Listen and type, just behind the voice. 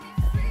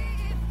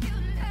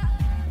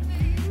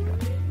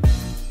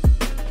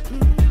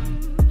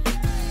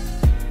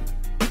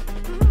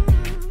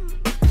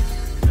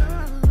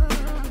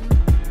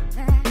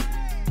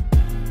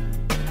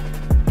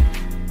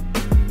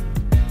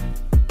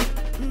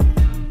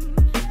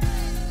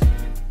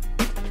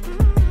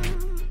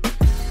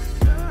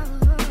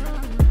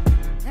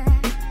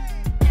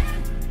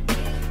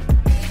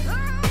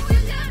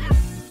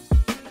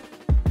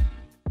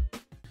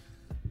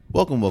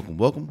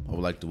Welcome. I would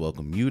like to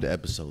welcome you to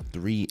episode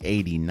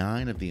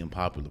 389 of the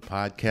Unpopular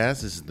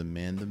Podcast. This is the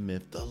man, the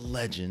myth, the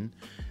legend,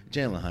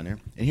 Jalen Hunter.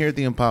 And here at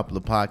the Unpopular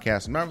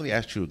Podcast, I'm not really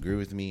asking you to agree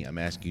with me. I'm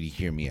asking you to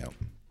hear me out.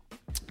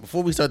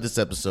 Before we start this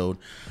episode,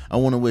 I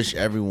want to wish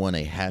everyone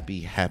a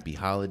happy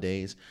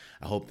holidays.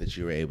 I hope that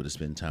you were able to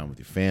spend time with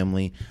your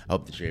family. I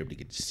hope that you're able to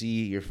get to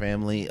see your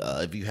family.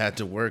 If you had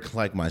to work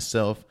like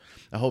myself,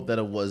 I hope that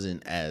it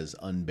wasn't as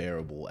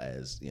unbearable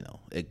as,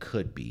 it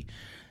could be.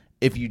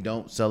 If you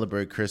don't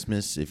celebrate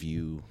Christmas, if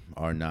you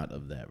are not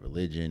of that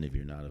religion, if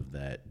you're not of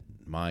that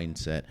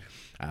mindset,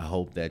 I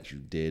hope that you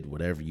did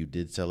whatever you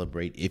did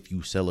celebrate. If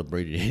you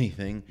celebrated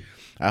anything,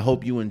 I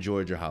hope you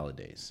enjoyed your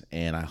holidays.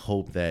 And I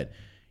hope that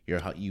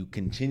you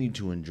continue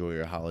to enjoy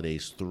your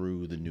holidays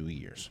through the New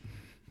Year's.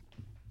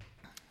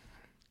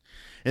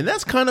 And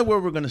that's kind of where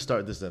we're going to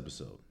start this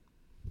episode.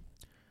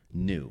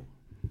 New.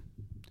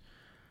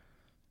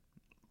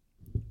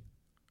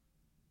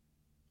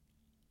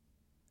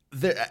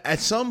 At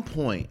some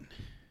point,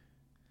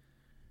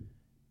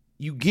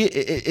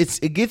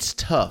 it gets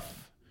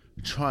tough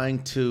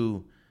trying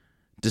to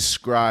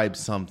describe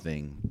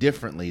something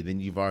differently than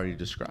you've already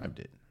described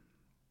it.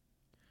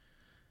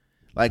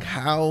 Like,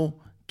 how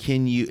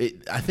can you?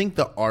 I think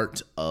the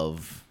art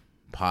of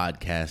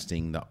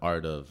podcasting, the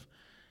art of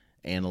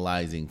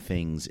analyzing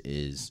things,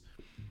 is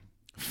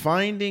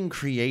finding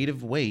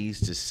creative ways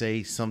to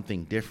say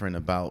something different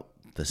about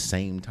the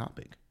same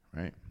topic,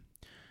 right?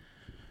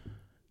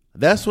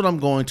 That's what I'm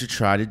going to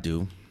try to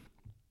do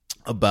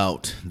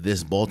about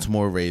this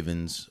Baltimore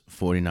Ravens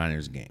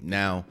 49ers game.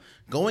 Now,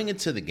 going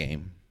into the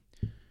game,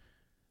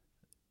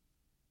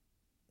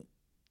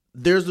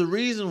 there's a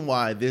reason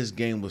why this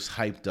game was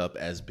hyped up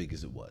as big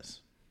as it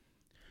was.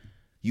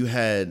 You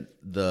had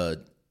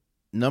the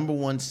number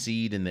one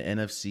seed in the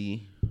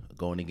NFC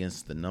going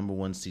against the number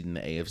one seed in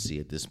the AFC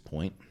at this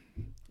point.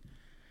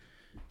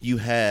 You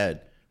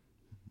had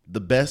the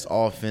best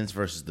offense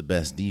versus the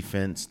best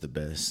defense,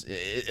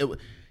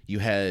 you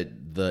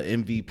had the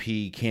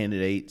MVP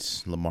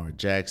candidates, Lamar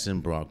Jackson,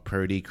 Brock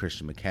Purdy,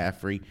 Christian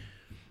McCaffrey.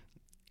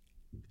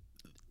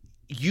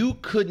 You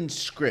couldn't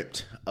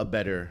script a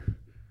better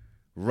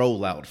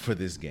rollout for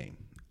this game.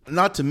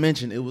 Not to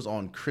mention, it was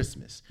on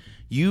Christmas.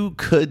 You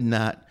could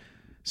not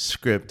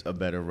script a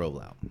better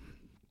rollout.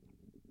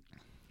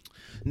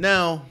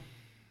 Now,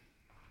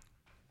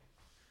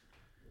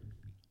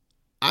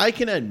 I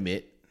can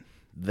admit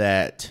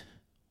that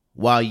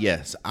while,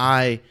 yes,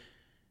 I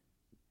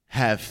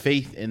have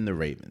faith in the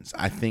Ravens,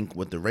 I think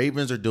what the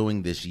Ravens are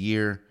doing this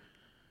year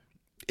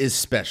is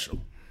special.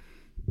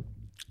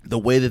 The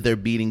way that they're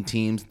beating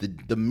teams,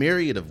 the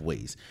myriad of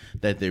ways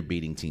that they're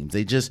beating teams,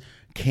 they just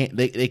can't.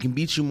 They can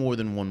beat you more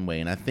than one way,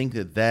 and I think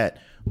that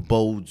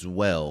bodes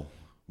well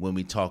when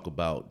we talk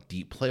about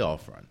deep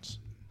playoff runs.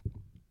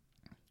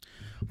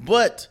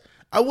 But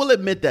I will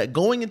admit that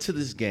going into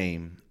this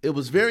game, it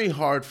was very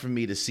hard for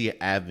me to see an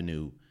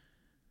avenue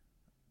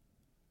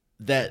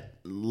that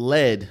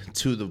led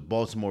to the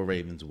Baltimore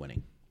Ravens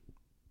winning.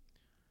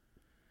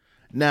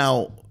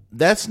 Now,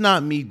 that's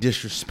not me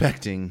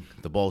disrespecting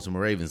the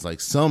Baltimore Ravens like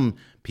some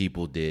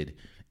people did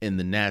in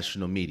the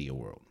national media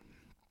world.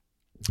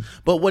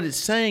 But what it's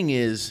saying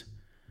is,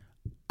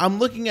 I'm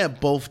looking at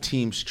both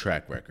teams'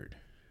 track record.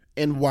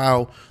 And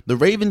while the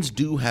Ravens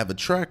do have a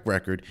track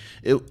record,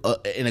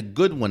 and a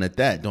good one at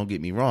that, don't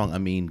get me wrong. I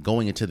mean,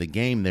 going into the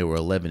game, they were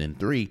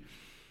 11-3.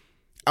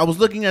 I was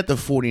looking at the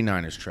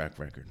 49ers track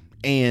record,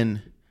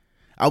 and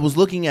I was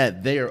looking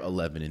at their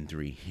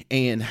 11-3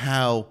 and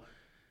how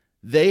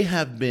they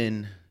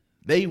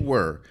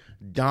were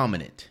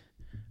dominant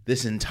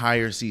this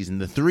entire season.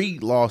 The three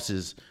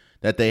losses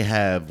that they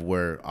have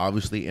were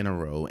obviously in a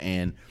row,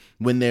 and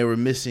when they were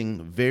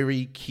missing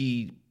very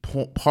key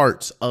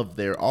parts of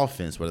their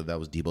offense, whether that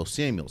was Deebo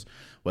Samuels,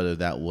 whether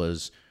that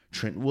was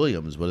Trent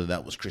Williams, whether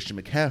that was Christian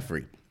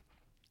McCaffrey,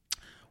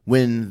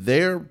 when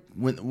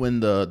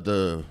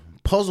the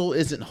puzzle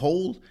isn't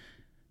whole,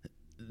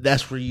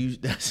 that's where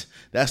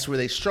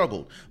they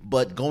struggled.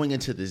 But going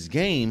into this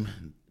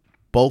game,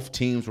 both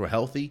teams were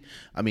healthy.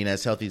 I mean,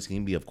 as healthy as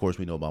can be. Of course,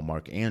 we know about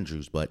Mark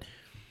Andrews, but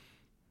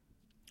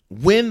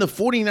when the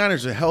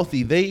 49ers are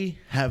healthy, they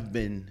have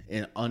been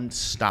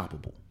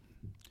unstoppable.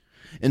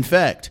 In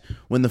fact,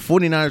 when the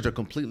 49ers are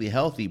completely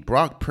healthy,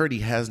 Brock Purdy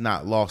has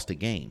not lost a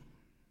game.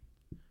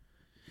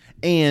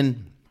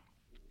 And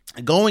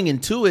going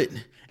into it,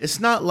 it's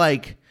not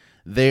like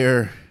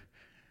these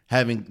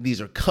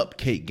are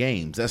cupcake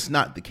games. That's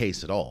not the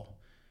case at all.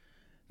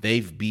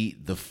 They've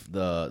beat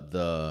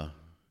the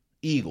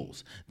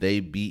Eagles. They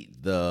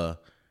beat the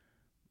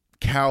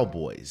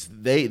Cowboys.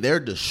 They're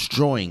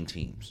destroying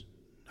teams,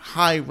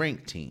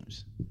 high-ranked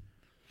teams.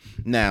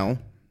 Now,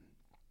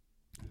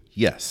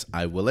 yes,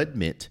 I will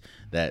admit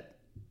that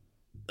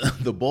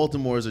the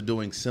Baltimores are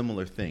doing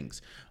similar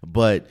things,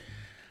 but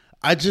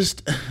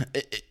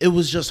it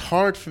was just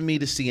hard for me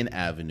to see an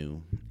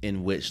avenue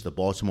in which the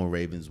Baltimore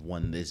Ravens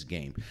won this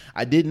game.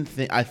 I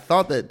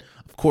thought that,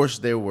 of course,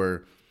 there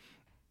were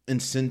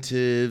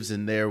incentives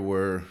and there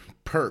were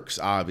perks,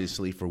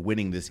 obviously, for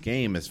winning this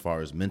game as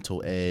far as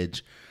mental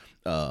edge,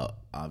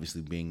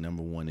 obviously being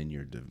number one in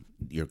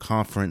your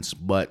conference,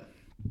 but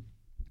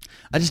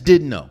I just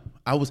didn't know.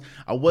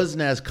 I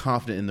wasn't as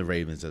confident in the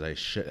Ravens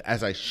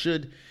as I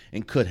should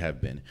and could have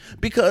been,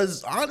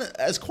 because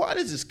as quiet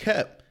as it's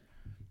kept,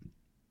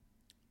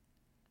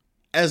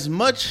 as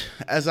much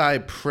as I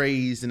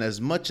praised and as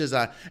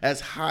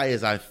high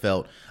as I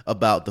felt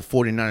about the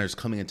 49ers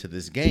coming into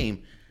this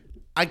game,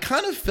 I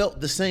kind of felt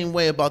the same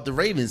way about the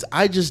Ravens.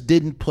 I just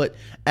didn't put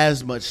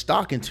as much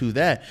stock into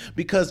that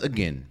because,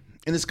 again,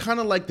 and it's kind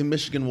of like the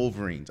Michigan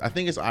Wolverines. I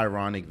think it's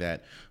ironic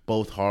that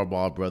both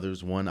Harbaugh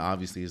brothers, one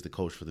obviously is the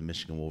coach for the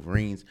Michigan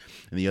Wolverines,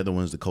 and the other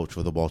one is the coach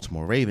for the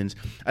Baltimore Ravens.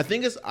 I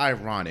think it's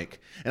ironic,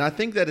 and I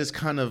think that is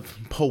kind of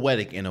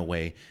poetic in a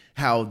way,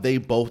 how they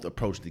both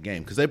approach the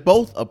game, because they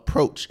both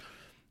approach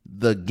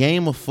the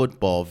game of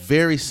football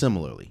very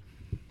similarly.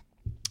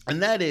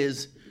 And that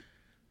is,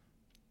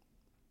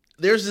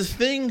 there's this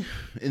thing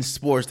in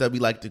sports that we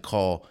like to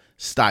call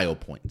style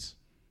points.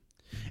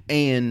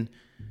 And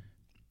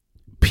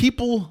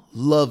people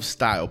love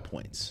style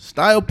points.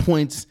 Style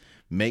points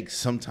make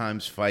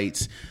sometimes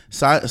fights.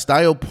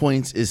 Style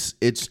points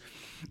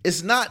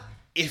it's not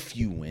if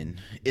you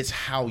win, it's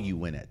how you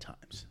win at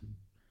times.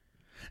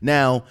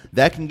 Now,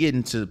 that can get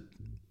into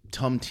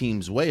some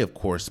teams' way, of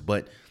course,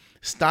 but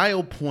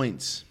style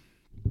points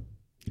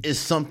is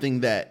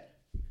something that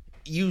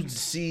you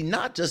see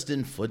not just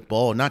in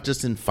football, not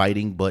just in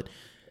fighting, but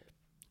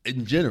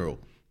in general.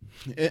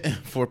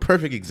 For a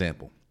perfect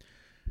example,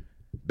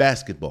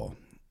 basketball.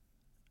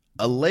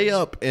 A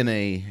layup and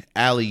a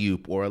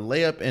alley-oop or a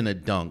layup and a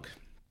dunk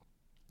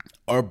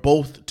are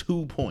both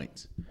 2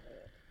 points.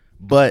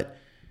 But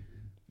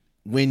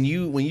when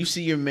you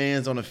see your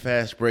man's on a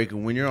fast break,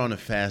 and when you're on a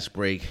fast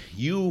break,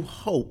 you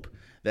hope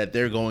that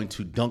they're going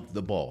to dunk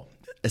the ball.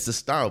 It's a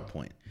style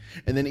point.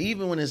 And then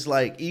even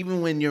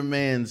when your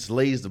man's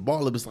lays the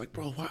ball up, it's like,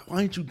 bro,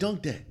 why didn't you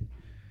dunk that?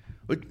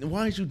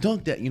 Why didn't you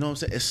dunk that? You know what I'm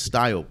saying? It's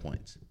style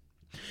points.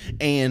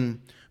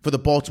 And for the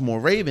Baltimore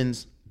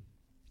Ravens,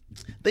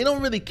 they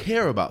don't really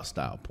care about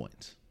style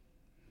points.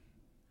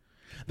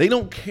 They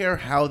don't care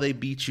how they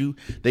beat you.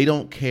 They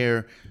don't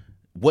care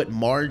what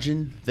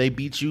margin they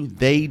beat you.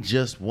 They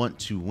just want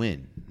to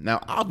win.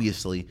 Now,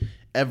 obviously,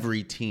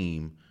 every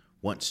team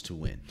wants to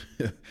win.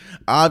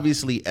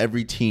 Obviously,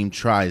 every team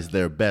tries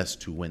their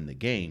best to win the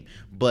game.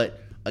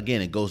 But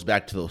again, it goes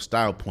back to those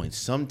style points.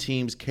 Some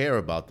teams care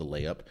about the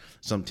layup.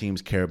 Some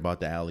teams care about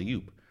the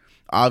alley-oop.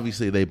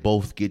 Obviously, they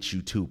both get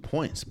you 2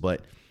 points,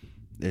 but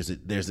there's a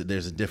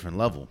different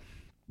level.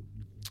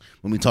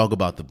 When we talk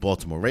about the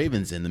Baltimore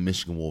Ravens and the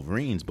Michigan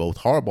Wolverines, both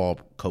Harbaugh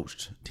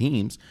coached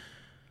teams,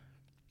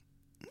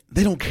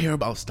 they don't care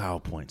about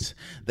style points.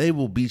 They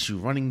will beat you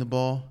running the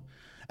ball,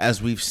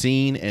 as we've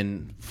seen,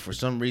 and for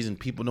some reason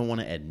people don't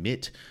want to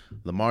admit.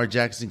 Lamar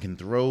Jackson can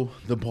throw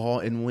the ball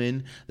and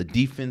win. The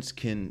defense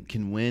can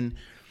win.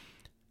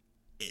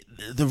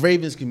 The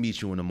Ravens can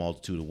beat you in a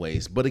multitude of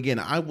ways. But again,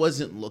 I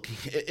wasn't looking.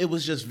 It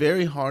was just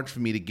very hard for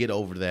me to get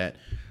over that.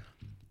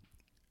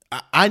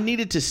 I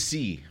needed to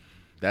see.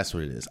 That's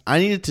what it is. I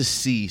needed to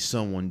see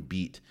someone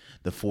beat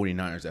the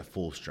 49ers at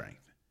full strength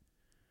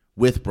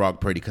with Brock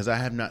Purdy, because I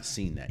have not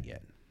seen that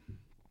yet.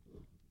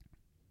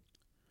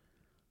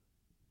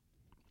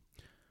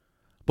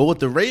 But what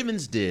the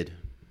Ravens did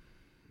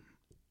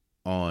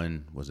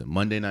on, was it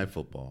Monday Night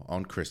Football,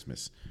 on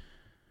Christmas,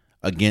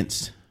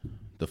 against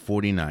the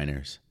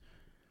 49ers,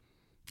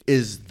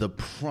 is the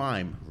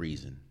prime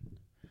reason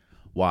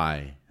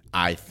why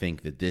I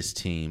think that this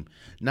team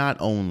not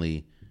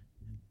only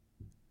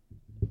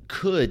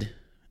could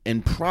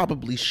and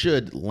probably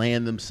should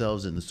land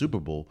themselves in the Super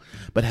Bowl,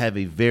 but have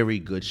a very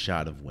good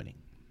shot of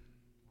winning.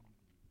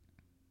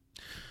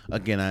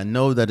 Again, I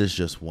know that it's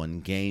just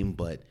one game,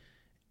 but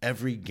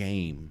every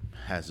game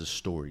has a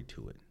story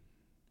to it.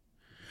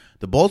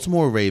 The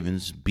Baltimore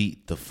Ravens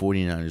beat the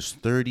 49ers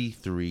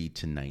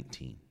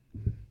 33-19.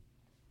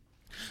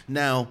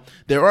 Now,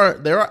 there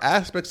are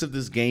aspects of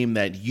this game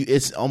that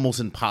it's almost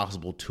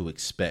impossible to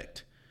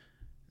expect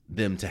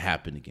them to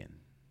happen again.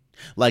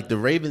 Like, the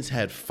Ravens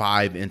had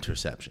 5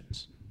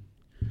 interceptions.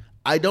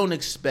 I don't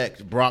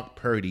expect Brock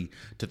Purdy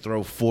to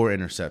throw 4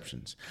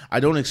 interceptions.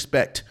 I don't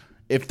expect,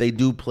 if they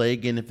do play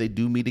again, if they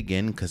do meet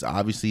again, because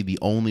obviously the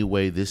only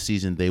way this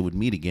season they would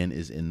meet again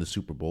is in the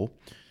Super Bowl.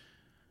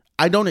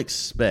 I don't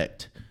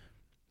expect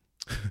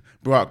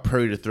Brock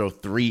Purdy to throw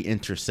 3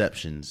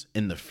 interceptions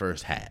in the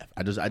first half.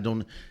 I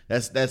don't.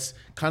 That's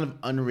kind of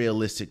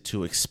unrealistic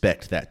to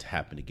expect that to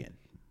happen again.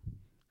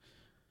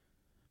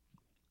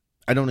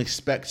 I don't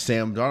expect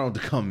Sam Darnold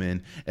to come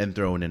in and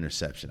throw an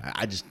interception.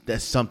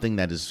 That's something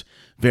that is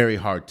very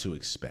hard to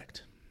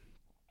expect.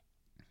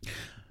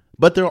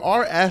 But there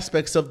are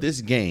aspects of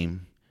this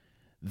game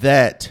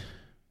that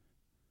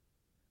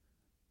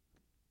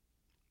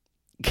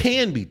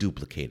can be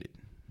duplicated.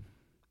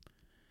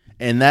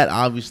 And that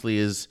obviously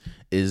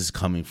is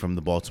coming from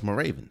the Baltimore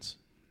Ravens.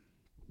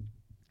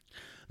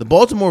 The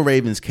Baltimore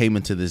Ravens came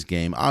into this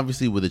game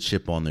obviously with a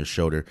chip on their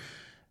shoulder.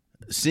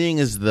 seeing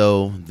as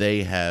though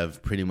they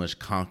have pretty much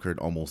conquered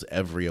almost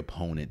every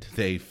opponent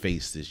they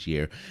faced this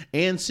year,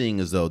 and seeing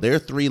as though their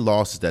 3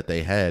 losses that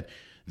they had,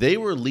 they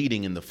were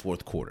leading in the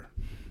fourth quarter.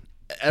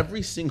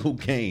 Every single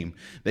game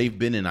they've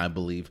been in, I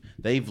believe,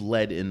 they've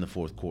led in the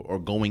fourth quarter or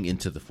going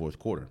into the fourth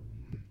quarter.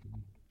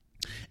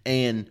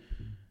 And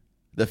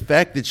the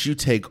fact that you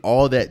take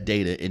all that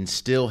data and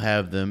still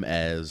have them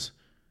as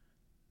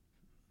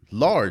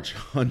large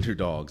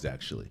underdogs,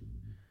 actually,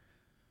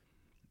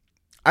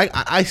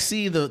 I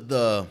see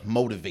the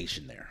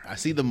motivation there. I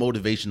see the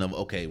motivation of,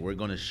 okay, we're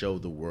going to show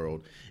the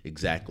world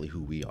exactly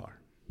who we are.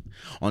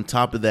 On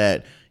top of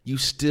that,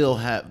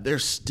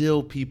 there's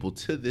still people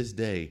to this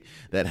day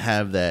that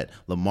have that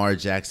Lamar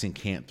Jackson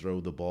can't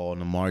throw the ball.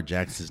 Lamar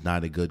Jackson's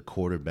not a good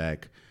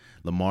quarterback.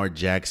 Lamar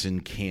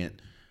Jackson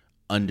can't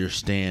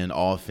understand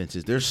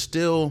offenses. There's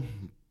still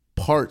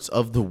parts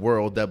of the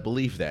world that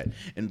believe that,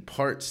 and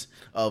parts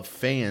of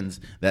fans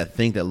that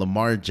think that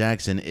Lamar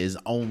Jackson is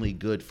only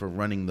good for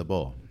running the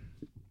ball.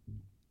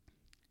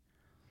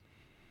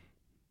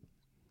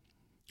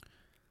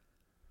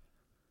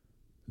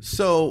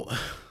 So,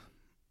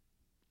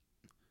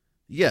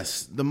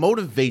 yes, the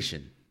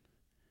motivation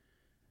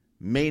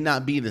may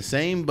not be the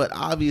same, but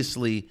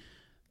obviously,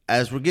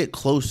 as we get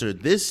closer,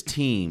 this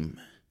team,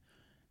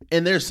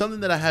 and there's something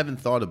that I haven't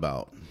thought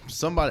about.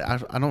 Somebody,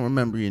 I don't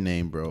remember your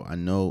name, bro. I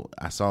know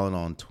I saw it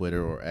on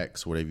Twitter or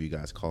X, whatever you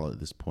guys call it at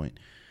this point.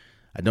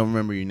 I don't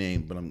remember your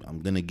name, but I'm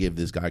gonna give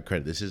this guy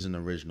credit. This is an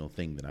original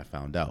thing that I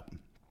found out.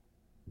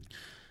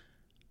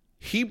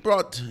 He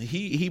brought to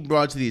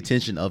the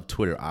attention of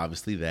Twitter,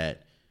 obviously,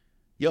 that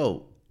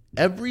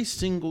every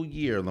single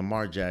year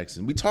Lamar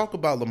Jackson, we talk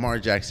about Lamar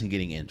Jackson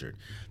getting injured.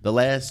 The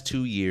last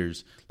 2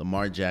 years,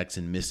 Lamar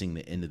Jackson missing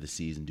the end of the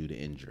season due to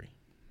injury.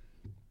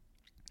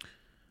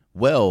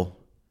 Well,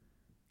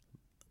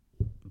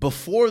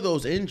 before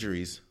those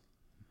injuries,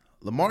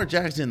 Lamar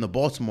Jackson and the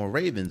Baltimore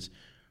Ravens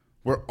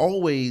were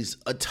always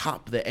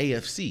atop the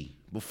AFC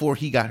before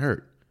he got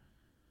hurt.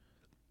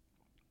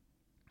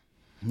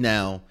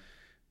 Now,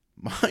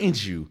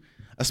 mind you,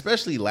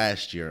 especially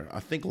last year,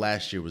 I think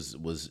last year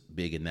was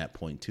big in that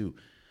point too.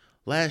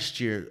 Last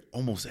year,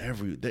 last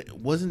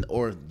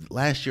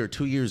year or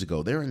 2 years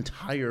ago, their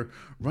entire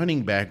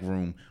running back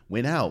room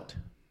went out.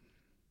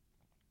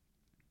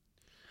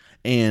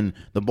 And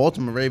the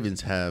Baltimore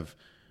Ravens have,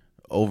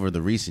 over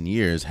the recent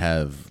years,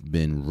 have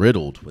been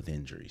riddled with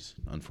injuries,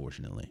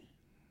 unfortunately.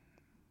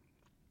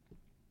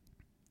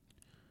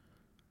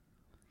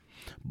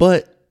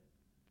 But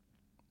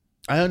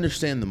I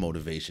understand the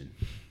motivation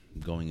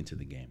going into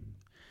the game.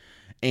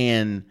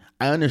 And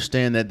I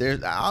understand that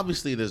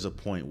there's a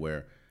point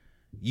where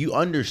you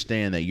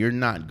understand that you're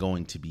not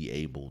going to be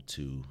able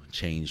to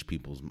change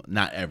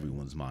not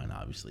everyone's mind,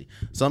 obviously.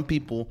 Some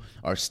people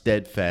are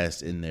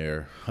steadfast in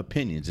their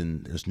opinions,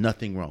 and there's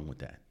nothing wrong with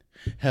that.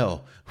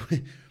 Hell,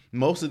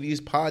 most of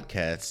these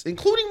podcasts,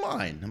 including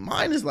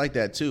mine is like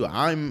that too.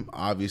 I'm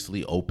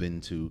obviously open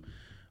to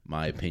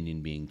my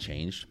opinion being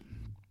changed.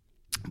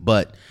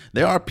 But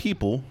there are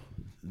people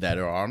that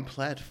are on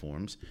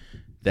platforms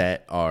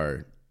that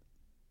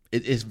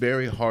it's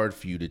very hard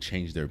for you to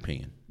change their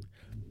opinion,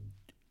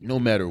 no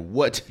matter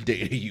what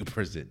data you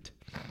present.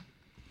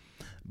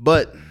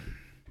 But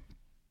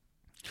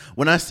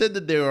when I said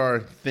that there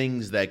are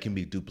things that can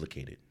be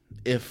duplicated,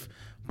 if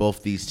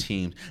both these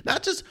teams,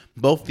 not just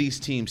both these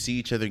teams see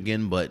each other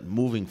again, but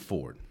moving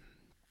forward,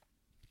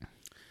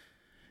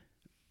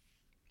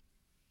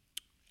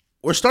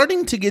 we're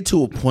starting to get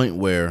to a point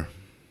where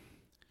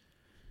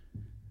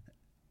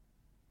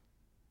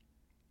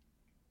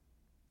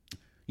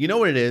you know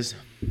what it is?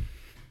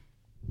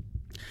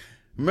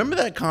 Remember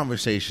that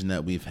conversation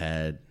that we've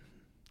had?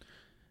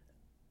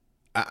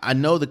 I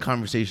know the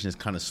conversation has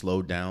kind of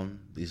slowed down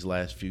these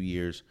last few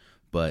years,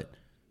 but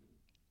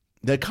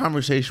that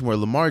conversation where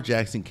Lamar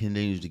Jackson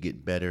continues to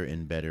get better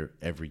and better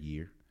every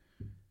year.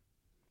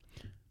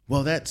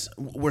 Well,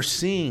 we're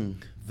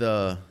seeing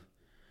the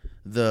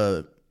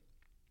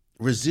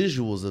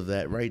residuals of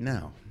that right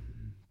now.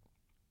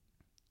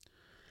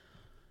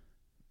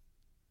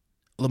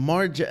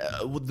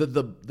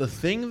 The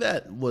thing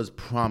that was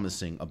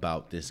promising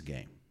about this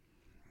game,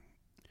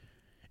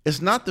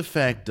 it's not the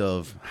fact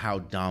of how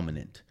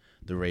dominant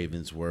the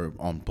Ravens were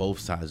on both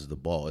sides of the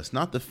ball. It's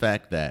not the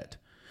fact that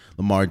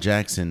Lamar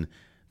Jackson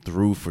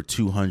threw for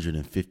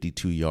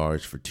 252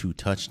 yards for 2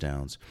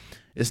 touchdowns.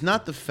 It's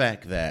not the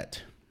fact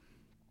that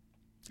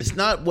it's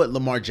not what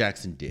Lamar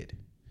Jackson did.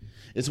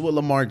 It's what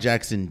Lamar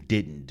Jackson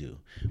didn't do,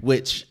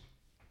 which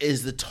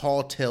is the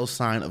tall tale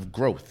sign of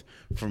growth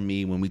for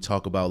me when we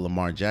talk about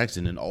Lamar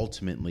Jackson and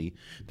ultimately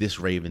this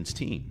Ravens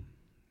team.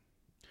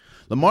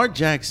 Lamar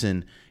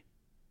Jackson,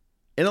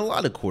 and a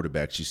lot of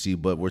quarterbacks you see,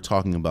 but we're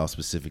talking about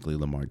specifically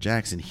Lamar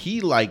Jackson, he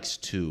likes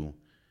to,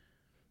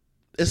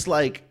 it's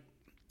like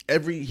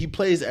he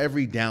plays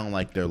every down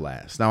like their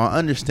last. Now, I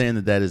understand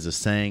that is a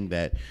saying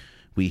that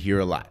we hear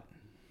a lot.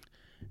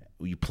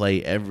 You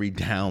play every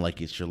down like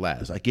it's your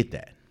last. I get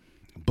that.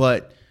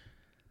 But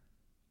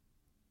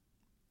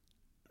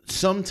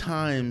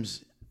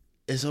sometimes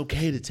it's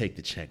okay to take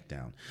the check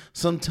down.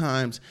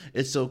 Sometimes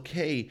it's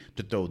okay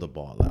to throw the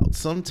ball out.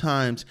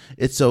 Sometimes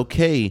it's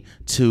okay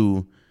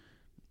to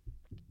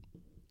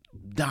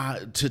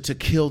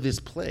kill this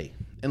play.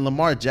 And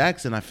Lamar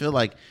Jackson, I feel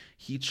like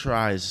he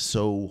tries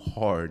so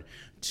hard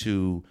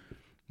to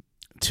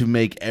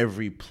make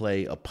every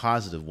play a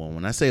positive one.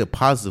 When I say a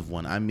positive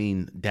one, I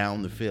mean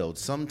down the field.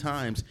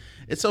 Sometimes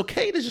it's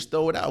okay to just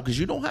throw it out because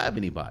you don't have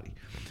anybody.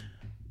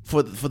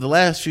 For the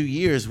last few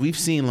years, we've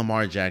seen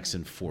Lamar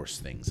Jackson force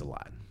things a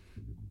lot.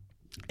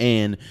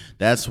 And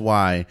that's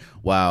why,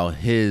 while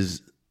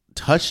his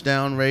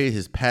touchdown rate,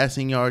 his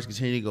passing yards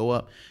continue to go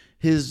up,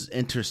 his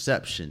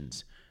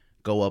interceptions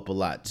go up a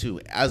lot too,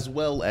 as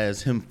well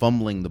as him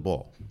fumbling the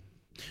ball.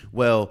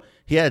 Well,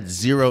 he had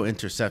 0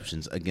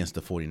 interceptions against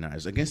the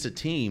 49ers, against a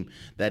team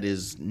that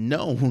is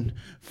known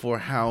for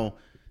how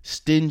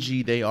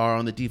stingy they are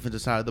on the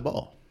defensive side of the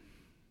ball.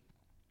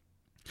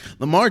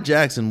 Lamar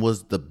Jackson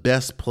was the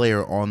best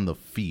player on the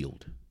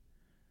field,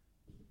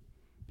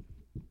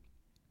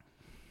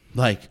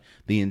 like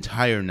the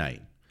entire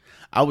night.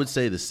 I would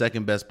say the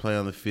second best player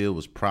on the field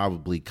was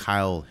probably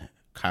Kyle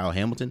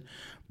Hamilton,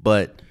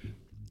 but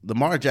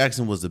Lamar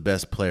Jackson was the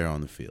best player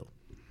on the field.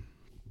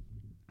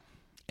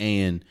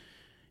 And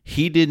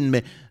he didn't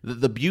make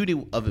the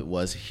beauty of it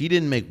was he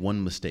didn't make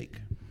one mistake.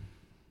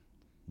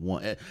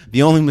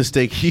 The only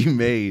mistake he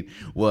made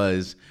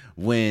was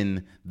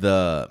when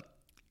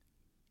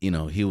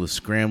he was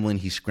scrambling.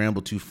 He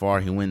scrambled too far.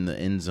 He went in the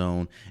end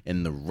zone,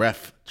 and the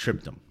ref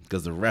tripped him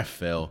because the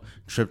ref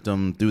tripped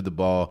him, threw the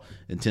ball,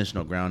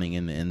 intentional grounding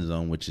in the end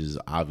zone, which is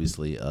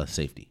obviously a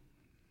safety.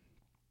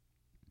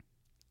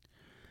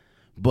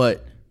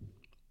 But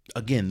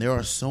again, there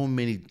are so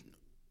many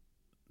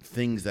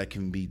things that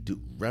can be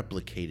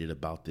replicated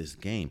about this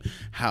game.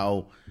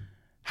 How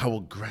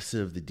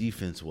aggressive the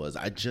defense was.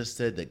 I just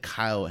said that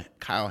Kyle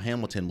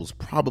Hamilton was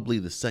probably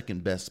the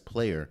second best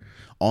player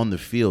on the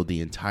field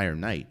the entire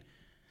night.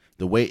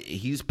 The way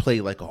he's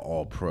played like an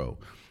all-pro.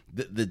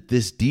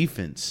 This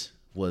defense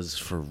was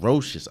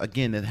ferocious.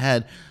 Again,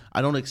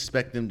 I don't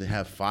expect them to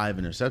have 5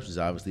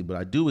 interceptions, obviously, but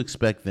I do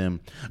expect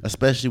them,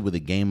 especially with a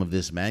game of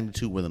this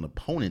magnitude, with an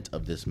opponent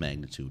of this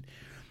magnitude,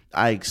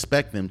 I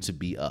expect them to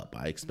be up.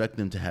 I expect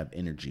them to have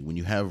energy. When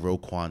you have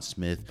Roquan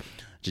Smith,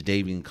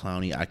 Jadeveon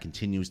Clowney, I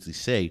continuously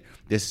say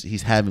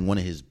he's having one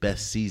of his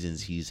best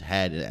seasons he's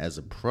had as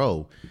a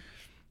pro.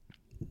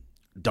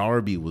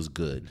 Darby was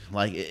good.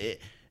 Like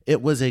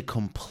it was a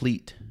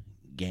complete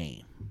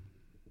game.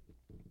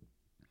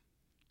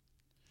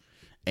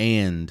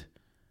 And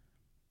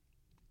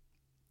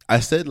I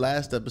said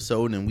last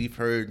episode, and we've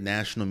heard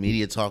national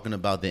media talking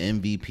about the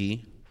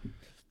MVP.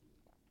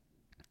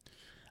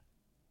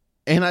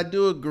 And I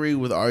do agree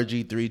with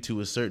RG3 to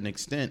a certain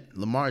extent.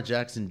 Lamar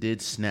Jackson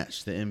did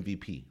snatch the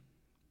MVP.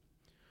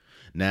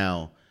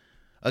 Now,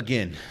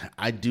 again,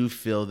 I do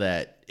feel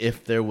that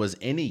if there was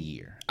any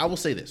year, I will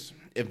say this.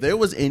 If there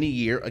was any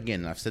year,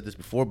 again, and I've said this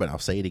before, but I'll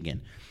say it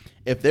again.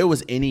 If there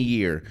was any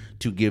year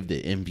to give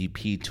the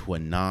MVP to a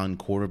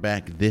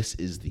non-quarterback, this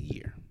is the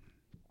year.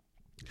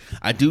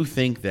 I do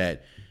think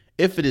that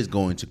if it is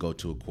going to go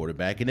to a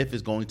quarterback, and if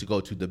it's going to go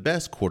to the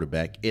best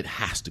quarterback, it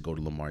has to go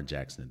to Lamar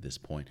Jackson at this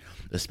point,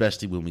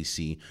 especially when we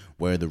see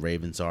where the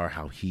Ravens are,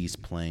 how he's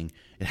playing.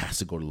 It has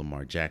to go to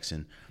Lamar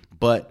Jackson.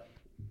 But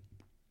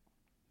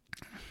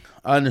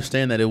I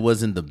understand that it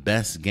wasn't the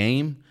best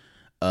game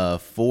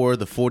for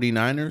the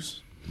 49ers,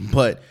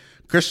 but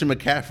Christian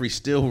McCaffrey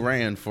still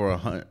ran for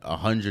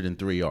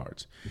 103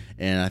 yards,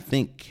 and I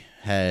think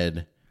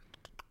had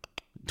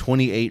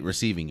 28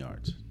 receiving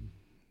yards.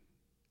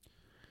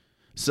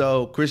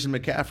 So Christian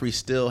McCaffrey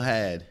still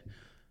had,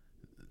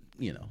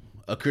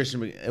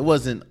 it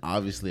wasn't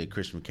obviously a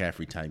Christian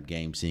McCaffrey type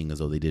game, seeing as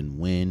though they didn't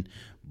win,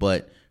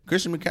 but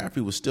Christian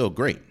McCaffrey was still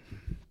great.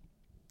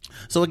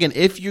 So again,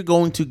 if you're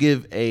going to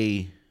give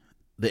the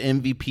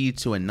MVP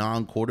to a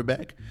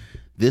non-quarterback,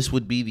 this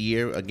would be the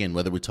year, again,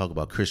 whether we talk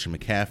about Christian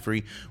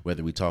McCaffrey,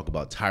 whether we talk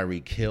about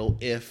Tyreek Hill.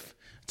 If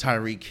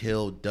Tyreek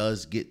Hill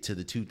does get to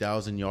the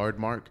 2,000-yard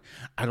mark,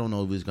 I don't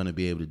know if he's going to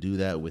be able to do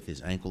that with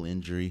his ankle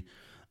injury.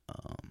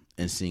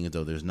 And seeing as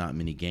though there's not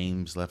many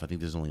games left, I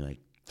think there's only like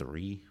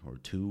 3 or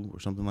 2 or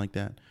something like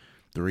that.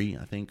 3,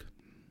 I think.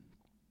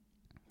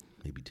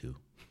 Maybe 2.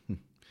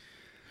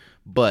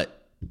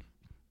 But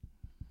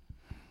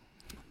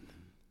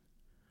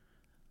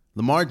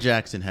Lamar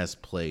Jackson has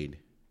played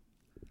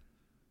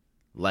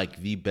like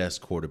the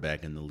best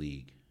quarterback in the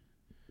league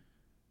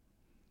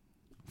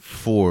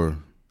for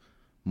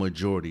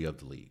majority of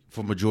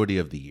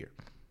the year.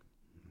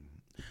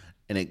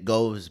 And it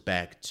goes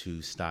back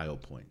to style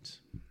points.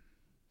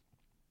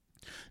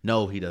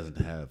 No, he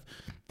doesn't have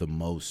the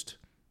most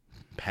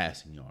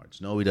passing yards.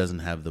 No, he doesn't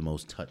have the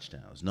most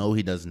touchdowns. No,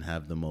 he doesn't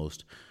have the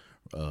most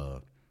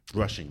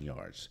rushing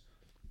yards.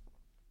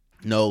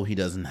 No, he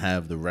doesn't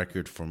have the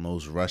record for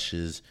most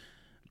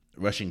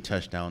rushing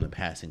touchdown and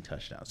passing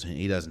touchdowns.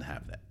 He doesn't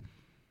have that.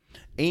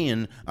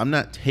 And I'm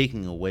not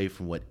taking away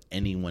from what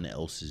anyone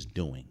else is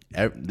doing.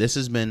 This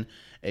has been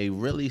a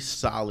really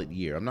solid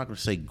year. I'm not going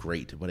to say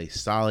great, but a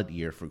solid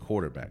year for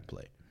quarterback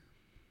play.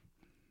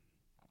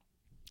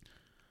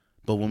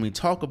 But when we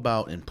talk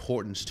about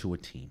importance to a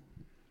team,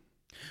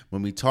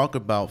 when we talk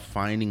about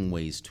finding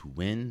ways to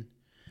win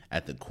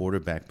at the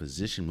quarterback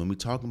position, when we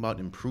talk about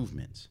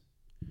improvements,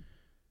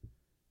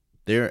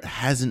 there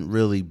hasn't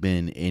really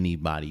been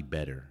anybody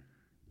better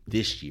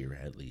this year,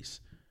 at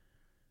least,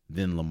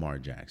 than Lamar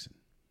Jackson.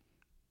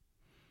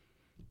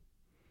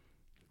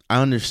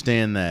 I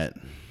understand that.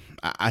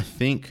 I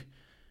think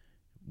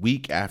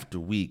week after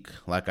week,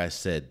 like I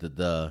said,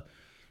 the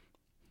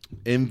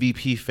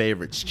MVP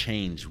favorites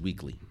change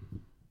weekly.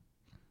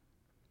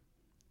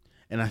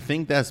 And I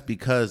think that's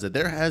because that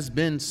there has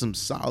been some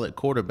solid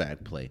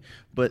quarterback play,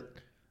 but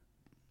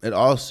it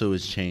also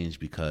has changed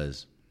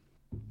because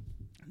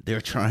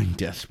they're trying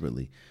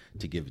desperately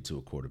to give it to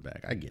a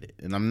quarterback. I get it.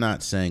 And I'm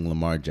not saying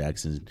Lamar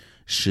Jackson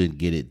should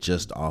get it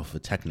just off a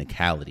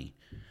technicality.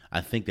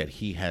 I think that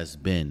he has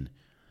been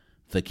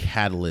the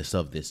catalyst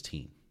of this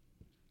team.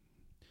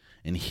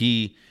 And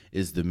he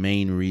is the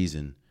main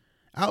reason,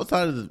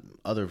 outside of the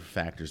other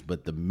factors,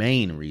 but the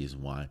main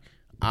reason why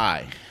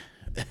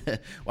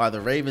why the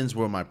Ravens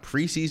were my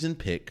preseason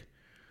pick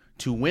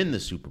to win the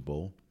Super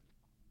Bowl,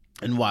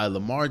 and why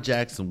Lamar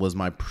Jackson was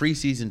my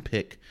preseason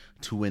pick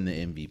to win the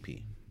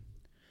MVP.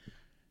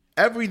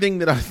 Everything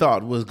that I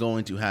thought was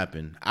going to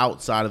happen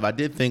outside of, I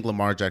did think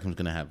Lamar Jackson was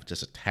going to have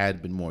just a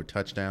tad bit more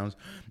touchdowns.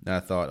 And I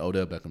thought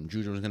Odell Beckham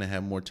Jr. was going to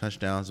have more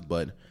touchdowns,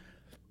 but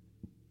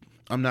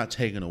I'm not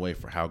taking away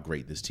for how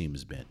great this team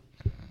has been.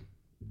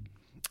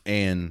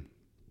 And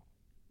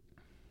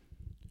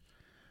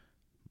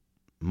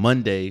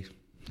Monday,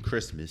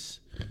 Christmas,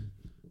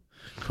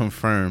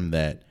 confirmed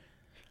that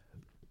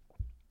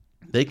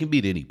they can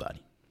beat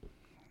anybody.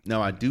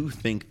 Now, I do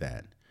think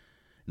that,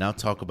 and I'll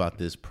talk about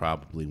this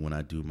probably when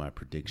I do my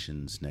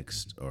predictions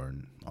next, or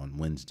on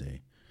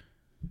Wednesday.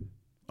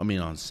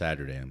 On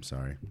Saturday, I'm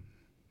sorry.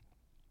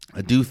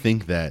 I do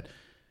think that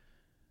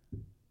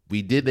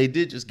they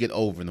did just get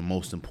over the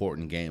most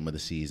important game of the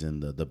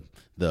season,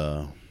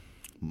 the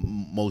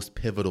most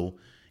pivotal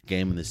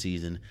game of the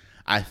season.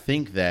 I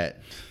think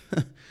that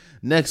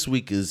next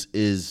week is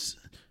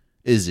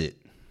it.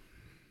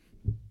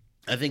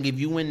 I think if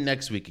you win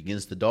next week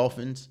against the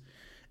Dolphins,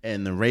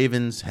 and the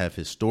Ravens have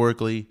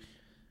historically,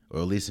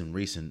 or at least in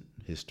recent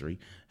history,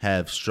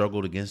 have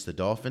struggled against the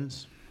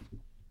Dolphins,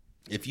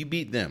 if you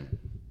beat them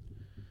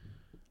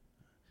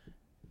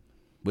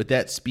with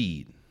that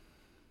speed,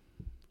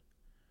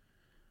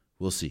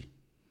 we'll see.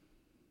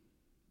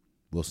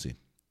 We'll see.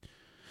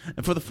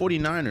 And for the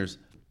 49ers,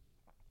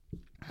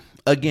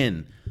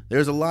 again,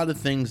 there's a lot of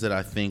things that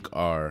I think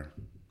won't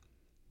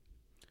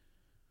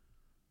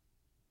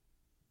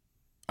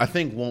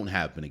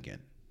happen again.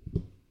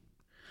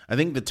 I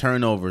think the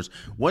turnovers,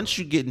 once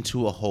you get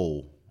into a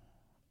hole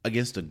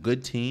against a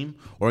good team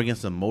or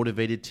against a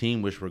motivated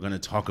team, which we're going to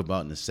talk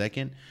about in a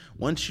second,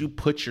 once you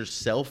put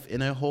yourself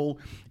in a hole,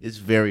 it's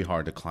very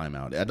hard to climb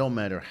out. It don't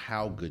matter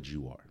how good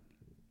you are.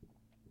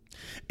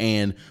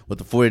 And what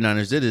the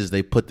 49ers did is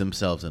they put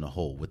themselves in a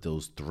hole with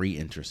those 3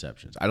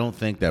 interceptions. I don't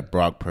think that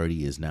Brock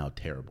Purdy is now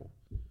terrible.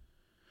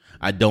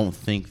 I don't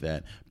think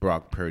that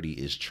Brock Purdy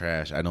is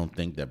trash. I don't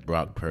think that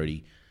Brock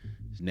Purdy's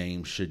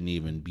name shouldn't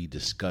even be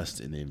discussed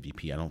in the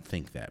MVP. I don't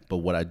think that. But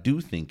what I do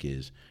think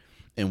is,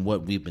 and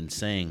what we've been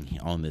saying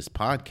on this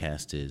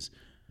podcast is,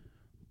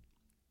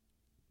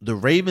 the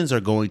Ravens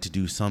are going to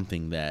do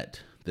something that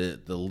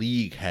the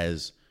league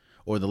has,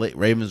 or the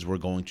Ravens were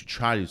going to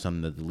try to do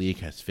something that the league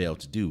has failed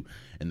to do,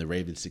 and the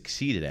Ravens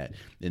succeeded at,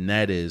 and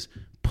that is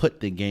put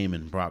the game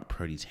in Brock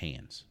Purdy's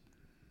hands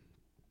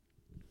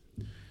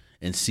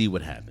and see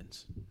what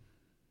happens.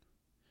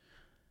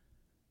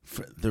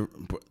 The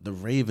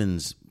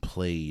Ravens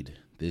played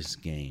this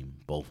game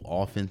both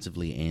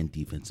offensively and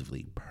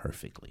defensively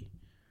perfectly.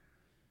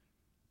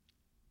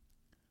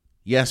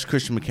 Yes,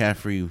 Christian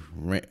McCaffrey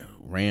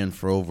ran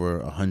for over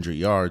 100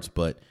 yards,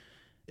 but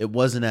it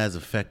wasn't as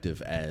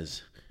effective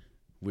as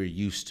we're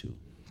used to,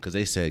 because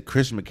they said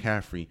Christian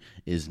McCaffrey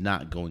is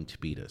not going to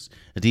beat us.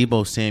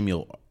 Deebo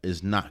Samuel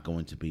is not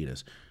going to beat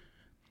us.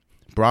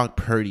 Brock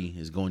Purdy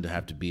is going to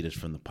have to beat us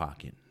from the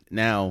pocket.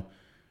 Now,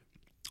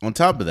 on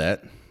top of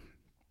that,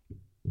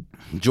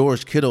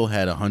 George Kittle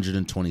had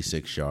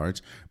 126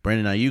 yards.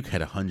 Brandon Ayuk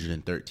had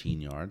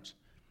 113 yards.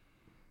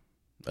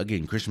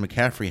 Again, Christian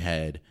McCaffrey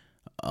had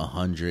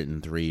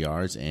 103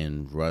 yards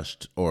and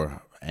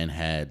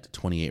had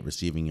 28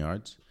 receiving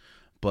yards.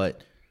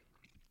 But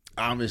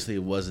obviously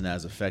it wasn't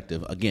as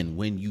effective, again,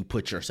 when you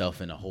put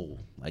yourself in a hole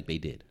like they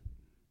did.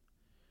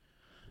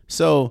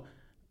 So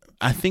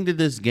I think that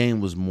this game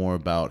was more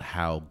about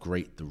how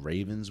great the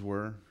Ravens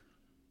were,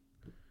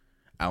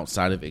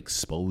 outside of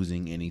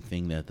exposing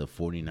anything that the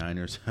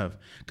 49ers have.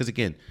 Because,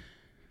 again,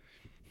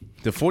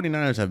 the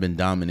 49ers have been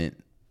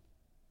dominant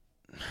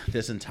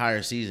this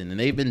entire season, and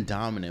they've been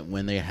dominant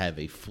when they have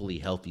a fully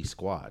healthy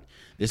squad.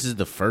 This is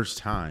the first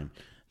time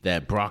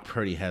that Brock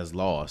Purdy has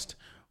lost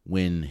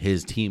when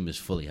his team is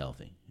fully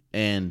healthy.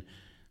 And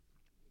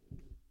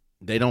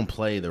they don't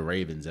play the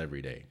Ravens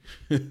every day.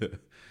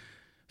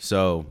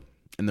 So,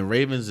 and the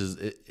Ravens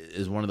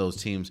is one of those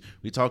teams.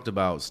 We talked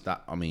about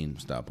stop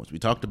points. We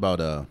talked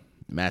about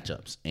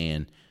matchups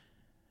and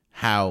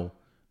how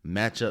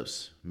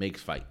matchups make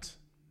fights.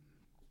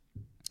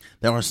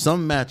 There are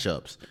some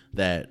matchups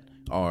that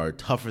are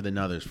tougher than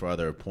others for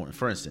other opponents.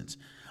 For instance,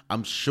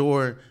 I'm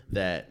sure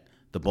that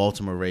the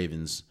Baltimore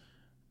Ravens,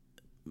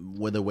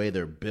 with the way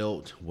they're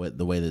built, with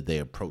the way that they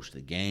approach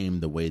the game,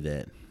 the way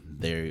that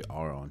they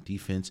are on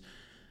defense,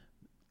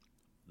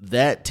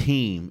 that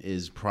team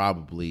is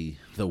probably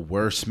the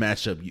worst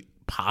matchup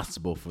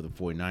possible for the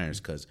 49ers,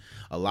 because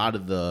a lot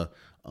of the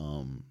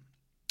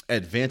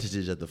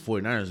advantages that the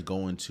 49ers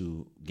go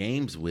into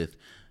games with,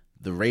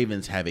 the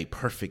Ravens have a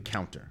perfect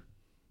counter.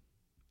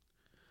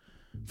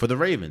 For the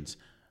Ravens,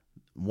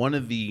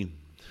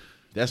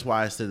 that's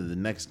why I said that the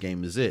next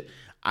game is it.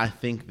 I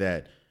think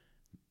that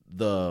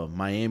the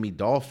Miami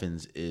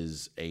Dolphins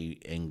is a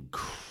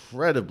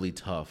incredibly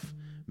tough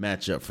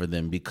matchup for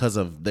them because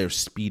of their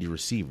speedy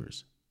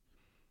receivers.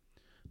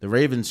 The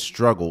Ravens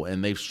struggle,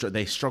 and they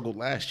struggled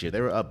last year.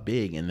 They were up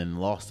big and then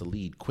lost the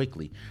lead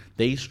quickly.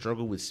 They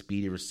struggle with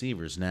speedy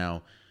receivers.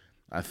 Now,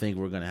 I think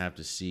we're going to have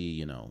to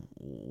see,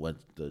 what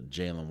the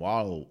Jalen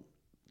Waddle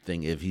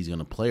thing, if he's going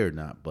to play or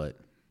not, but,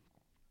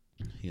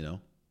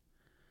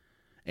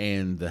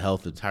 and the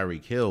health of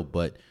Tyreek Hill.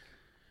 But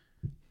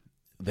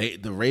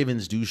the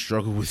Ravens do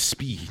struggle with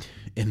speed,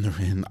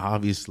 and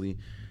obviously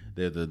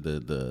they're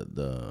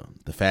the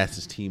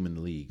fastest team in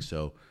the league.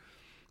 So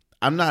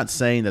I'm not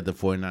saying that the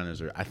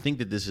 49ers are. I think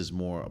that this is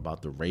more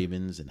about the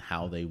Ravens and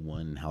how they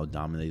won and how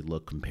dominant they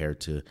look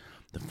compared to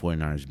the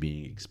 49ers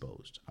being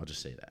exposed. I'll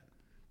just say that.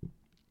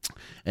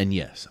 And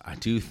yes, I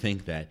do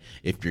think that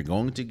if you're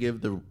going to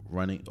give the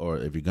running, or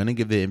if you're going to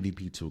give the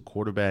MVP to a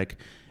quarterback,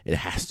 it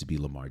has to be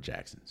Lamar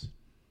Jackson's.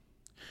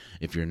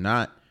 If you're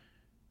not,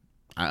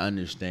 I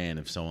understand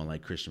if someone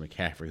like Christian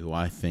McCaffrey, who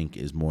I think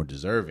is more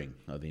deserving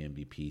of the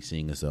MVP,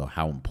 seeing as though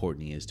how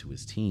important he is to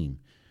his team,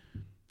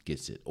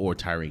 gets it, or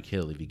Tyreek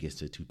Hill if he gets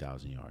to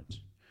 2,000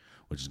 yards,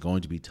 which is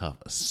going to be tough,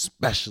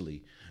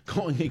 especially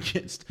going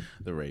against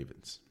the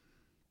Ravens.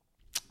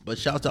 But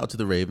shouts out to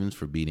the Ravens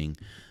for beating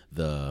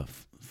the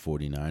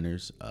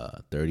 49ers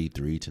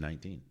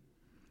 33-19.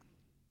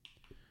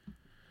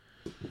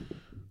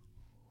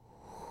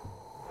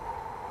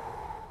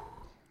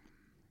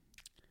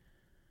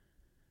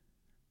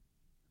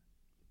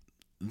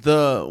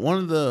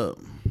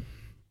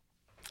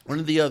 One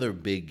of the other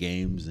big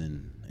games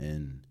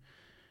and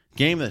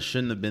game that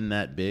shouldn't have been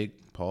that big,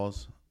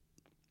 pause,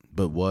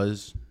 but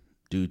was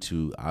due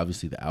to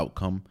obviously the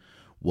outcome,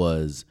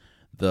 was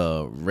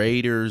the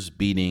Raiders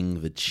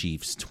beating the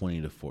Chiefs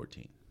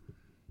 20-14.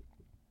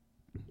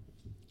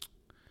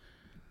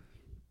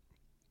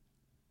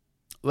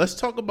 Let's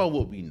talk about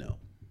what we know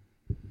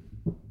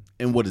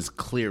and what is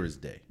clear as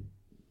day.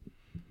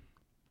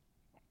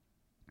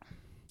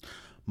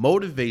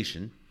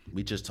 Motivation,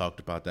 we just talked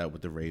about that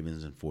with the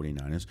Ravens and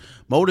 49ers.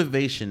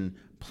 Motivation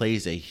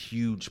plays a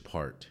huge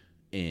part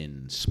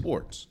in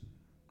sports.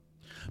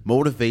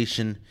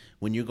 Motivation,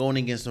 when you're going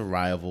against a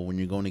rival, when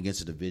you're going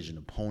against a division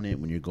opponent,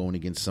 when you're going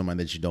against someone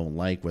that you don't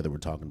like, whether we're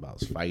talking about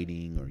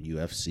fighting or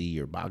UFC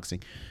or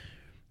boxing,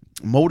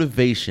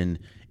 motivation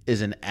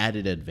is an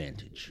added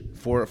advantage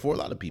for a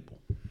lot of people.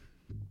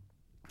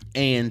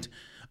 And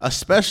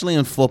especially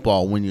in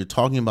football, when you're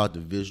talking about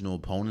divisional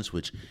opponents,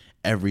 which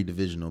every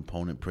divisional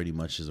opponent pretty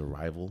much is a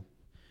rival,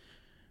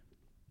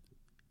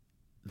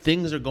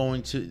 you're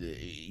going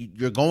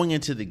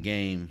into the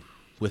game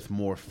with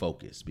more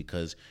focus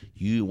because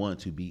you want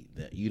to beat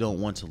that. You don't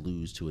want to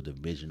lose to a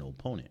divisional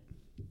opponent.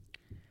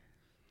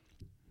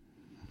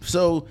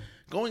 So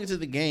going into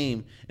the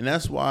game, and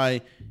that's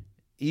why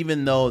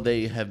even though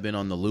they have been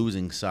on the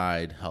losing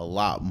side a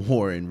lot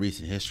more in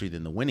recent history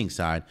than the winning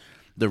side,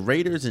 the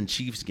Raiders and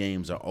Chiefs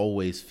games are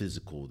always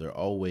physical. They're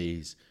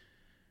always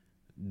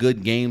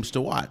good games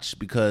to watch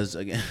because,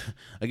 again,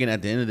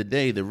 at the end of the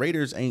day, the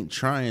Raiders ain't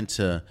trying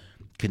to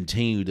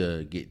continue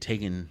to get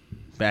taken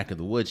back of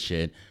the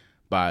woodshed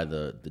by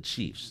the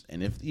Chiefs.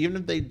 And even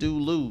if they do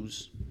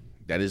lose,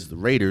 that is the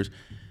Raiders,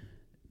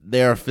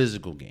 they are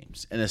physical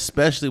games. And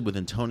especially with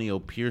Antonio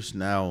Pierce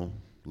now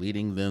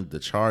leading them the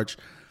charge,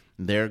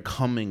 they're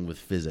coming with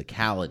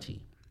physicality.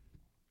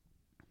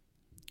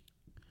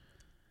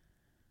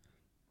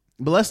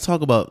 But let's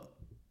talk about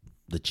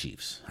the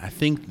Chiefs. I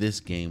think this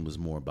game was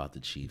more about the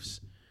Chiefs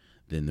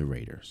than the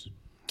Raiders.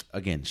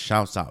 Again,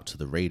 shouts out to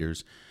the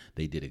Raiders.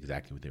 They did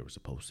exactly what they were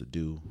supposed to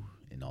do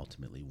and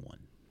ultimately won.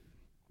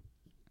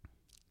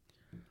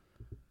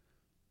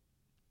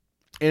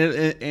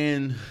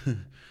 And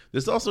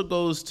this also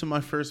goes to my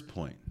first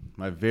point,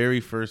 my very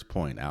first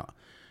point out.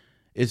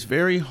 It's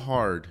very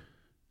hard.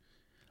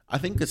 I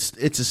think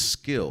it's a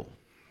skill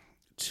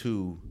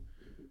to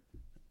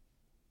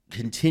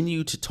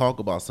continue to talk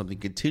about something,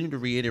 continue to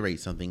reiterate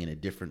something in a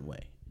different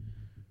way.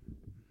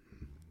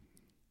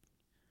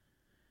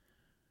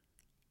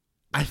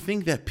 I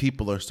think that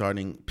people are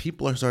starting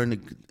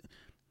to,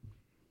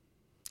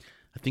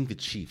 I think the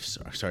Chiefs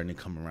are starting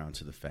to come around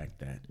to the fact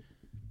that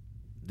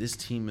this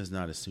team is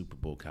not a Super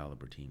Bowl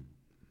caliber team.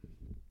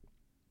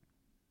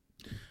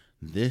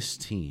 This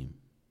team,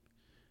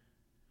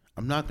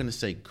 I'm not going to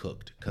say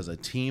cooked, because a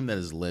team that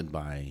is led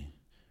by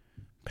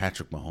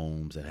Patrick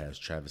Mahomes, that has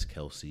Travis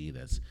Kelce,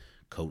 that's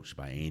coached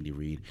by Andy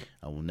Reid,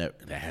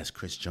 that has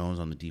Chris Jones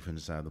on the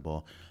defensive side of the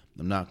ball,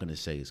 I'm not going to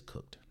say is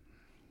cooked.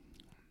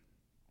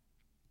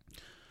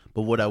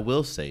 But what I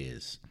will say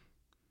is,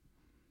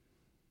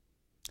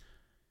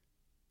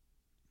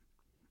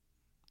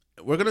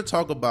 we're going to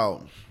talk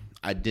about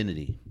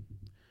identity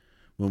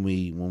when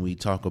we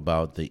talk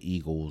about the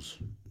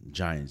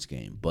Eagles-Giants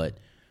game, but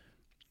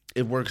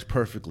it works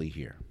perfectly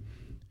here.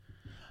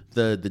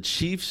 The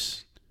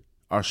Chiefs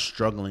are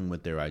struggling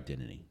with their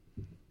identity.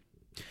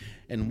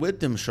 And with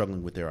them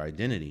struggling with their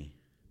identity,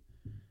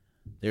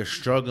 they're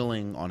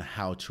struggling on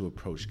how to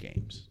approach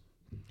games.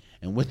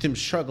 And with them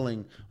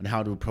struggling on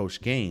how to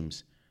approach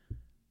games,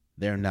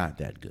 they're not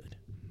that good.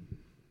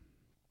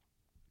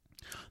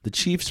 The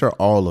Chiefs are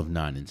all of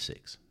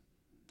 9-6.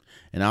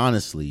 And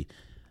honestly,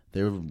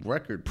 their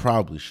record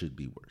probably should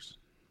be worse.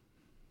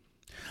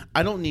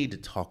 I don't need to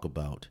talk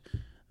about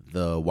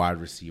the wide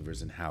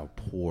receivers and how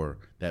poor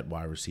that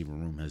wide receiver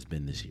room has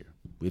been this year.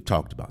 We've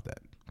talked about that.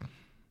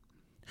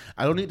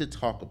 I don't need to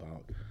talk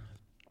about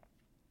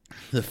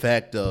the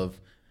fact of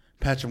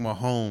Patrick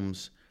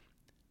Mahomes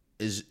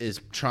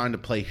is trying to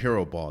play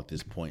hero ball at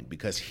this point,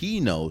 because he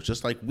knows,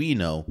 just like we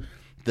know,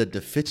 the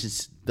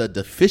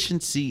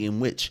deficiency in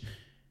which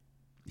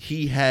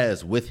he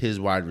has with his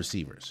wide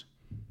receivers.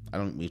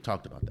 We've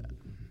talked about that.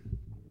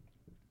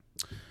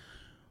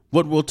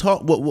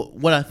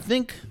 What I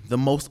think the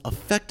most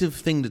effective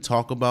thing to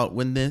talk about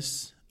in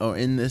this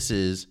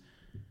is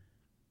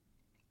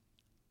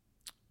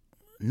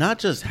not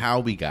just how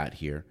we got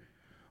here,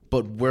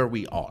 but where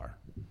we are.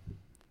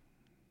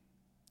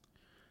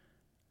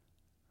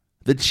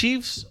 The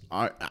Chiefs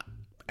are,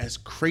 as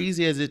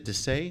crazy as it to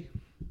say,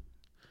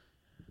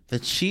 the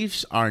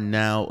Chiefs are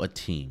now a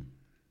team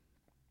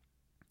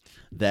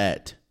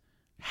that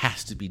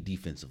has to be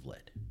defensive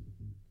led.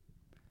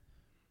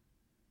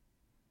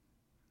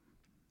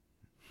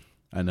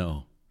 I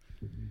know.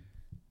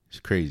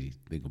 It's crazy to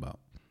think about.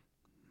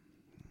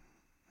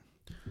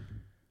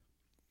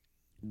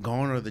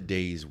 Gone are the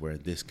days where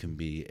this can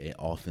be an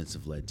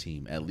offensive led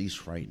team, at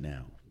least right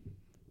now.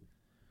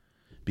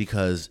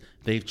 Because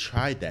they've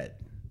tried that.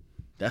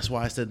 That's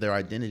why I said their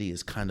identity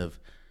is kind of,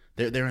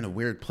 they're in a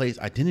weird place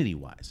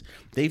identity-wise.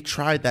 They've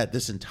tried that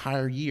this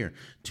entire year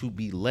to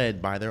be led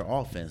by their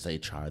offense. They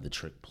try the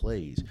trick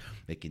plays.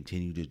 They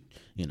continue to,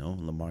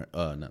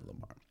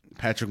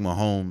 Patrick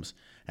Mahomes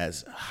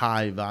has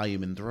high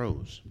volume in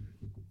throws.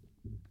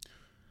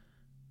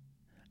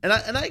 And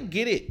I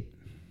get it.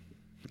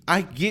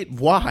 I get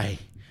why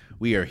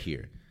we are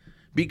here.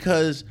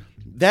 Because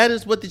that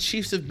is what the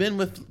Chiefs have been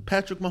with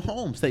Patrick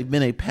Mahomes. They've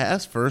been a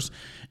pass-first,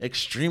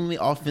 extremely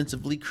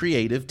offensively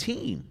creative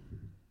team.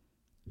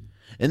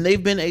 And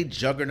they've been a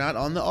juggernaut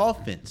on the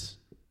offense.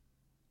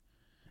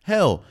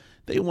 Hell,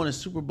 they won a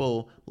Super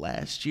Bowl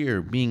last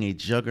year being a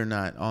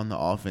juggernaut on the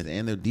offense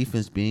and their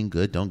defense being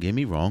good, don't get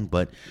me wrong,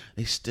 but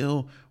they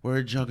still were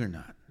a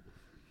juggernaut.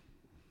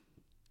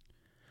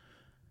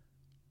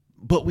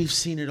 But we've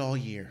seen it all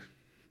year.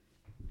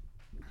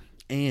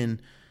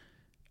 And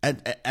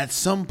at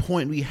some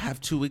point, we have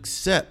to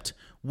accept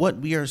what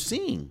we are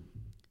seeing.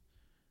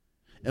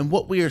 And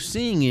what we are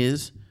seeing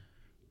is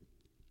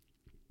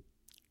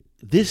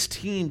this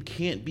team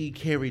can't be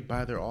carried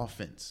by their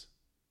offense.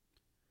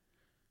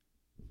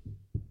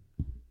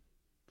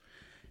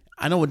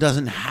 I know it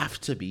doesn't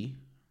have to be,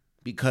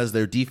 because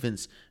their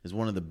defense is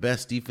one of the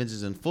best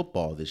defenses in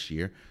football this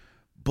year,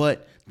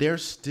 but they're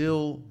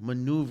still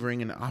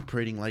maneuvering and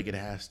operating like it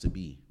has to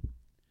be.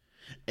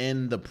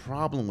 And the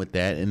problem with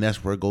that, and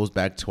that's where it goes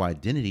back to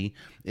identity,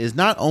 is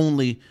not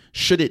only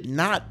should it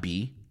not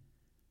be,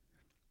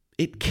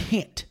 it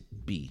can't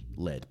be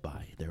led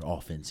by their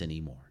offense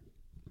anymore.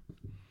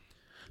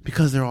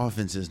 Because their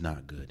offense is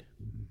not good.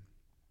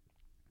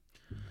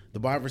 The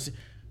wide receiver,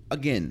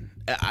 again,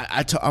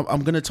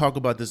 I'm going to talk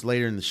about this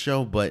later in the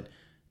show, but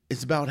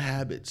it's about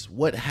habits.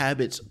 What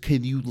habits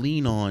can you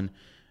lean on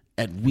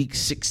at week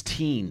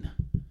 16?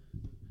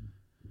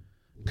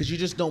 Because you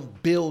just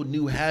don't build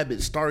new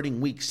habits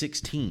starting week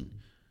 16.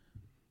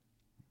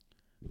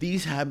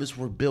 These habits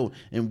were built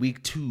in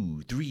week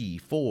 2, 3,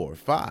 4,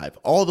 5,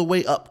 all the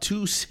way up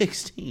to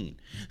 16.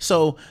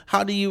 So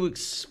how do you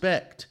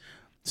expect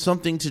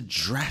something to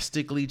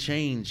drastically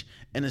change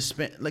in a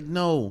span?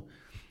 No,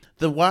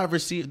 the wide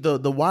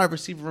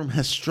receiver room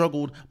has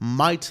struggled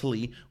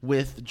mightily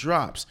with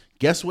drops.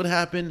 Guess what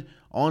happened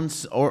on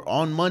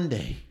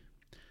Monday?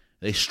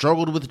 They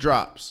struggled with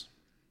drops.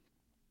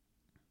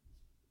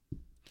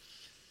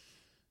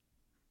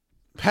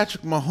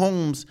 Patrick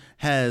Mahomes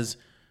has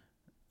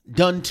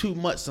done too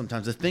much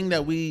sometimes. The thing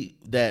that we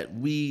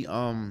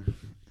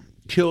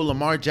kill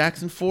Lamar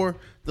Jackson for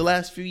the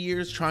last few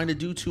years, trying to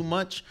do too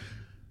much,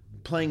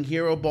 playing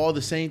hero ball,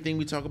 the same thing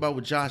we talk about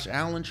with Josh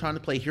Allen, trying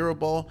to play hero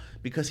ball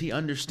because he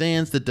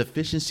understands the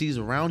deficiencies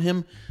around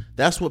him.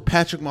 That's what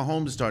Patrick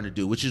Mahomes is starting to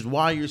do, which is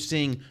why you're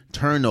seeing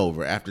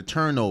turnover after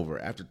turnover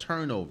after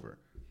turnover.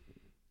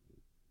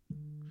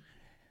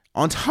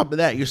 On top of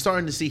that, you're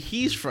starting to see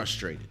he's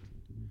frustrated.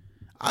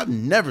 I've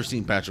never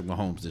seen Patrick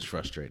Mahomes this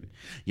frustrated.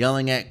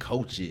 Yelling at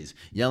coaches,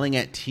 yelling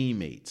at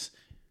teammates,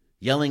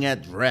 yelling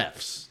at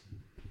refs.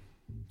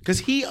 Because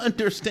he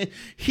understands.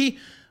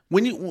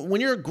 When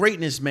you're a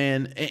greatness,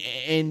 man,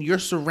 and you're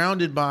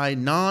surrounded by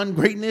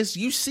non-greatness,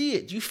 you see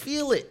it. You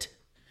feel it.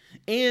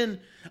 And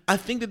I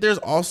think that there's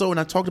also, and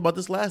I talked about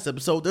this last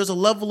episode, there's a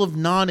level of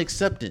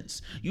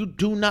non-acceptance. You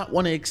do not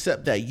want to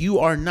accept that. You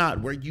are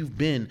not where you've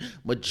been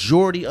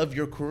majority of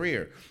your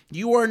career.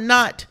 You are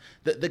not.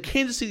 The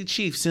Kansas City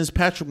Chiefs, since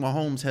Patrick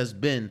Mahomes has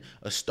been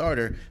a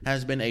starter,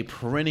 has been a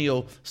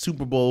perennial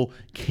Super Bowl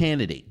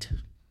candidate.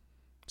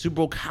 Super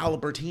Bowl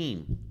caliber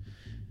team.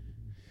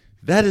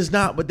 That is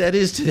not what that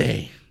is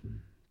today.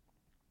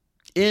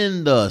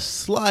 In the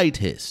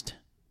slightest.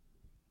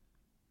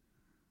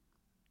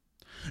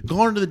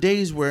 Gone are the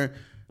days where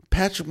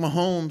Patrick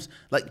Mahomes,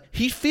 like,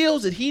 he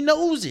feels it. He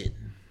knows it.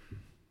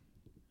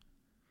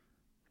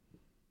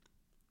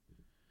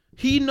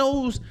 He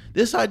knows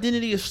this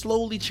identity is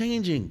slowly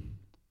changing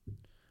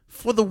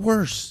for the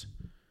worse.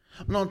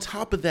 And on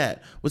top of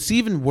that, what's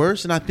even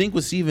worse, and I think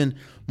what's even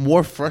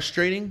more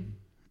frustrating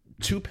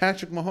to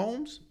Patrick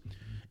Mahomes,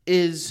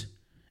 is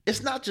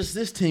it's not just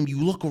this team.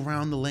 You look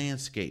around the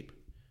landscape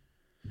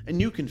and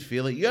you can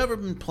feel it. You ever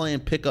been playing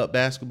pickup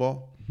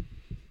basketball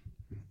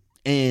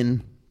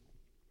and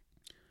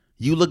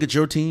you look at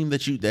your team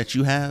that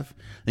you have,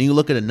 and you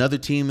look at another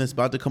team that's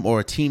about to come, or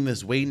a team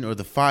that's waiting, or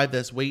the five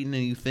that's waiting,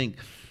 and you think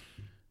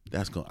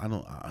it's going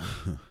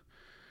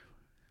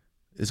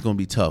to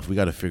be tough. We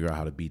got to figure out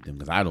how to beat them,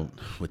 because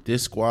with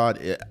this squad,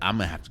 I'm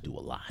going to have to do a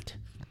lot.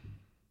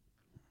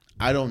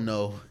 I don't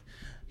know.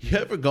 You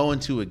ever go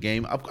into a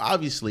game,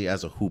 obviously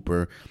as a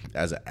hooper,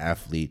 as an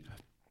athlete,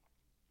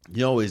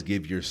 you always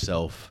give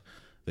yourself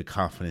the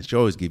confidence. You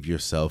always give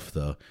yourself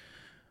the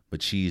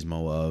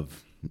machismo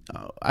of,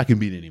 I can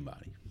beat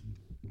anybody.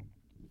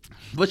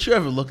 But you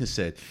ever look and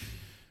said,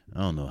 I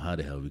don't know how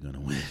the hell we're going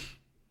to win.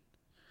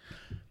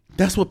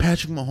 That's what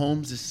Patrick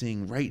Mahomes is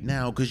seeing right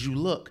now, because you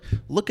look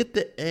at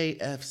the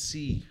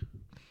AFC.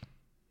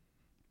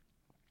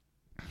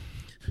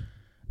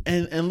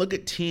 And look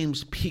at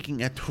teams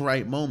peaking at the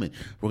right moment.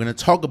 We're going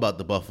to talk about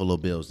the Buffalo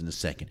Bills in a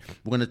second.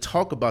 We're going to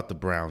talk about the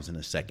Browns in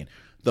a second.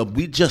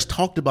 We just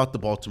talked about the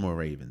Baltimore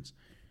Ravens.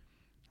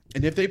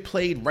 And if they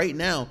played right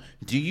now,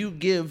 who do you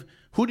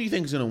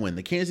think is going to win?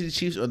 The Kansas City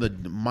Chiefs or the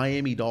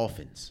Miami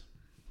Dolphins?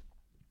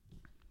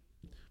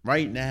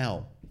 Right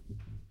now.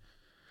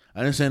 I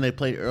understand they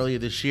played earlier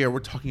this year. We're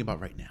talking about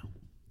right now.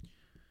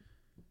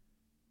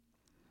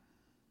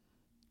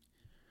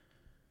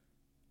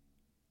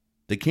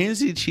 The Kansas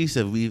City Chiefs,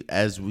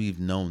 as we've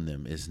known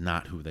them, is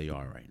not who they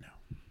are right now.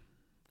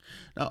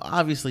 Now,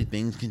 obviously,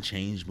 things can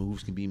change.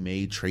 Moves can be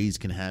made. Trades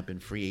can happen.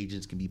 Free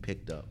agents can be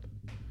picked up.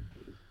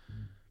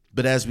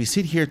 But as we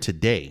sit here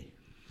today,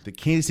 the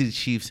Kansas City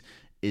Chiefs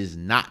is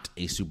not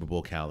a Super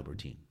Bowl caliber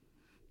team.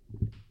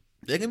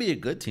 They can be a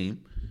good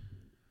team.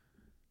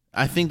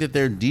 I think that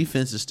their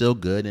defense is still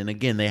good. And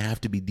again, they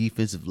have to be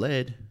defensive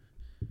led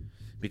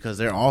because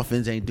their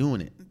offense ain't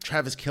doing it.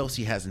 Travis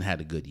Kelce hasn't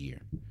had a good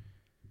year.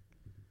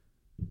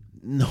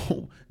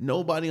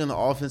 Nobody on the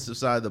offensive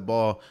side of the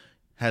ball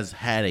has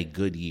had a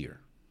good year.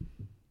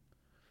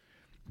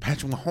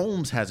 Patrick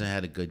Mahomes hasn't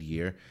had a good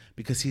year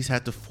because he's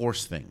had to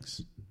force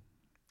things.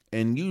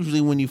 And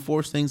usually when you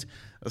force things,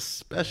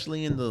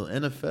 especially in the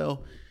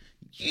NFL,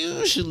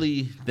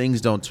 usually things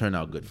don't turn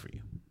out good for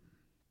you.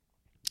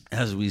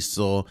 As we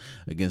saw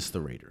against the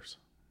Raiders.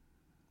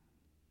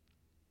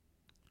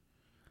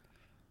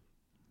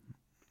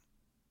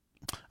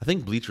 I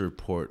think Bleacher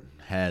Report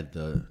had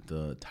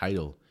the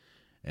title,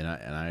 and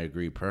I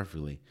agree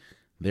perfectly.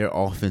 Their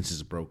offense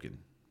is broken.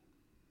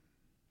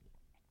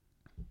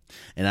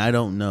 And I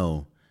don't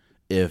know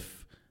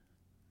if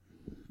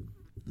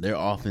their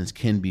offense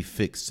can be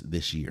fixed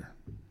this year.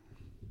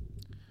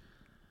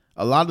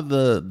 A lot of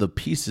the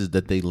pieces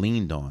that they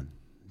leaned on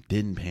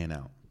didn't pan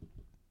out.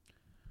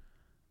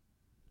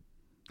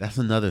 That's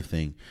another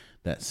thing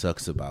that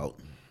sucks about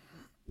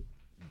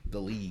the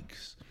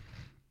leagues.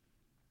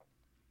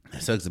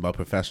 It sucks about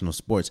professional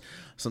sports.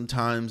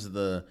 Sometimes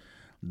the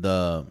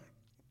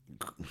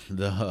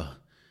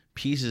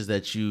pieces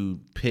that you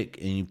pick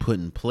and you put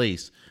in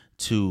place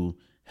to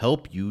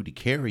help you, to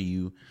carry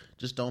you,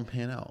 just don't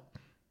pan out.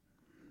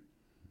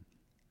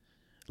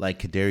 Like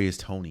Kadarius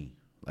Toney,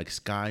 like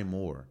Sky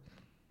Moore,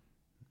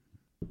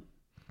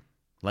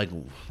 like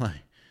the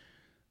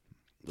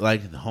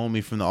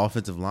homie from the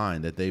offensive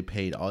line that they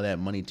paid all that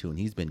money to, and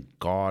he's been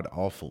god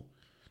awful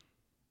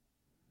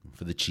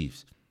for the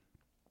Chiefs.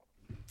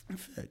 In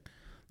fact,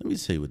 let me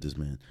tell you what this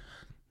man.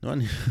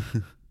 I'm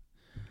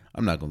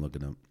not gonna look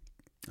it up.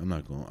 I'm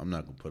not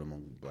gonna put him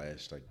on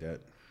blast like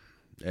that.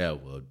 Yeah, I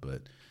would,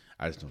 but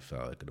I just don't feel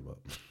like looking him up.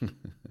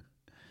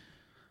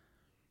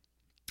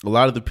 A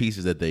lot of the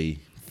pieces that they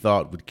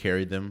thought would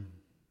carry them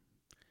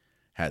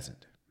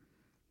hasn't,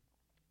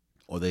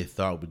 or they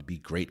thought would be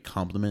great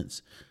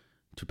compliments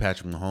to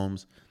Patrick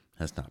Mahomes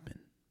has not been.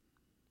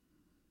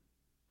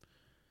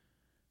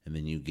 And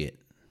then you get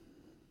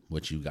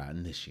what you've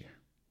gotten this year.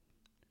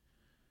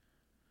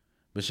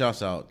 But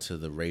shouts out to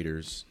the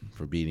Raiders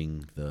for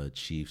beating the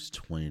Chiefs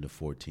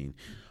 20-14.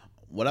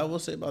 What I will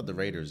say about the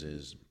Raiders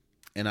is,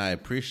 and I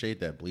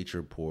appreciate that Bleacher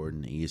Report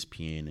and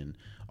ESPN and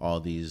all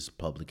these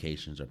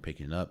publications are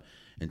picking it up,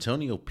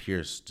 Antonio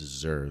Pierce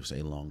deserves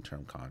a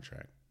long-term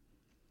contract.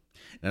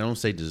 And I don't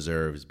say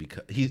deserves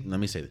because let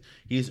me say this.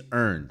 He's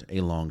earned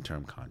a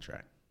long-term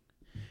contract.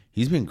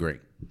 He's been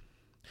great.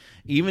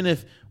 Even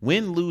if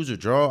win, lose, or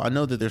draw, I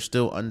know that they're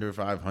still under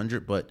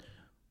 500, but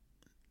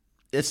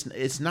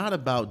it's not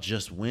about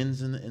just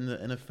wins in the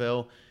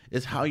NFL.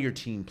 It's how your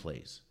team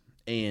plays.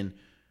 And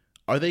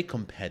are they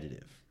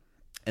competitive?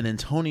 And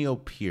Antonio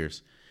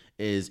Pierce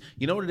is,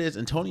 you know what it is?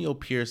 Antonio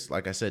Pierce,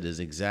 like I said, is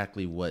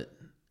exactly what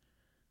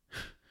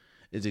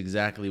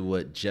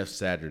Jeff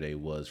Saturday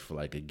was for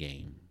like a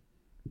game.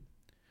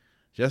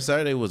 Jeff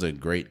Saturday was a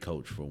great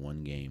coach for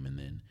one game, and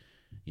then,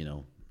 you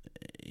know,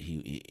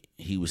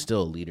 he was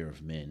still a leader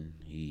of men.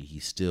 He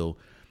still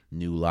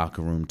knew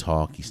locker room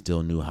talk. He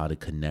still knew how to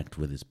connect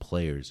with his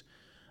players.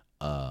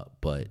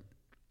 But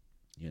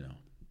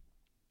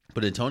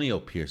Antonio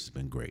Pierce has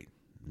been great.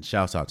 And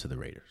shouts out to the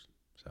Raiders.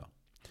 So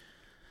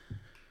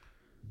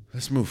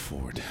let's move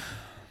forward.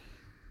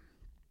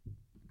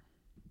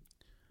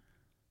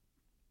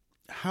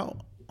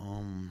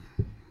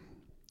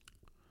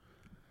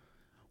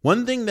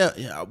 One thing that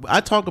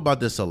I talk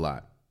about this a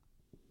lot.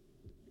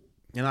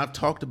 And I've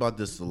talked about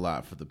this a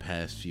lot for the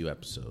past few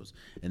episodes,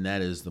 and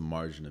that is the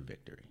margin of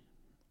victory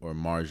or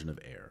margin of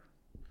error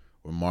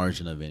or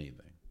margin of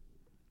anything.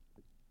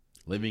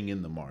 Living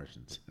in the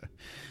margins.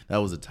 That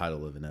was the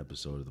title of an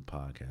episode of the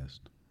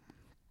podcast.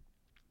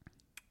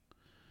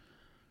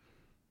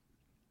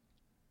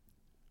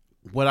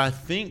 What I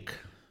think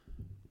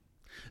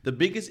the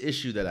biggest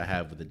issue that I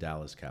have with the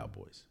Dallas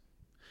Cowboys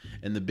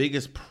and the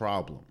biggest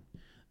problem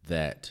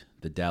that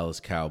the Dallas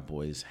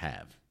Cowboys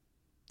have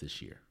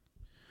this year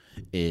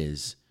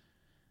is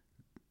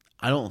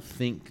I don't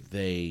think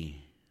they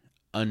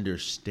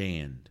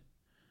understand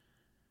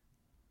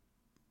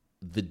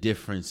the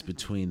difference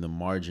between the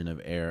margin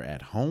of error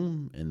at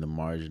home and the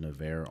margin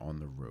of error on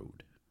the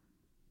road.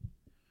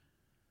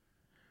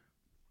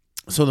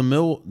 So the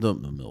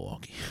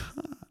Milwaukee,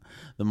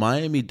 the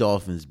Miami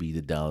Dolphins beat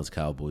the Dallas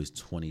Cowboys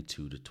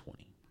 22-20.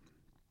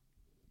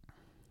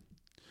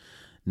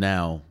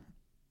 Now,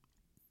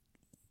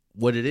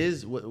 what it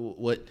is,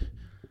 what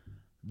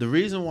the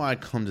reason why I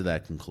come to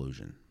that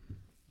conclusion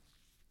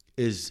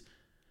is,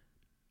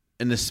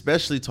 and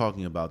especially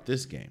talking about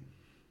this game,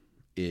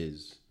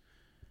 is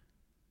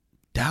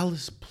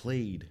Dallas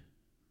played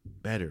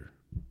better.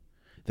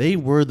 They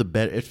were the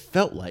better. It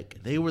felt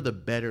like they were the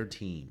better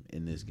team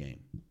in this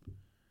game.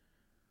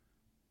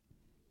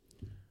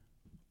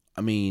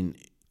 I mean,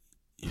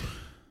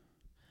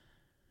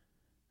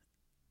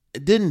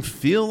 it didn't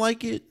feel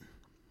like it,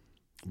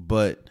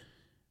 but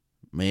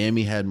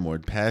Miami had more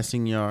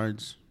passing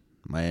yards.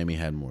 Miami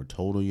had more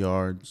total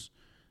yards.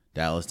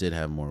 Dallas did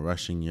have more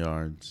rushing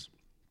yards.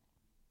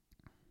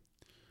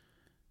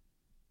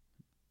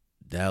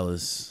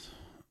 Dallas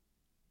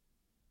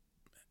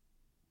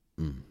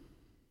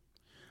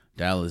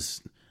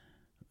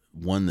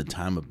won the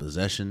time of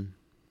possession.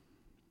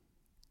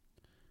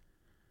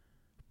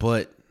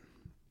 But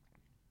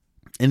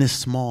in the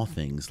small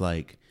things,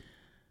 like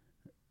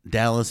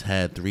Dallas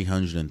had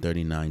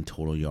 339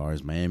 total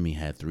yards. Miami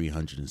had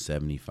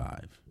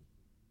 375.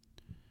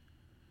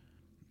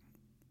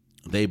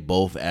 They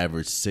both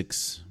averaged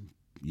 6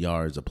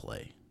 yards a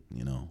play,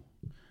 you know.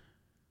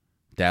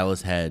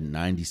 Dallas had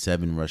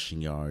 97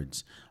 rushing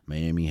yards.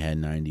 Miami had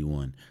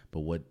 91.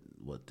 But what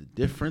the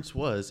difference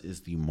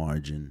is the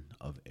margin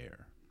of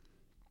error.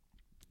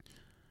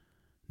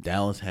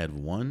 Dallas had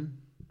one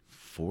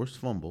forced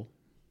fumble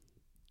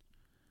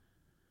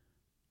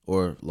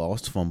or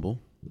lost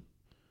fumble.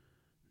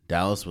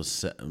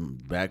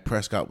 Dak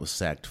Prescott was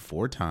sacked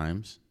 4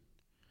 times.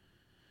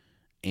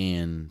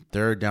 And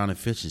third down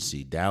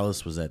efficiency,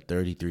 Dallas was at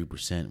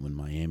 33% when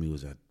Miami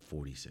was at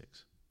 46%.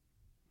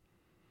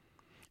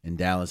 And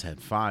Dallas had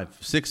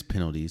 6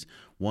 penalties,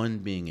 one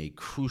being a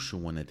crucial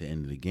one at the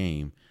end of the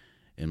game,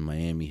 and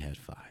Miami had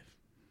 5.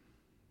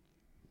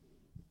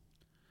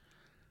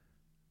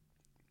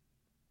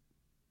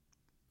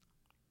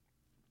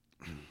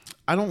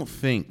 I don't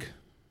think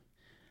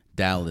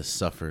Dallas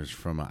suffers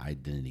from an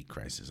identity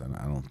crisis.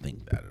 I don't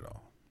think that at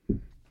all.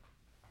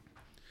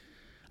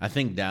 I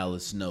think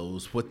Dallas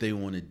knows what they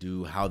want to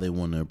do, how they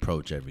want to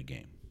approach every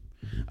game.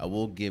 I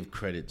will give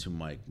credit to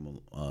Mike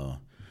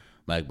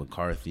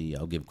McCarthy.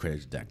 I'll give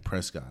credit to Dak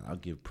Prescott. I'll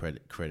give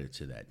credit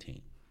to that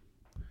team.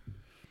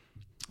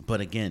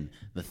 But again,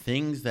 the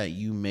things that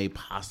you may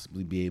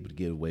possibly be able to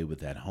get away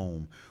with at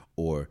home,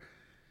 or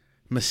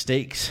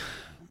mistakes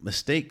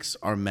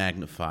are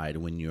magnified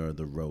when you're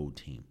the road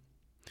team,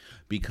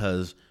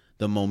 because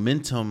the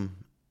momentum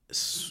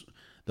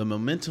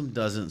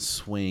doesn't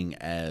swing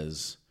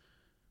as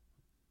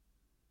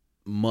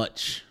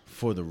much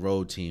for the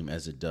road team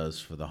as it does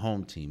for the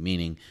home team,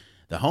 meaning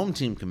The home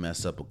team can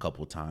mess up a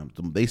couple times.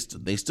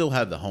 They still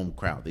have the home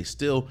crowd. They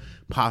still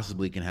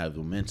possibly can have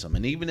the momentum.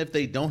 And even if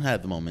they don't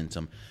have the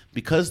momentum,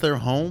 because they're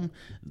home,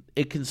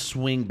 it can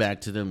swing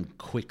back to them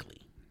quickly.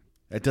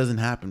 That doesn't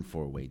happen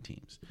for away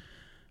teams.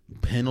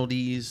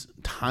 Penalties,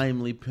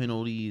 timely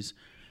penalties,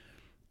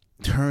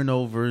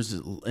 turnovers,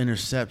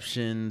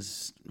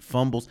 interceptions,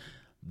 fumbles,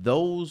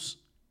 those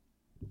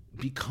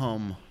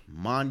become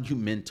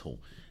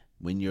monumental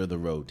when you're the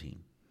road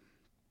team.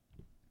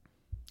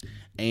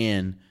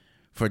 And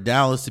for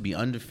Dallas to be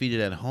undefeated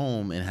at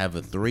home and have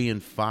a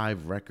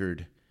 3-5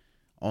 record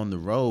on the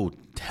road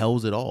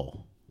tells it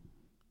all.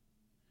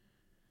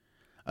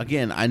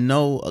 Again, I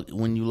know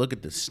when you look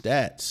at the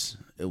stats,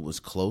 it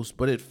was close,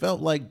 but it felt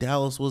like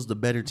Dallas was the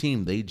better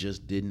team. They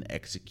just didn't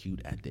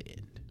execute at the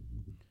end.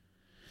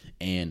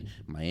 And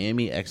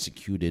Miami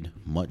executed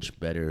much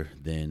better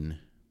than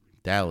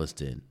Dallas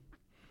did.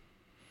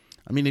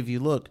 I mean, if you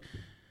look,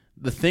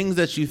 the things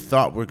that you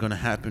thought were going to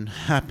happen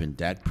happened.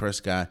 Dak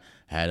Prescott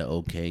had an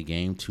okay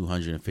game,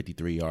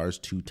 253 yards,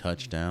 2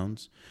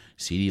 touchdowns.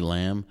 CeeDee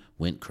Lamb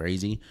went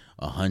crazy,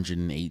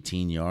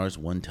 118 yards,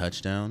 1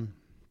 touchdown.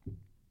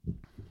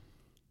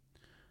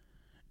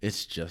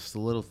 It's just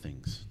the little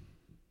things.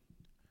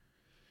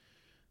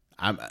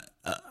 I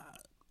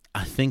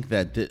think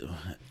that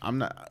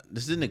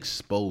this didn't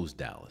expose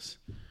Dallas.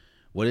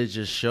 What it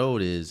just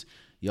showed is,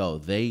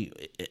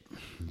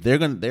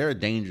 they're a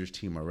dangerous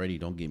team already,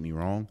 don't get me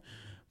wrong,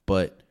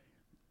 but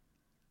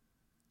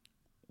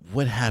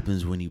what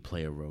happens when you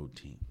play a road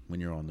team, when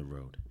you're on the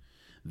road?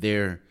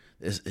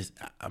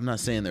 I'm not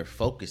saying their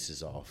focus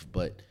is off,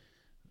 but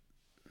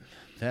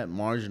that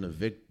margin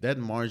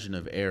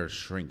of error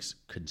shrinks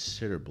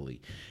considerably,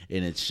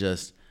 and it's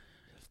just,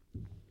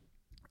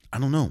 I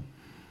don't know.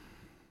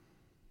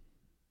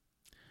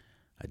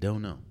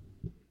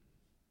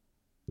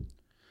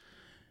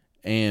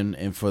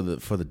 And for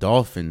the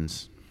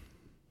Dolphins,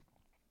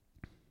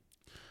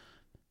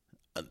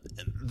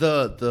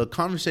 the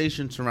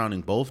conversation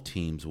surrounding both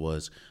teams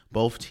was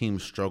both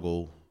teams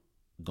struggle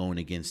going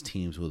against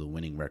teams with a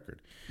winning record,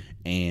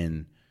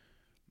 and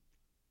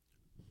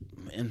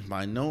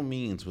by no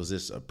means was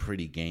this a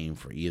pretty game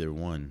for either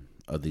one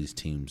of these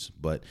teams.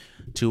 But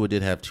Tua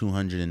did have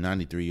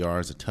 293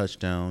 yards, a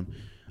touchdown.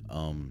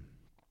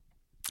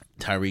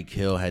 Tyreek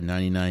Hill had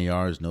 99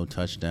 yards, no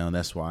touchdown.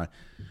 That's why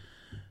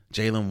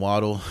Jalen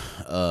Waddle,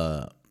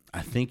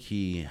 I think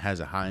he has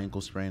a high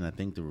ankle sprain. I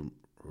think the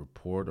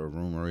report or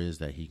rumor is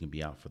that he can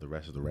be out for the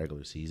rest of the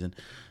regular season.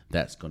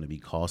 That's going to be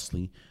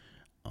costly.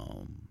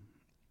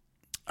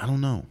 I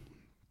don't know.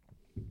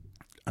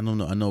 I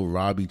know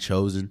Robbie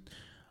Chosen.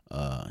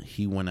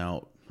 He went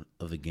out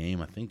of the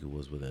game. I think it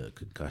was with a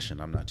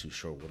concussion. I'm not too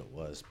sure what it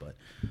was, but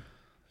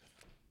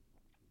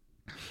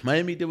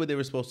Miami did what they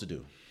were supposed to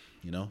do.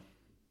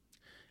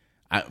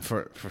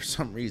 For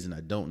some reason,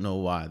 I don't know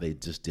why they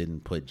just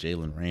didn't put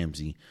Jalen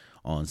Ramsey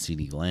on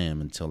CeeDee Lamb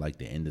until like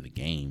the end of the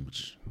game,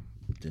 which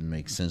didn't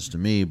make sense to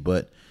me.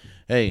 But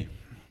hey,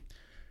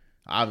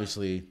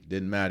 obviously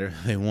didn't matter.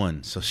 They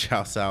won. So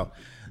shouts out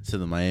to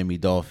the Miami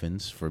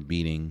Dolphins for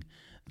beating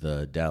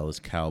the Dallas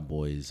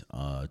Cowboys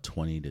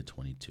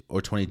 20-22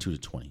 or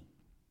 22-20.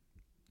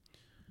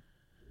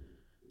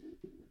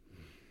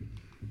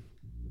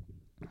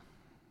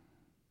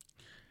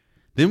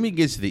 Then we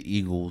get to the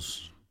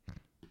Eagles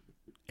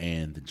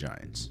and the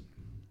Giants.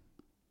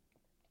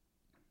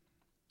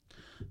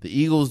 The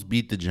Eagles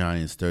beat the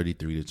Giants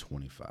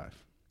 33-25.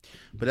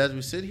 But as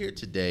we sit here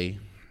today,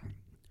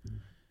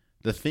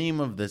 the theme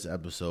of this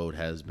episode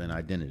has been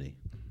identity.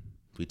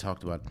 We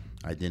talked about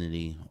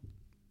identity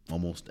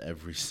almost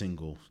every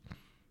single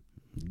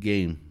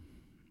game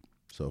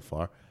so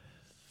far.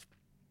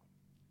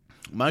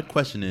 My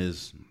question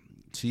is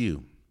to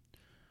you,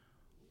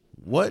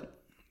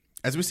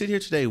 as we sit here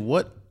today,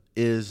 what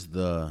is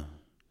the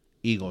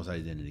Eagles'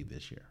 identity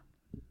this year?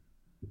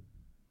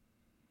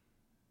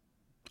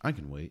 I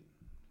can wait.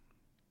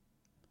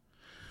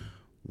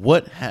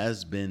 What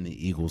has been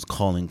the Eagles'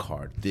 calling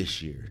card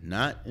this year?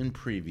 Not in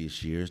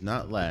previous years,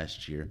 not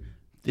last year,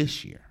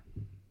 this year.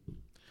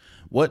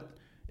 What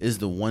is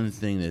the one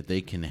thing that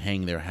they can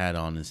hang their hat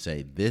on and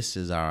say, this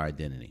is our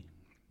identity?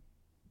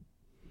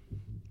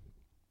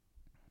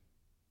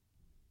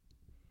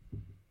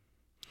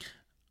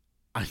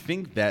 I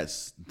think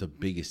that's the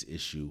biggest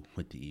issue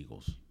with the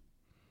Eagles.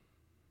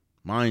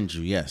 Mind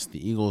you, yes,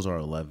 the Eagles are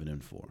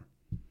 11-4.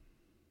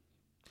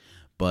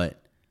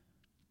 But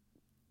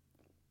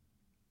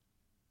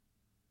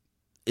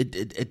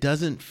it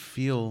doesn't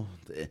feel,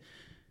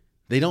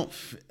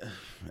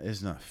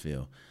 it's not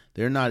feel.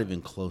 They're not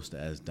even close to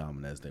as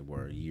dominant as they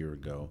were a year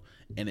ago.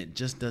 And it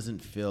just doesn't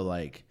feel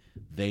like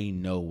they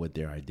know what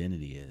their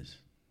identity is.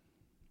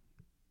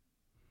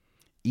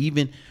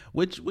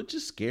 Which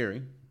is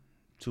scary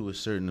to a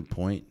certain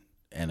point,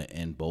 and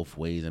in both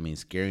ways. I mean,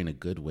 scary in a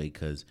good way,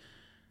 because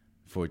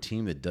for a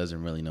team that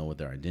doesn't really know what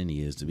their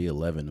identity is, to be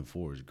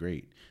 11-4 is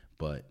great.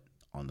 But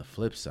on the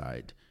flip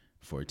side,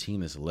 for a team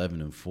that's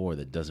 11-4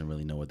 that doesn't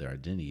really know what their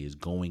identity is,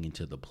 going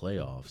into the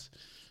playoffs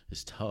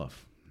is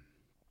tough.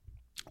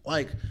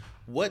 Like,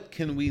 what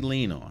can we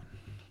lean on?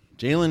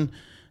 Jalen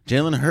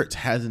Hurts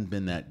hasn't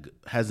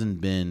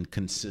been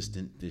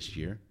consistent this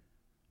year.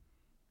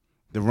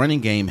 The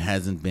running game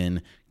hasn't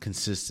been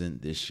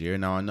consistent this year.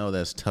 Now, I know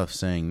that's tough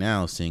saying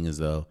now, seeing as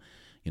though,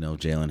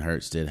 Jalen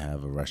Hurts did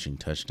have a rushing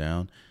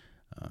touchdown.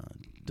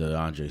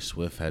 DeAndre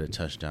Swift had a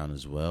touchdown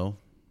as well.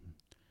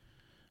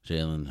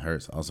 Jalen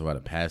Hurts also had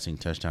a passing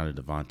touchdown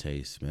to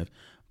Devontae Smith.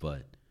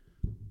 But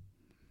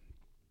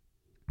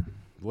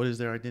what is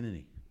their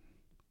identity?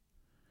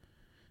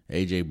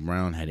 A.J.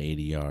 Brown had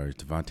 80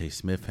 yards. Devontae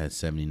Smith had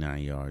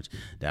 79 yards.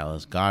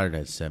 Dallas Goedert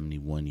had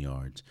 71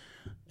 yards.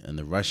 On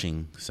the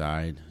rushing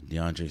side,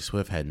 DeAndre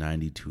Swift had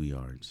 92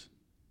 yards.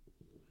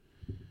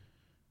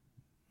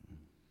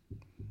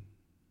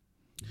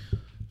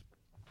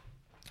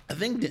 I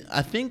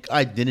think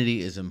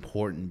identity is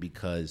important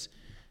because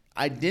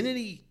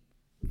identity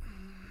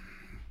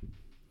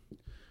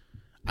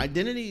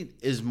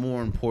is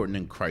more important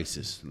in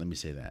crisis, let me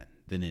say that,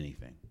 than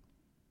anything.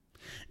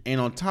 And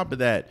on top of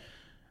that,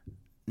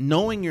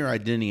 knowing your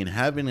identity and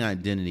having an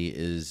identity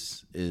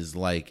is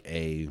like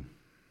a,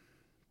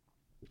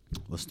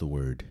 what's the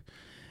word?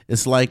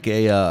 It's like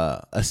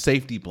a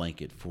safety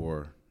blanket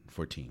for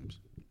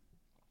teams.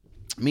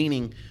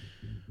 Meaning,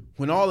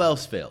 when all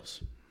else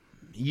fails,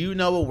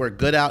 what we're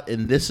good at,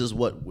 and this is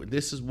what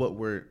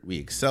we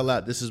excel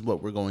at. This is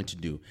what we're going to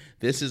do.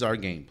 This is our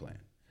game plan.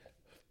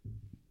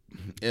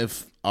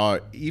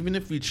 Even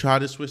if we try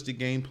to switch the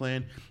game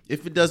plan,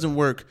 if it doesn't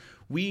work,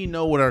 we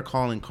know what our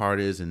calling card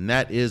is, and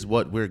that is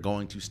what we're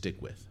going to stick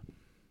with.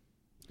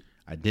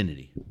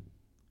 Identity.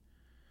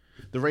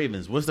 The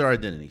Ravens, what's their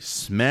identity?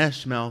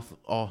 Smash mouth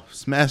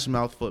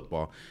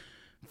football.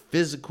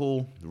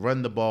 Physical,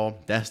 run the ball,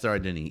 that's their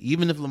identity.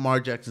 Even if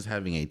Lamar Jackson's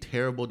having a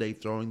terrible day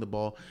throwing the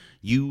ball,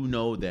 you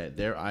know that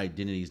their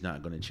identity is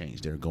not going to change.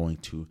 They're going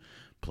to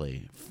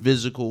play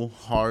physical,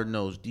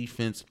 hard-nosed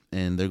defense,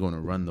 and they're going to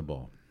run the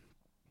ball.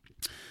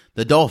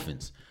 The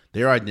Dolphins,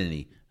 their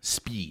identity,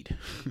 speed.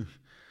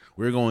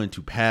 We're going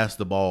to pass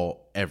the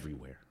ball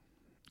everywhere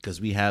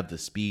because we have the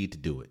speed to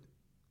do it.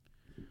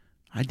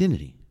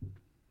 Identity.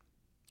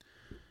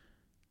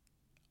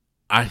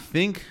 I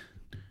think,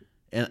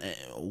 and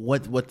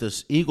what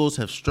the Eagles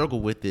have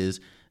struggled with is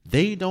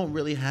they don't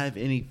really have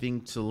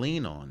anything to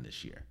lean on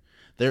this year.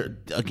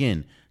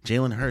 Again,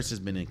 Jalen Hurts has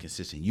been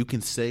inconsistent. You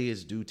can say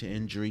it's due to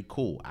injury.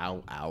 Cool,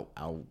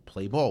 I'll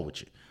play ball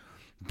with you.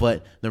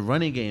 But the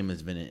running game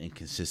has been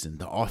inconsistent.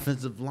 The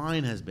offensive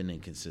line has been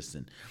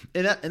inconsistent.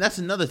 And that's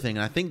another thing.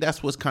 And I think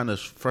that's what's kind of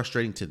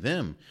frustrating to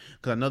them.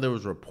 Because I know there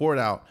was a report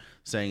out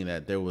saying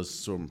that there was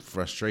some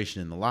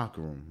frustration in the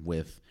locker room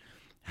with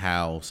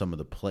how some of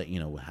the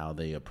how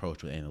they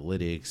approach with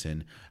analytics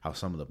and how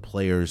some of the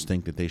players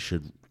think that they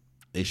should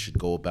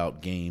go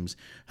about games,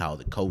 how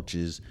the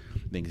coaches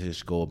think they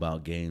should go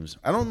about games.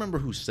 I don't remember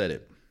who said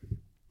it,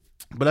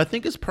 but I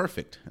think it's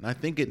perfect. And I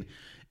think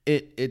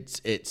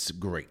it's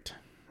great.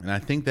 And I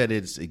think that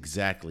it's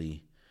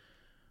exactly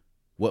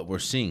what we're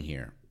seeing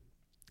here.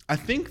 I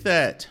don't think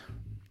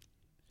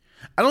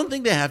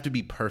they have to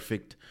be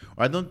perfect,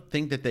 or I don't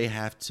think that they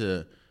have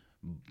to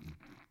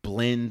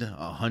blend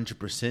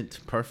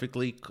 100%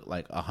 perfectly,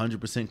 like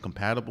 100%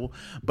 compatible.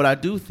 But I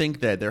do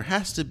think that there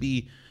has to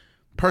be,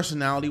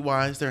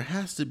 personality-wise, there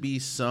has to be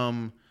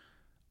some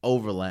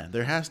overlap.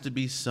 There has to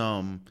be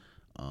some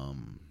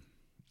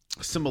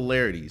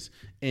similarities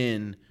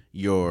in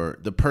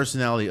the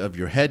personality of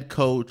your head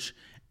coach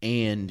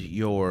and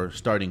your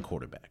starting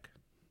quarterback.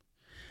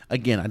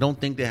 Again, I don't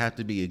think they have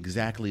to be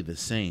exactly the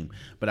same,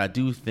 but I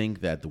do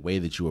think that the way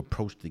that you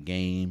approach the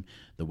game,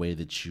 the way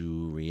that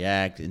you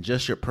react, and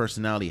just your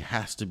personality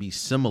has to be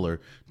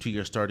similar to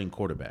your starting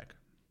quarterback.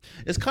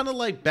 It's kind of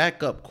like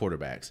backup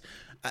quarterbacks.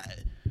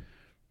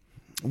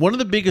 One of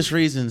the biggest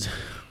reasons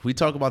we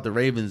talk about the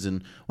Ravens,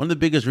 and one of the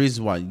biggest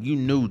reasons why you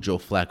knew Joe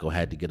Flacco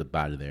had to get up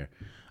out of there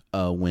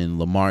when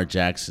Lamar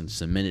Jackson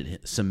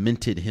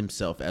cemented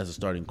himself as a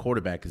starting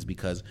quarterback is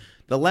because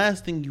the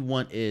last thing you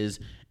want is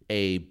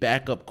a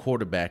backup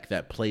quarterback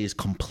that plays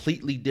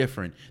completely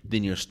different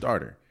than your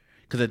starter.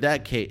 Because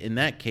in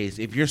that case,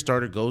 if your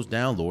starter goes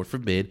down, Lord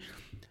forbid,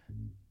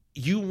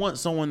 you want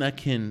someone that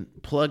can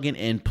plug in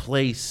and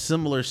play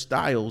similar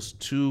styles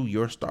to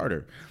your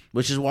starter,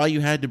 which is why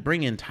you had to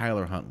bring in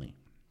Tyler Huntley.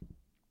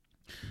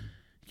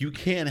 You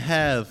can't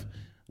have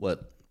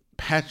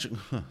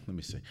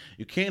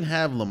you can't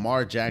have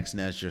Lamar Jackson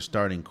as your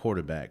starting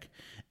quarterback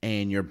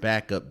and your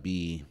backup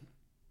be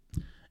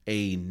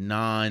a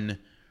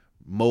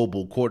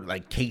non-mobile quarter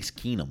like Case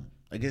Keenum.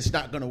 Like, it's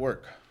not going to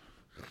work.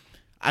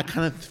 I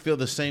kind of feel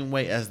the same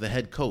way as the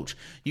head coach.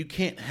 You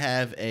can't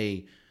have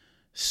a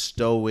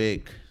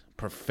stoic,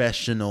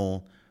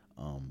 professional,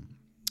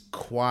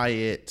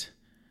 quiet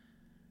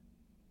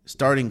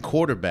starting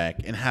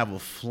quarterback and have a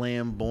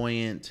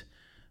flamboyant,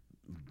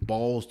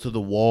 balls to the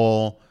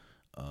wall,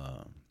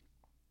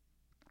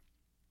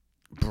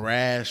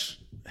 brash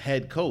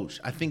head coach.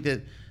 I think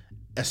that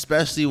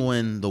especially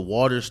when the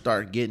waters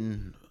start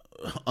getting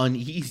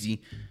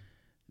uneasy,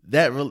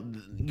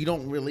 you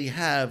don't really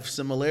have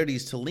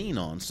similarities to lean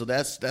on. So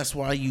that's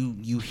why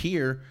you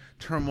hear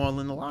turmoil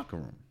in the locker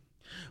room.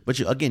 But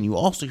you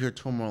also hear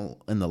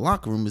turmoil in the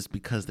locker room is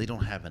because they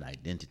don't have an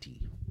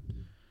identity.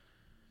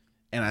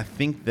 And I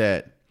think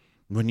that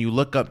when you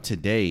look up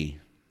today,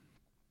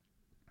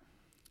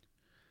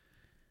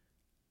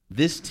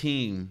 this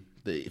team,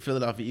 the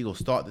Philadelphia Eagles,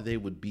 thought that they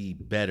would be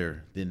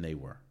better than they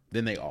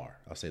are.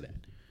 I'll say that.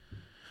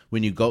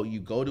 When you go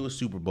to a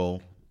Super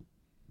Bowl,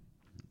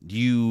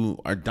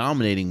 you are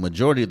dominating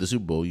majority of the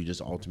Super Bowl. You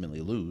just ultimately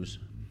lose.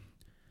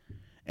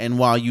 And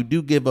while you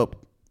do give up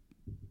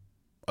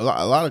a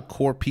lot of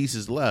core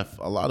pieces left,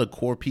 a lot of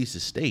core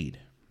pieces stayed.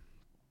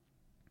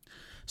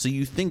 So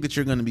you think that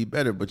you're going to be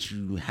better, but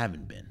you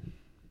haven't been,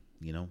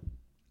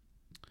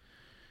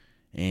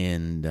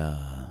 And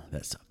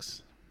that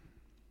sucks.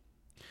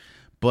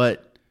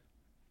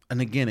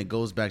 And again, it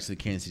goes back to the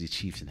Kansas City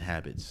Chiefs and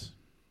habits.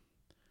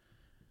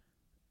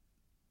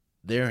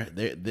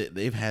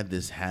 They've had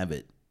this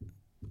habit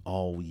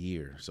all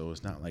year, so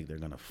it's not like they're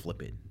gonna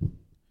flip it.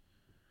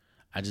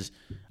 I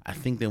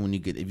think that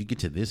if you get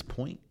to this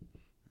point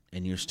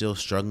and you're still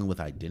struggling with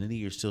identity,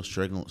 you're still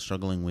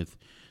struggling with,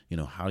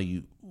 how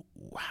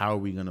are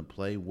we gonna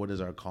play? What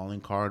is our calling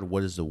card?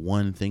 What is the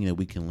one thing that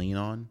we can lean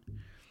on?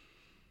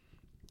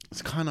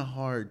 It's kind of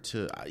hard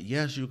to.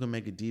 Yes, you can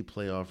make a deep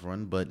playoff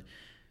run, but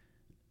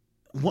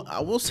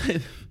I will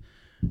say.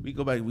 We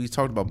go back, we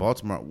talked about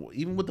Baltimore.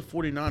 Even with the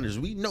 49ers,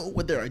 we know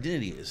what their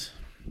identity is.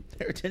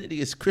 Their identity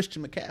is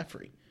Christian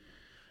McCaffrey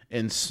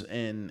and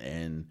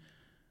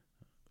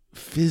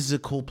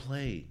physical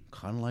play,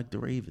 kind of like the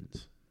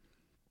Ravens.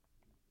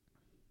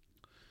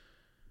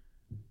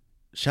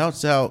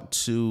 Shouts out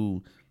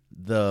to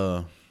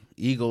the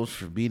Eagles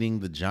for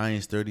beating the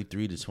Giants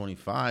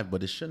 33-25,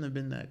 but it shouldn't have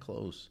been that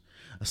close.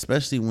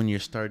 Especially when you're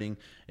starting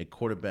a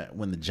quarterback,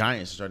 when the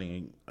Giants are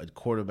starting a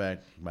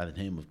quarterback by the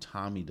name of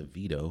Tommy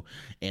DeVito,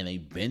 and they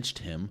benched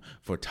him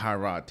for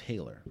Tyrod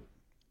Taylor.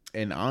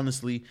 And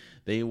honestly,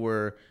 they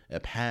were a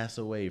pass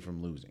away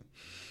from losing.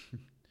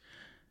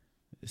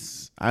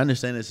 I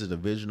understand it's a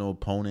divisional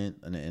opponent,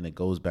 and it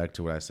goes back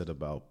to what I said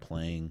about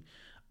playing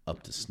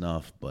up to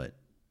snuff, but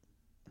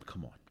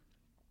come on.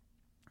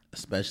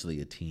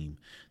 Especially a team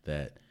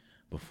that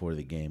before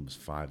the game was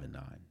 5-9.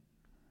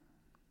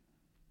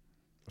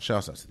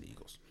 Shouts out to the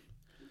Eagles.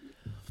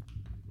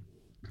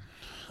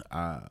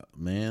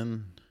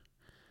 Man,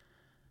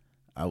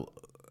 I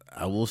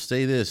will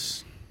say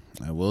this.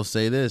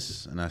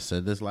 And I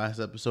said this last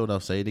episode. I'll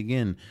say it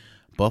again.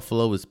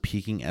 Buffalo is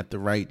peaking at the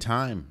right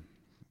time.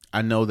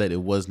 I know that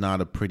it was not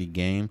a pretty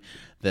game.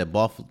 That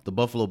the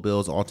Buffalo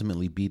Bills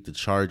ultimately beat the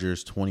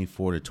Chargers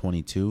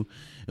 24-22.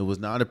 It was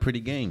not a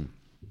pretty game,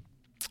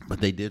 but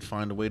they did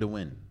find a way to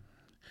win.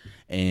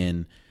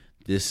 And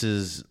this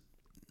is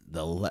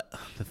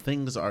this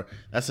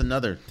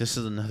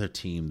is another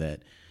team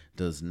that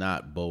does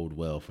not bode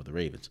well for the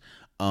Ravens.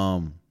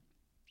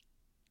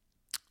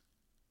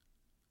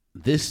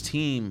 This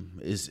team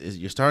is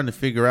you're starting to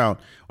figure out,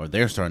 or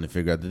they're starting to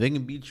figure out, that they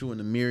can beat you in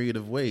a myriad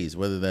of ways,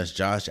 whether that's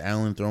Josh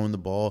Allen throwing the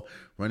ball,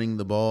 running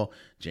the ball.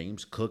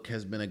 James Cook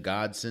has been a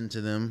godsend to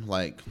them.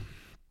 Like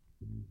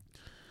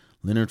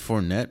Leonard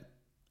Fournette.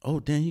 Oh,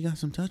 Dan, you got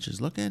some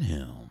touches. Look at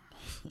him.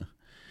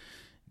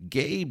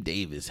 Gabe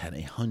Davis had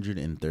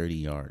 130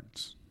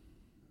 yards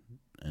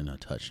and a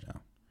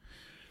touchdown.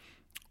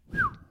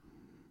 Whew.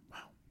 Wow.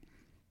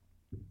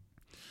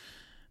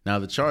 Now,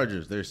 the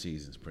Chargers, their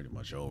season's pretty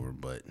much over.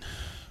 But,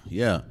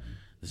 yeah,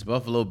 this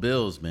Buffalo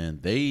Bills, man,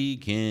 they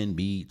can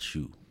beat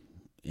you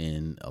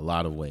in a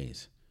lot of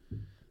ways.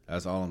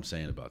 That's all I'm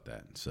saying about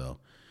that. So,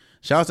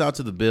 shouts out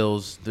to the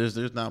Bills. There's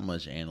not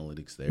much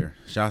analytics there.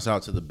 Shouts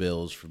out to the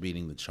Bills for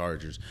beating the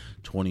Chargers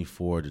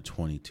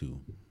 24-22.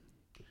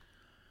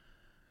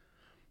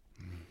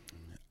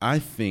 I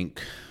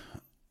think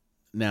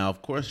now,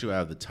 of course, you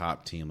have the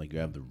top team. Like you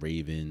have the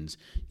Ravens,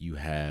 you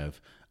have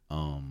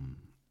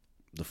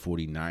the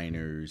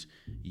 49ers,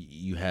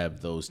 you have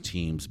those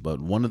teams.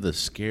 But one of the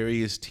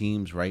scariest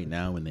teams right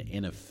now in the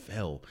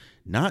NFL,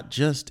 not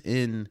just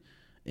in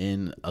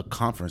a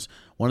conference,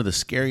 one of the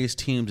scariest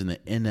teams in the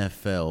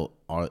NFL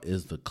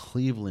is the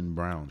Cleveland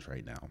Browns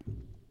right now.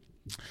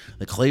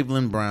 The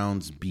Cleveland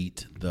Browns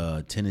beat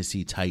the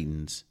Tennessee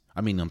Titans.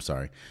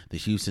 The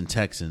Houston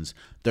Texans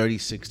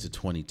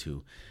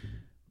 36-22.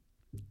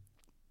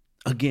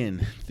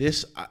 Again,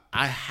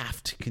 I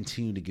have to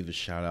continue to give a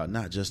shout out,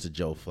 not just to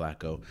Joe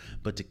Flacco,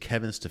 but to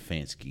Kevin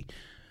Stefanski.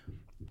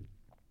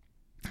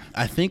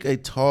 I think a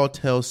tall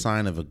tale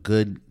sign of a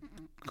good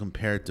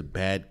compared to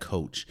bad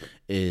coach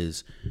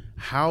is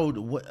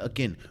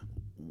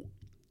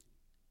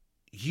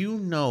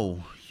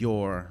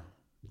your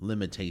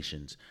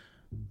limitations.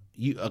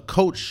 A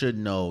coach should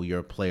know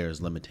your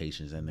players'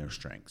 limitations and their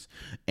strengths.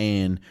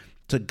 And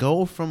to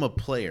go from a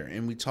player,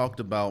 and we talked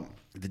about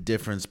the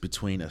difference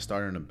between a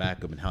starter and a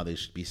backup and how they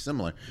should be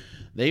similar.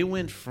 They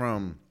went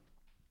from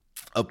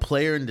a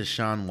player in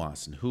Deshaun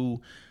Watson,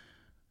 who,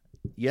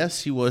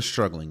 yes, he was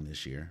struggling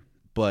this year,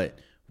 but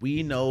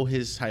we know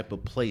his type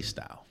of play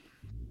style.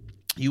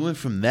 You went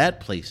from that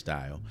play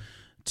style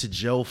to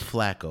Joe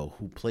Flacco,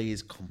 who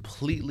plays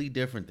completely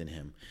different than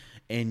him.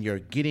 And you're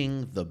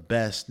getting the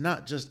best,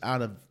 not just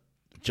out of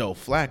Joe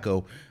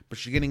Flacco,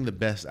 but you're getting the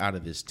best out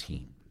of this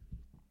team.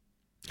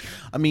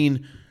 I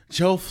mean,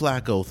 Joe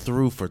Flacco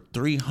threw for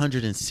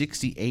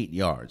 368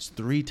 yards,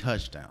 3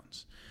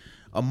 touchdowns.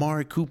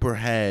 Amari Cooper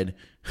had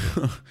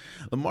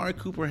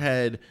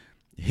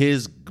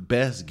his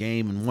best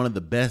game and one of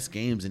the best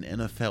games in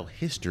NFL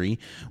history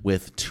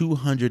with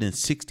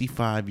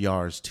 265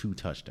 yards, 2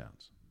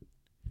 touchdowns.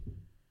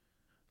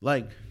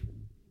 Like,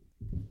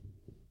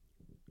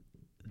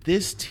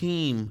 this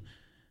team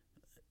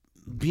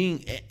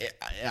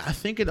I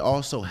think it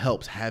also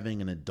helps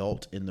having an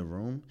adult in the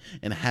room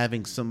and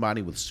having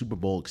somebody with Super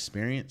Bowl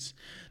experience.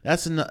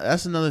 That's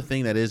another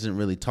thing that isn't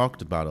really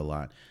talked about a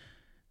lot.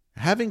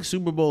 Having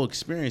Super Bowl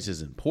experience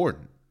is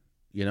important,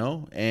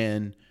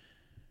 and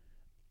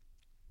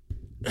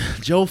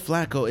Joe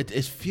Flacco, it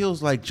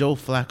feels like Joe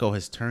Flacco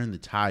has turned the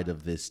tide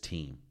of this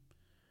team.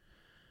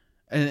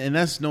 And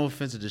that's no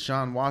offense to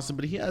Deshaun Watson,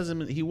 but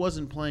he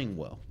wasn't playing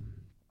well.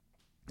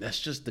 That's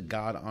just the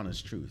God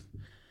honest truth.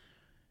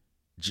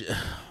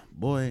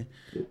 Boy,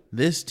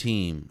 this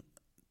team.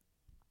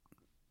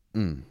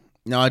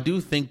 Now, I do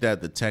think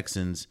that the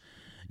Texans,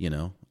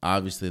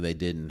 obviously they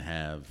didn't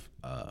have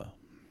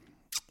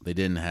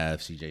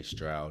C.J.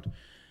 Stroud.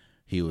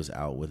 He was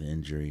out with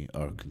injury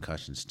or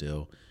concussion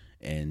still.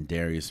 And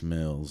Darius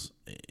Mills,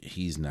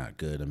 he's not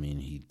good. I mean,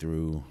 he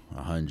threw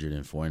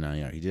 149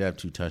 yards. He did have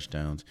 2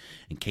 touchdowns.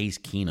 And Case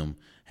Keenum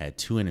had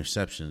 2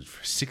 interceptions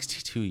for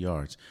 62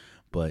 yards.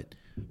 But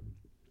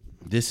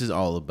this is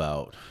all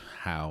about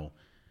how,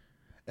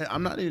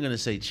 I'm not even going to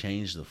say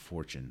change the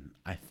fortune.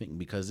 I think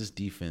because this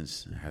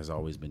defense has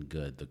always been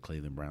good, the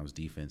Cleveland Browns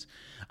defense.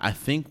 I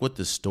think what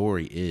the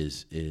story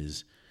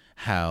is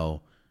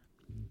how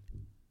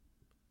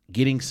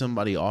getting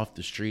somebody off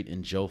the street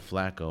in Joe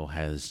Flacco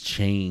has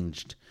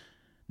changed,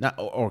 not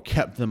or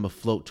kept them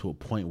afloat to a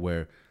point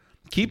where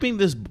keeping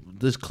this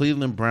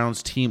Cleveland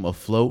Browns team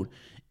afloat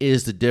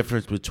is the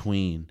difference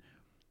between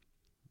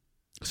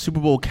Super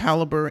Bowl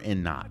caliber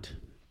and not.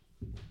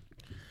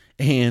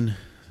 And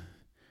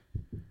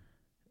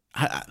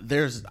I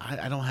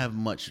don't have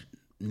much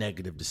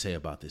negative to say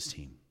about this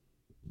team.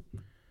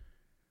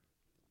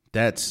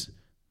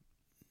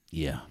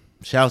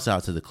 Shouts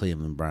out to the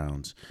Cleveland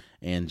Browns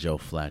and Joe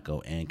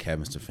Flacco and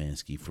Kevin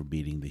Stefanski for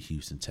beating the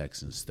Houston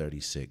Texans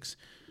 36-22.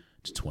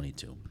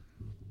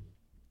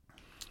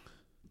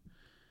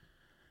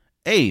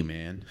 Hey,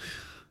 man.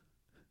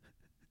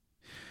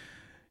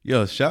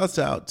 Yo, shouts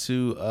out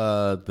to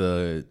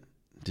the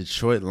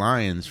Detroit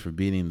Lions for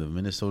beating the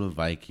Minnesota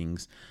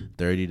Vikings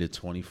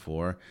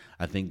 30-24.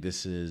 I think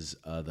this is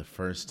the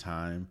first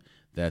time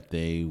that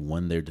they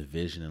won their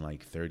division in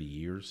like 30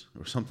 years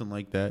or something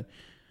like that.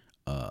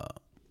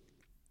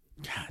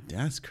 God,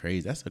 that's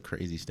crazy. That's a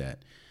crazy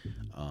stat.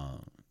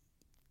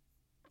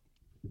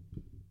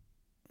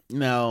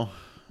 Now,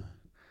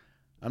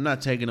 I'm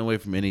not taking away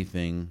from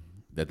anything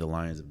that the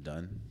Lions have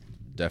done.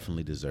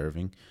 Definitely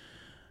deserving.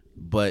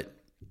 But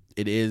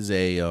it is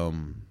a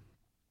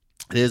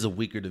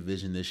weaker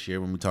division this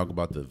year. When we talk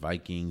about the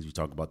Vikings, we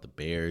talk about the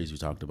Bears, we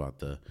talked about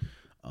the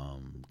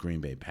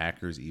Green Bay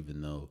Packers,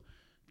 even though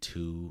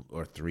 2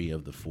 or 3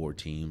 of the 4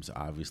 teams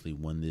obviously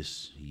won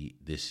this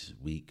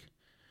week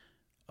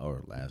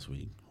or last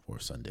week or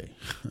Sunday.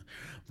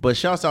 But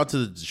shouts out to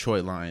the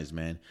Detroit Lions,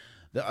 man.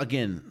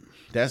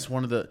 That's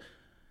one of the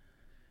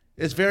 –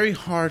 it's very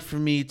hard for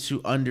me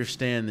to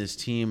understand this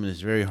team, and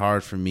it's very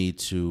hard for me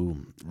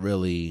to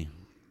really –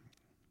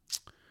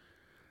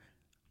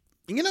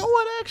 you know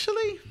what,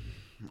 actually?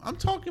 I'm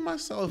talking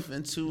myself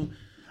into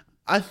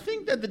 – I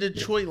think that the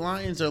Detroit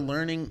Lions are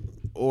learning,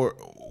 or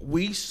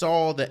we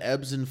saw the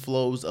ebbs and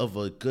flows of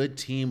a good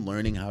team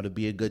learning how to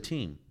be a good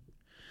team.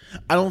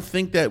 I don't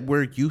think that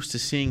we're used to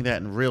seeing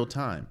that in real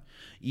time.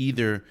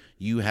 Either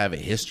you have a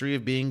history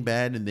of being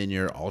bad and then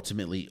you're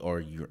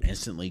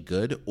instantly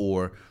good,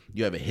 or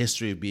you have a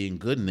history of being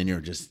good and then you're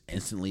just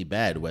instantly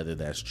bad, whether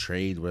that's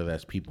trade, whether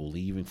that's people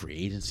leaving, free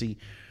agency.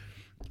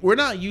 We're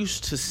not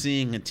used to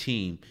seeing a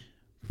team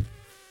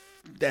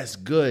that's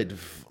good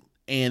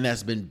and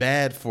that's been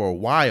bad for a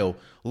while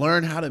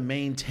learn how to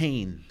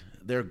maintain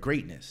their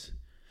greatness.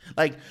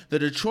 Like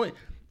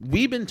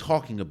we've been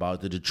talking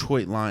about the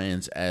Detroit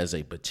Lions as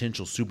a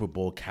potential Super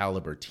Bowl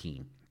caliber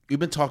team. We've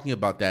been talking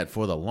about that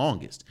for the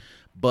longest.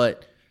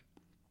 But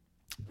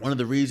one of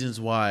the reasons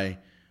why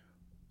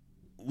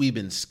we've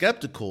been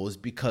skeptical is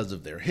because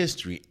of their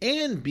history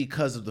and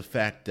because of the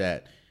fact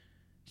that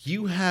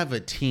you have a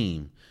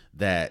team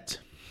that,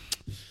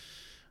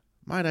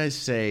 might I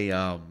say,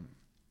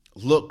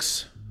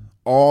 looks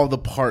all the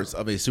parts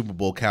of a Super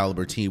Bowl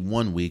caliber team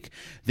one week.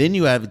 Then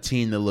you have a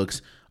team that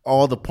looks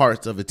all the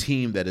parts of a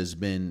team that has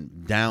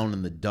been down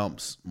in the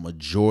dumps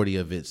majority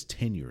of its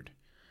tenured.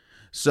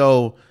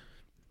 So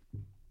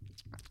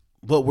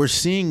what we're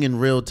seeing in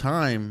real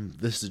time,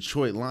 this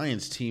Detroit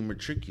Lions team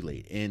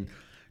matriculate and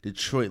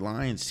Detroit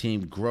Lions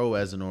team grow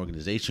as an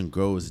organization,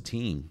 grow as a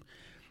team.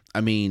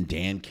 I mean,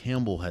 Dan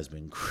Campbell has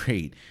been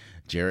great.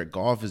 Jared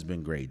Goff has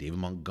been great. David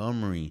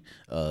Montgomery,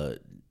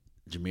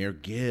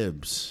 Jahmyr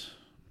Gibbs,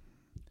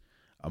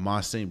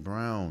 Amon St.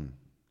 Brown,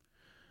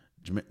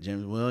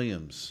 James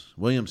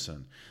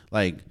Williamson.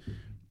 Like,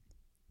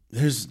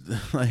 there's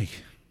like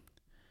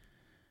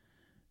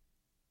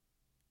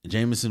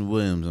Jameson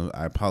Williams.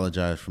 I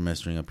apologize for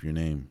messing up your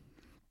name.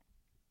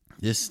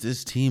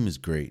 This team is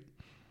great.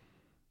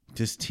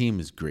 This team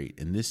is great.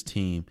 And this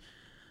team,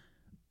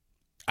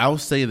 I'll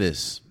say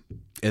this.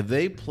 If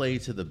they play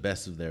to the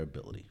best of their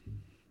ability,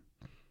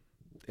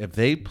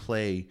 they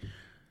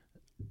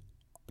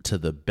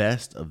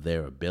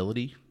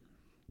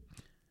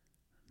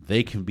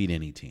can beat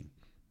any team.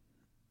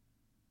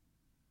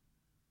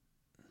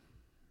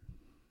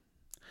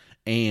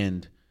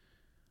 And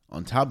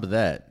on top of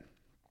that,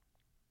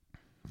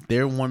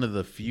 they're one of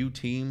the few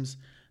teams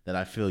that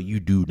I feel you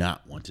do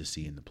not want to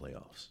see in the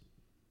playoffs.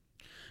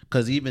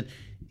 Because even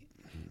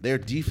their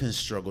defense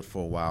struggled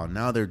for a while.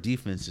 Now their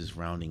defense is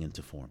rounding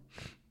into form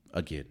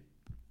again.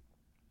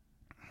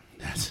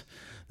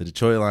 The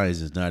Detroit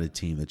Lions is not a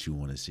team that you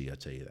want to see, I'll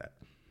tell you that.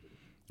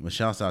 But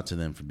shouts out to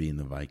them for beating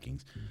the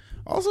Vikings.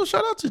 Also,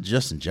 shout out to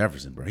Justin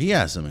Jefferson, bro. He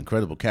had some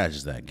incredible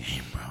catches that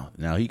game, bro.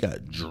 Now, he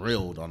got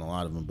drilled on a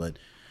lot of them, but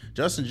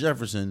Justin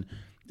Jefferson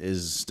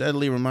is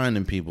steadily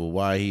reminding people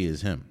why he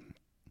is him.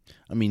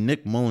 I mean,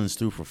 Nick Mullins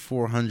threw for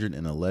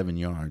 411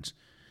 yards,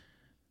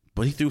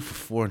 but he threw for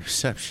 4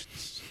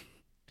 interceptions.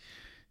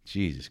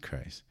 Jesus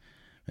Christ.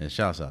 Man,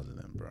 shouts out to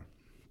them, bro.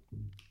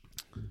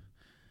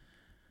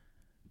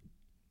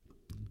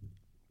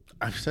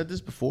 I've said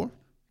this before,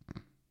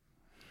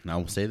 and I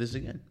will say this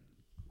again.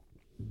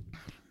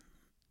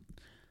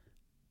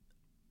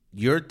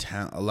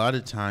 A lot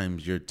of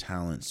times your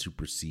talent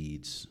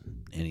supersedes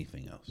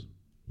anything else,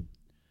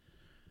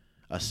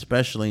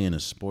 especially in a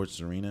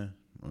sports arena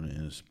or in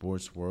a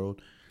sports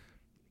world.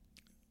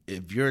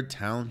 If you're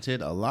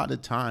talented, a lot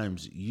of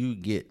times you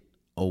get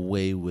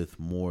away with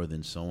more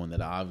than someone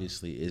that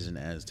obviously isn't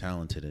as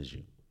talented as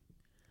you.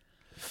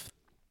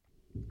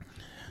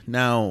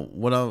 Now,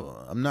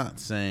 I'm not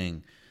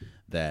saying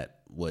that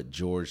what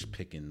George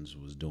Pickens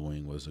was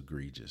doing was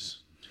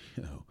egregious.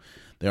 You know,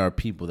 there are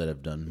people that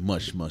have done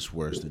much, much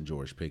worse than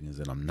George Pickens,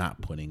 and I'm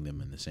not putting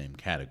them in the same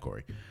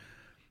category.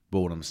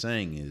 But what I'm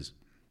saying is,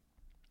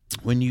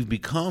 when you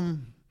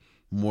become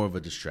more of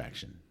a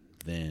distraction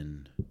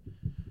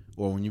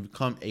when you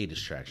become a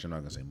distraction, I'm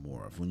not going to say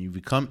more of, when you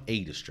become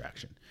a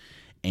distraction,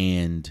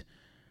 and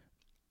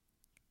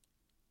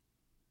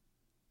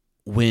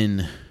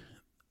when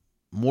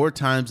more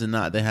times than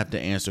not they have to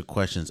answer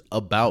questions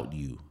about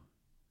you,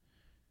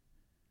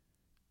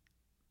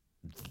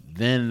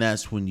 then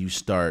that's when you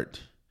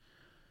start.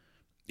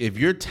 If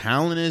your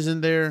talent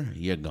isn't there,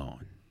 you're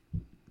gone.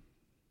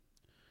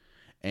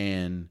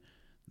 And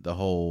the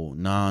whole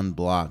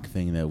non-block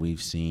thing that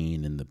we've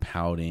seen, and the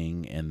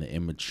pouting and the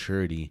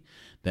immaturity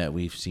that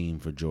we've seen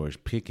for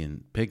George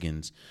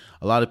Pickens,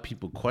 a lot of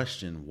people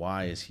question,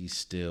 why is he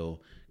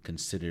still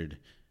considered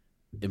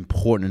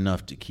important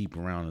enough to keep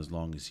around as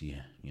long as he,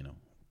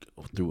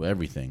 through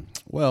everything?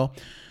 Well,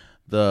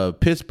 the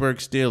Pittsburgh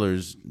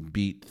Steelers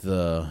beat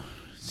the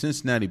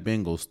Cincinnati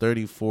Bengals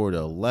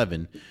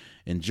 34-11,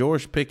 and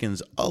George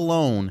Pickens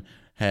alone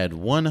had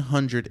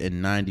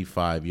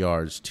 195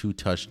 yards, 2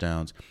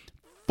 touchdowns,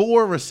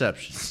 4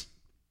 receptions.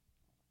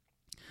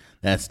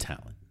 That's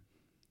talent.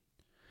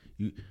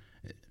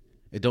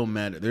 It don't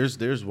matter.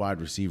 There's wide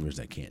receivers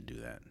that can't do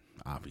that,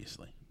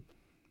 obviously.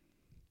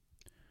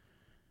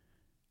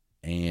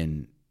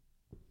 And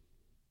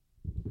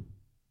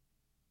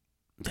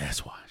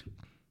that's why.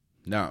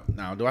 Now,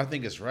 do I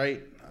think it's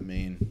right? I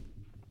mean,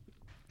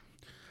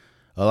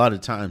 a lot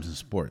of times in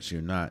sports,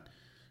 you're not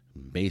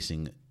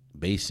basing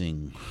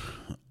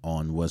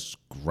on what's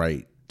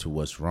right to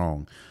what's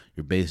wrong.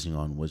 You're basing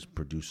on what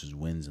produces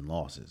wins and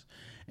losses.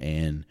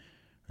 And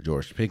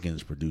George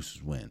Pickens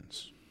produces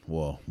wins.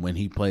 Well, when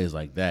he plays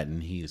like that,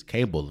 and he is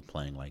capable of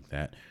playing like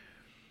that,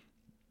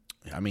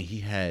 I mean, he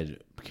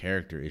had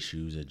character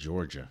issues at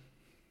Georgia.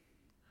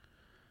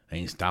 They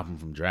ain't stop him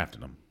from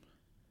drafting him.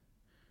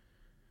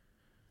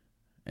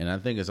 And I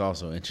think it's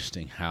also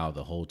interesting how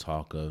the whole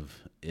talk of,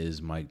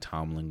 is Mike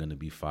Tomlin going to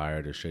be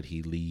fired or should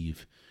he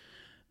leave?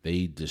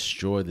 They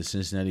destroyed the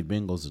Cincinnati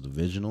Bengals, a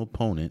divisional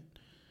opponent,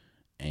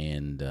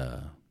 and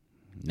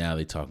now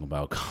they talking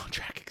about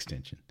contract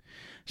extension.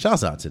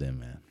 Shouts out to them,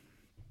 man.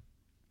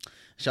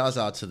 Shouts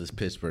out to the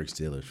Pittsburgh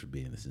Steelers for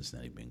beating the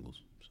Cincinnati Bengals.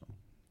 So,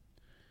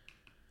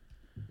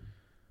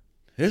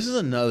 this is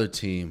another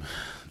team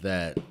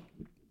that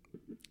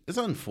it's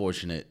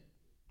unfortunate.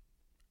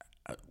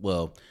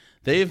 Well,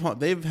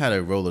 they've had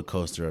a roller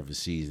coaster of a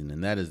season,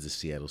 and that is the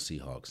Seattle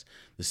Seahawks.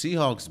 The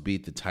Seahawks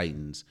beat the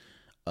Titans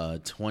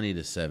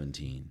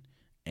 20-17,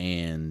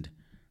 and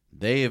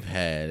they have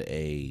had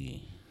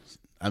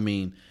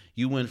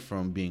you went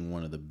from being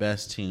one of the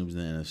best teams in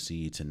the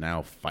NFC to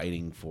now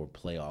fighting for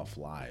playoff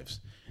lives.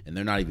 And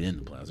they're not even in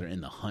the playoffs. They're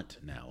in the hunt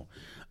now.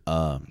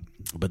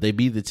 But they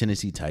beat the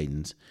Tennessee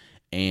Titans.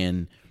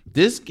 And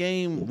this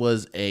game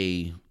was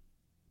a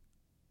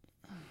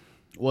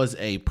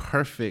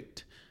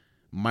perfect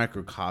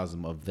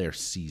microcosm of their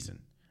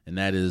season, and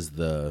that is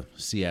the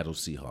Seattle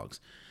Seahawks.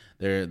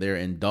 They're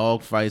in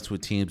dog fights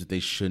with teams that they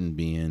shouldn't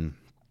be in.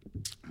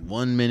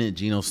 1 minute,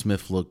 Geno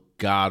Smith looked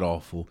god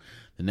awful.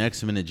 The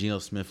next minute, Geno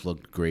Smith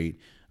looked great.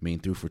 I mean,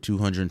 threw for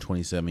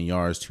 227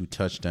 yards, 2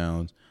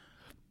 touchdowns.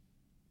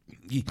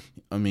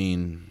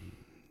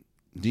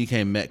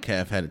 DK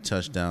Metcalf had a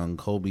touchdown.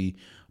 Colby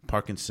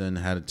Parkinson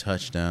had a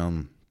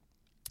touchdown.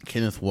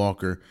 Kenneth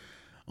Walker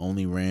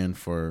only rushed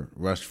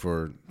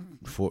for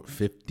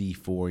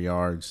 54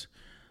 yards.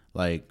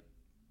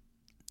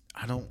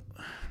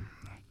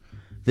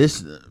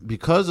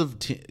 Because of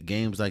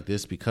games like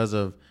this, because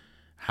of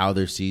how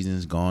their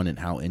season's gone and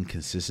how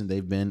inconsistent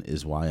they've been,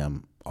 is why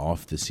I'm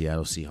off the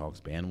Seattle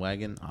Seahawks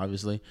bandwagon,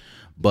 obviously.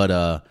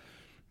 But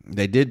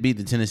they did beat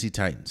the Tennessee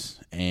Titans,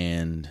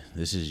 and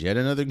this is yet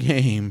another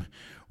game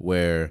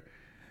where,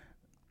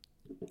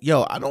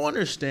 I don't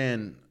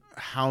understand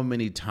how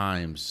many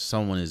times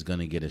someone is going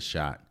to get a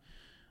shot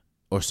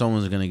or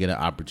someone's going to get an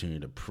opportunity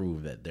to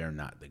prove that they're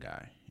not the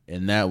guy.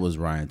 And that was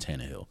Ryan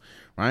Tannehill.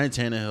 Ryan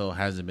Tannehill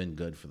hasn't been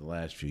good for the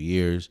last few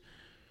years.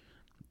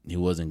 He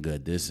wasn't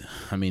good. The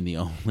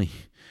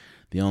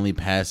only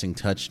passing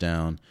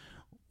touchdown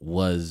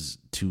was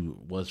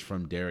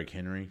from Derrick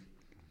Henry.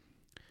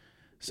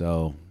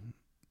 So,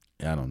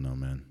 I don't know,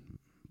 man.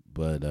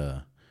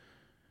 But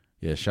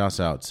shouts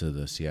out to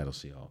the Seattle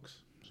Seahawks.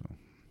 So,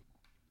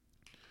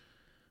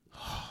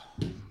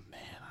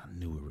 man, I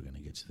knew we were going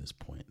to get to this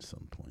point at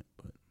some point,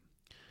 but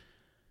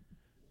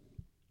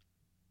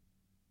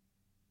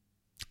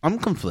I'm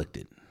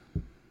conflicted.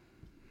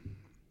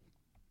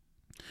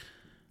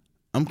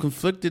 I'm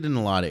conflicted in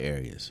a lot of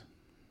areas.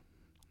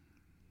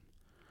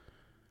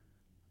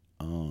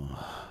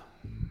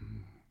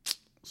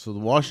 So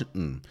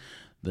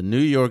the New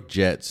York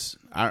Jets.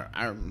 Okay,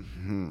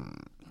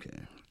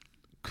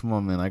 come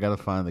on, man. I gotta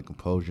find the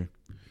composure.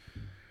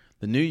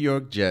 The New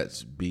York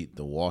Jets beat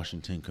the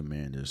Washington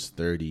Commanders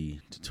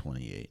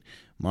 30-28.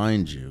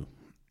 Mind you,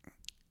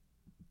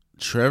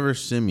 Trevor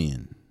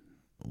Siemian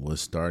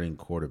was starting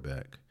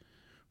quarterback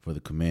for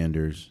the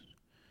Commanders.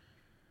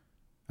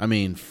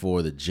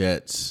 For the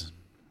Jets,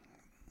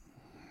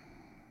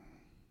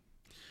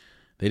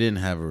 they didn't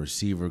have a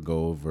receiver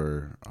go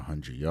over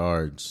 100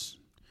 yards.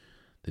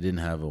 They didn't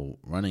have a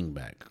running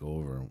back go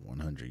over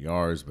 100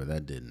 yards, but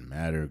that didn't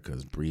matter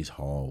because Breece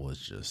Hall was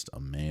just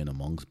a man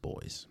amongst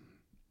boys.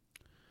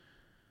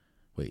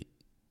 Wait.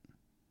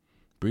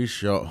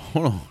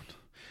 Hold on.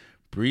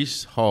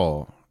 Breece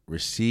Hall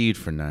received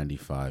for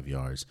 95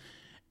 yards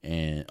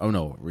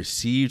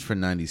received for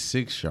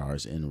 96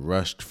 yards and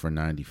rushed for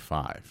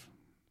 95.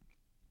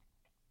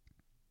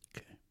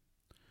 Okay.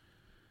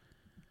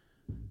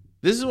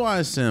 This is why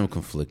I say I'm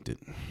conflicted.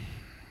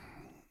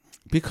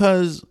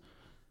 Because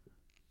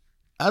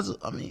as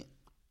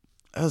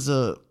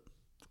a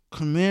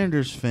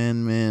Commanders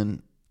fan,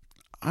 man,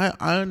 I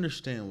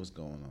understand what's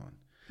going on.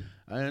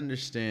 I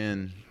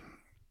understand.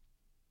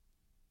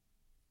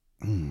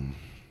 I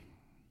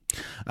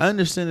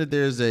understand that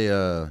there's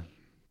a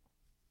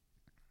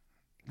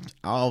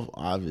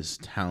obvious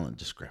talent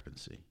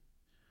discrepancy.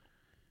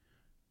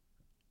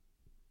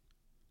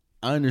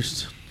 I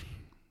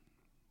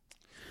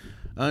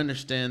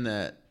understand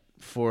that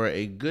for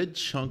a good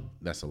chunk,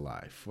 that's a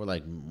lie. For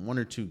like 1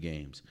 or 2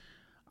 games,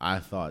 I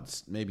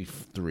thought, maybe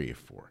 3 or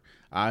 4,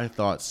 I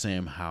thought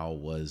Sam Howell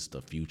was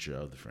the future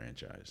of the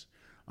franchise.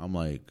 I'm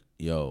like,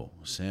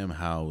 Sam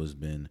Howell has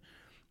been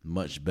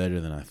much better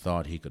than I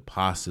thought he could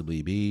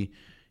possibly be.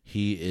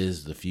 He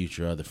is the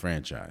future of the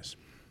franchise.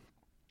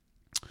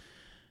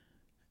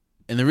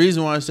 And the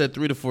reason why I said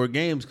 3 to 4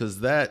 games,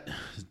 because that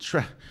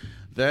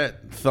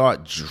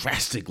thought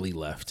drastically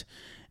left.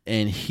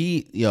 And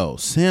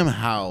Sam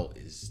Howell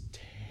is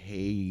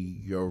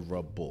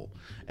terrible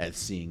at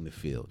seeing the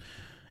field.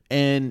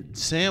 And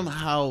Sam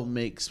Howell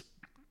makes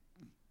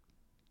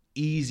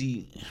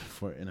easy,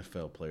 for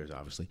NFL players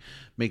obviously,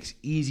 makes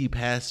easy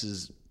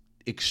passes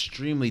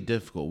extremely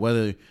difficult.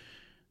 Whether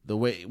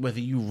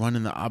you run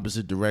in the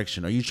opposite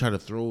direction or you try to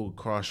throw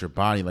across your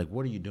body, like,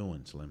 what are you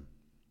doing, Slim?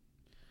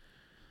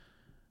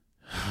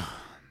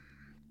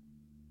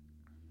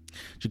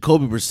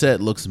 Jacoby Brissett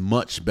looks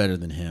much better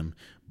than him,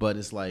 but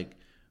it's like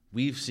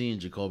we've seen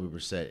Jacoby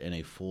Brissett in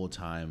a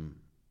full-time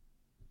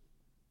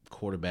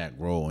quarterback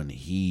role, and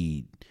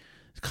he's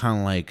kind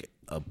of like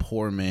a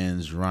poor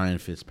man's Ryan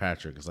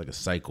Fitzpatrick. It's like a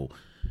cycle.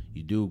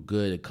 You do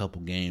good a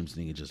couple games,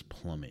 and you just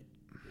plummet.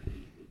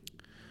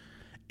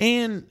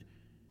 And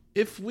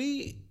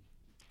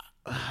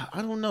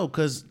I don't know,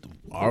 because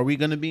are we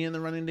going to be in the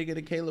running to get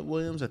a Caleb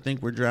Williams? I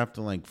think we're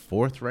drafting like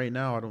 4th right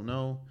now. I don't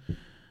know.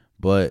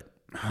 But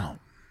I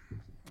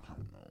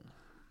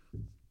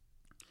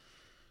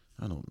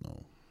don't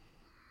know.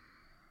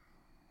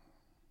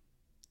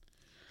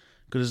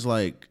 Because it's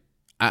like,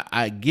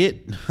 I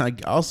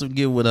also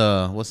get what,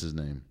 what's his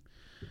name?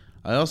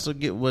 I also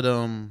get what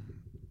Ron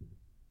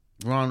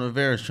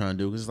Rivera's trying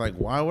to do. Because it's like,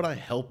 why would I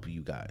help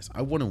you guys?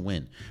 I want to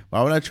win.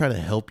 Why would I try to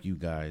help you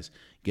guys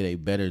get a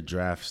better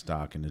draft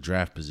stock in the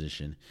draft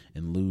position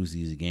and lose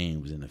these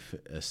games and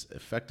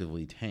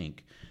effectively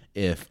tank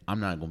if I'm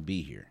not going to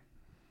be here.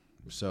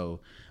 So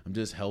I'm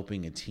just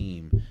helping a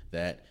team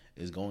that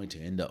is going to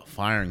end up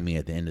firing me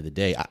at the end of the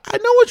day. I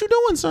know what you're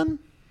doing, son.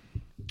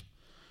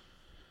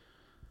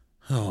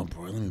 Oh,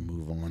 boy, let me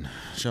move on.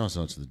 Shout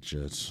out to the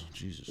Jets.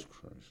 Jesus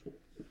Christ.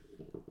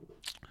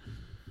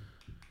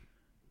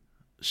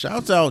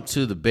 Shouts out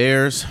to the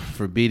Bears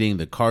for beating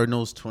the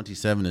Cardinals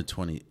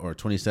 27-20 or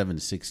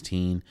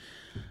 27-16.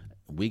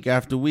 Week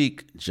after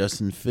week,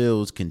 Justin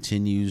Fields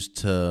continues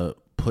to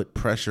put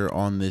pressure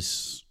on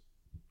this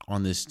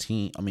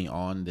team.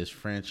 On this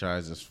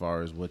franchise as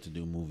far as what to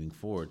do moving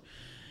forward.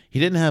 He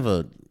didn't have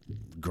a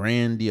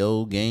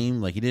grandiose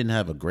game. Like, he didn't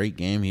have a great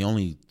game. He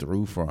only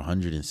threw for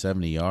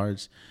 170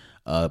 yards,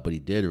 but he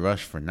did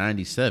rush for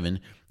 97,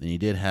 and he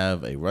did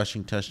have a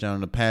rushing touchdown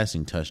and a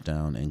passing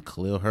touchdown. And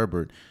Khalil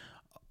Herbert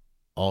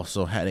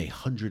also had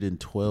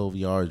 112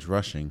 yards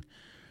rushing,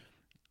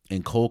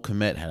 and Cole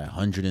Kmet had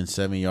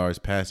 107 yards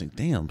passing.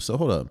 Damn, so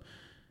hold up.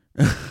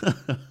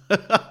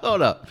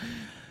 Hold up.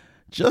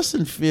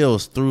 Justin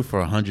Fields threw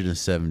for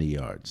 170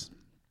 yards.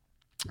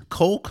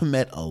 Cole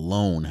Kmet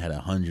alone had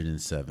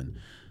 107.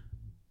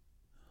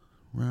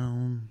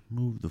 Round,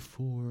 move the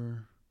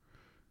 4.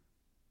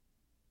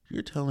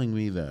 You're telling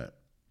me that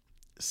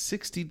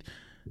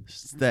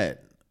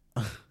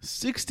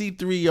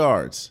 63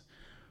 yards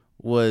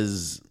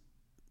was...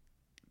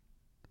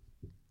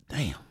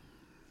 Damn.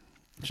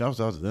 Shouts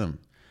out to them.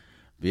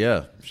 But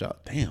yeah,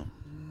 damn.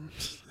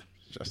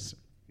 Justin.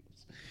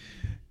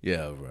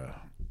 Yeah, bro.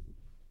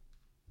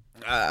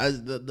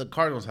 The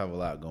Cardinals have a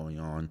lot going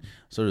on.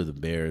 So do the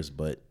Bears,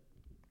 but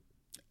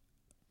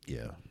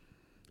yeah.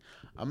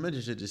 I'm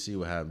interested to see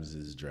what happens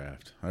in this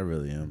draft. I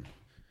really am.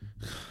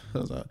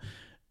 I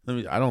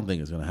don't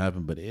think it's going to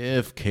happen, but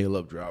if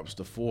Caleb drops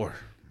to 4,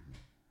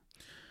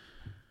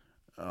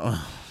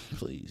 oh,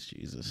 please,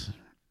 Jesus.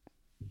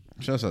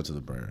 Shouts out to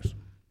the Bears.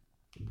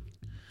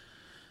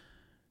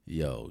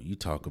 Yo, you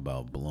talk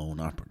about blown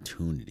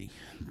opportunity.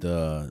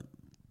 The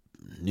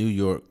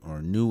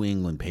New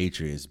England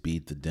Patriots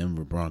beat the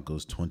Denver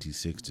Broncos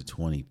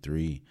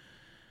 26-23.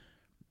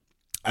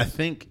 I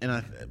think,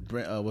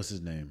 what's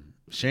his name?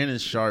 Shannon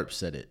Sharp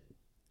said it.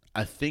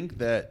 I think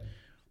that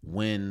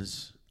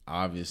wins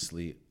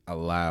obviously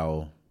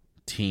allow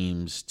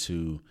teams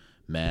to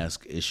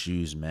mask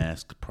issues,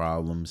 mask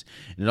problems,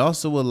 and it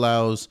also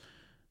allows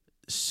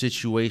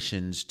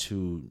situations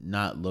to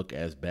not look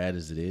as bad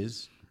as it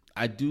is.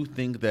 I do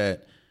think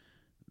that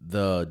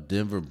the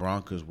Denver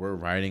Broncos were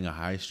riding a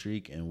high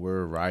streak and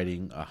were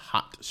riding a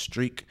hot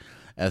streak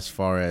as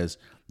far as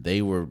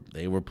they were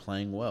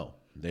playing well.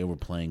 They were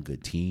playing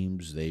good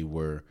teams. They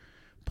were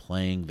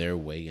playing their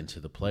way into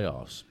the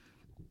playoffs.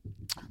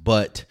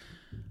 But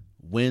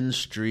win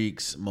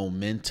streaks,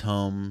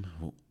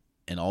 momentum,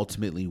 and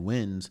ultimately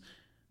wins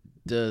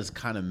does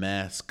kind of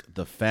mask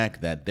the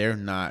fact that they're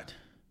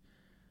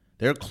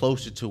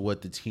closer to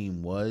what the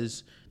team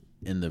was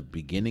in the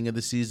beginning of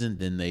the season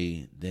than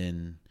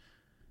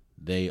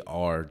they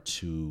are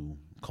to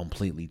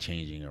completely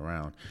changing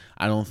around.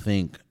 I don't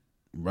think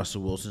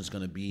Russell Wilson's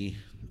going to be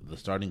the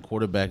starting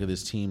quarterback of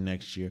this team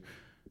next year.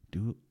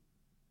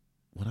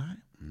 Would I?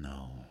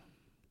 No.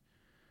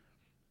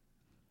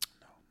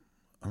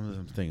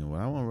 I'm thinking, would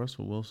I want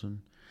Russell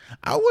Wilson?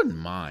 I wouldn't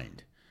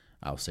mind.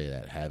 I'll say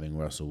that, having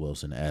Russell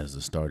Wilson as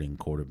the starting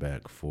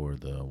quarterback for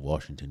the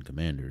Washington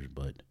Commanders,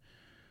 but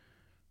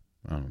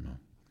I don't know.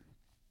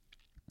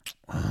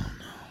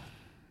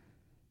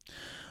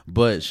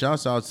 But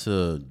shouts out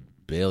to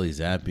Bailey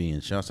Zappi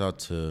and shouts out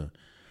to,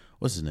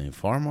 what's his name,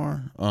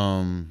 Farmar?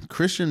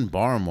 Christian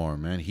Barmore,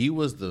 man. He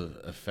was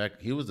the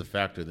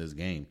factor of this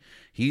game.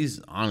 He's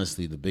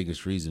honestly the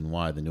biggest reason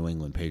why the New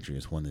England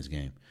Patriots won this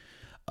game.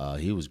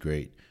 He was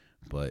great.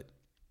 But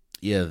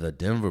yeah, the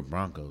Denver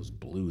Broncos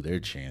blew their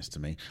chance to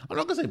make. I'm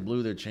not gonna say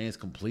blew their chance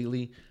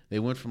completely. They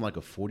went from like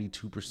a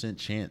 42%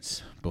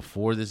 chance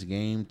before this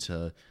game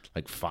to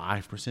like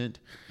 5%.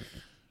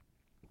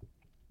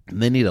 And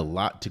they need a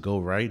lot to go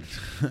right,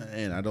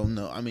 and I don't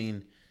know. I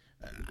mean,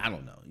 I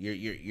don't know.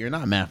 You're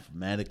not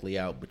mathematically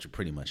out, but you're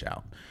pretty much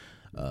out.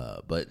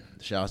 But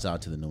shouts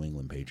out to the New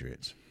England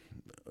Patriots,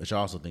 which I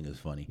also think is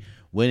funny.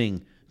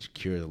 Winning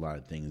cures a lot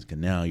of things, because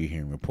now you're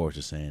hearing reports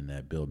of saying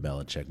that Bill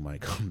Belichick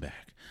might come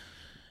back.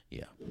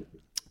 Yeah,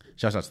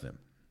 shouts out to them.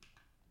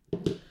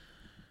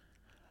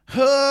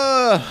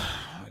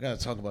 I got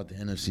to talk about the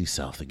NFC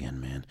South again,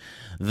 man.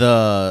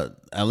 The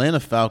Atlanta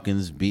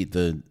Falcons beat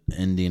the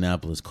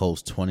Indianapolis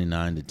Colts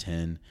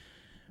 29-10.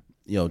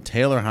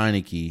 Taylor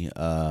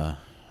Heineke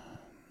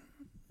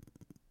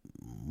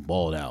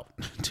balled out.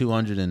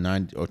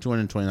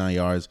 229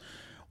 yards,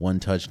 1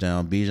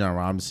 touchdown. Bijan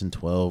Robinson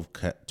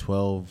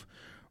 12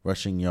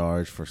 rushing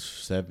yards for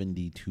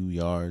 72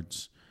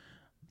 yards.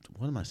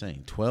 What am I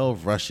saying?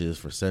 12 rushes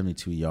for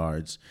 72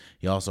 yards.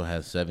 He also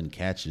has 7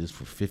 catches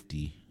for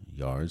 50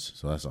 yards,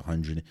 so that's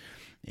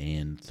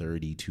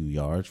 132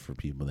 yards for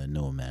people that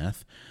know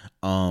math.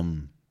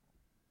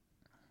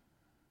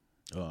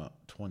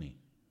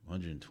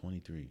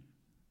 123.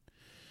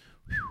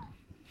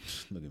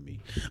 Look at me.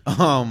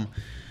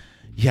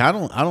 Yeah, I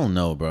don't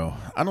know, bro.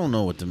 I don't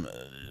know what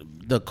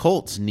the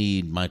Colts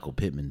need Michael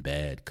Pittman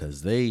bad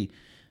because they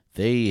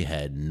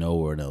had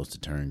nowhere else to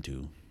turn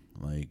to,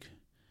 like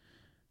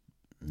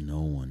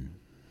no one.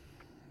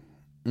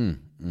 And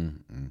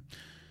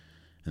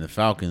the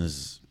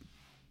Falcons.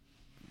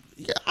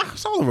 Yeah, I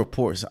saw the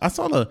reports. I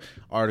saw the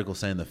article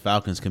saying the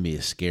Falcons can be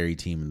a scary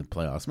team in the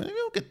playoffs. Man, if you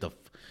don't get the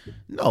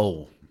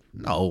no.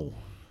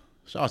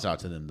 Shouts out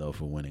to them though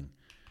for winning.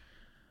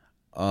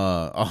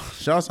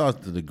 Shouts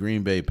out to the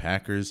Green Bay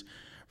Packers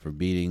for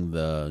beating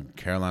the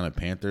Carolina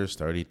Panthers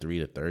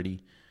 33-30.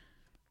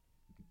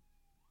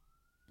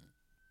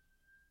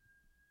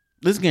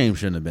 This game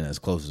shouldn't have been as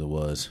close as it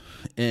was.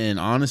 And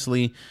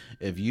honestly,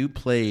 if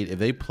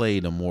they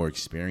played a more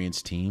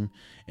experienced team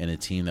and a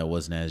team that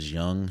wasn't as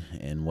young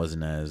and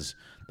wasn't as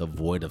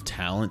devoid of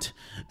talent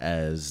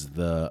as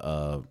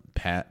the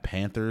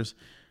Panthers,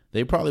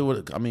 they probably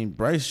would. I mean,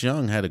 Bryce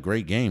Young had a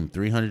great game,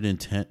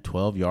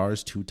 312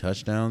 yards, 2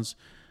 touchdowns.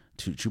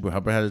 Chuba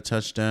Hubbard had a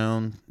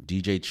touchdown.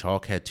 DJ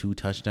Chalk had 2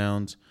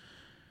 touchdowns.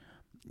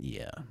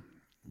 Yeah,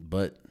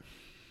 but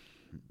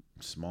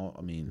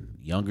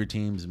younger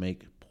teams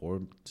make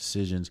poor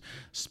decisions,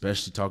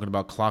 especially talking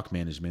about clock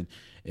management.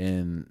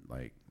 And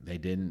like they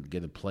didn't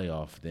get a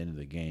playoff at the end of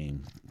the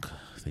game.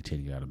 They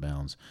take it out of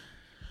bounds.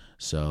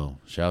 So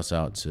shouts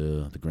out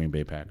to the Green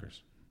Bay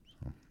Packers.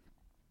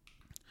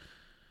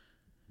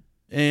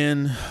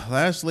 And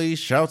lastly,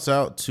 shouts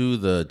out to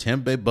the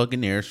Tampa Bay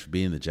Buccaneers for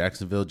beating the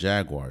Jacksonville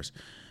Jaguars.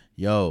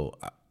 Yo,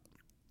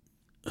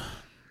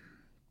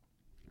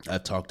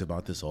 I've talked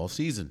about this all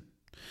season.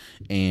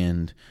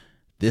 And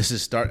this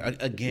is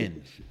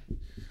again.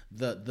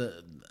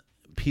 The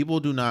people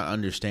do not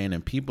understand,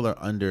 and people are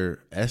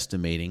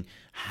underestimating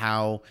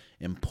how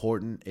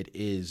important it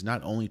is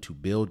not only to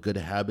build good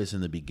habits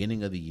in the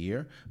beginning of the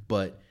year,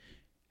 but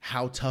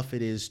how tough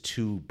it is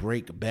to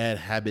break bad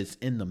habits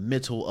in the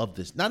middle of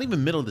this, not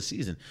even middle of the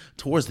season,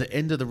 towards the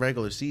end of the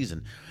regular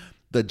season.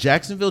 The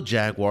Jacksonville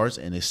Jaguars,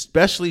 and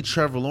especially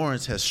Trevor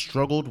Lawrence, has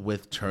struggled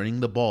with turning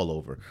the ball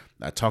over.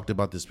 I talked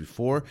about this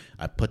before.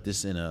 I put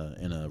this in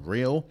a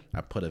reel.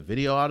 I put a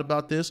video out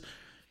about this.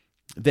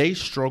 They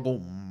struggle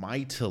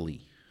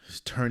mightily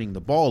turning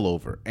the ball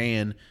over.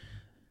 And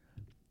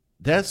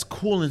that's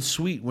cool and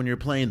sweet when you're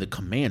playing the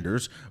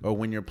Commanders or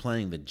when you're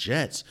playing the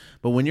Jets.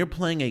 But when you're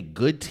playing a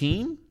good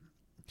team,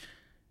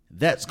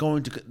 that's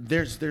going to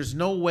there's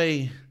no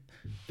way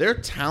their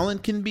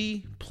talent can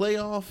be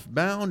playoff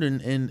bound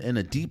and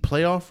a deep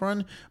playoff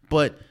run,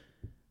 but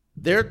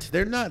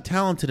they're not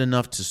talented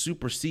enough to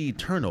supersede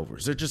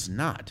turnovers. They're just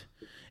not.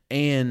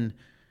 And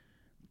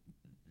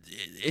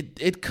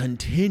it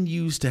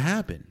continues to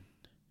happen.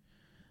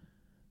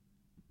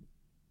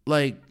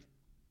 Like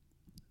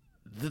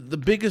the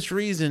biggest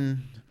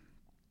reason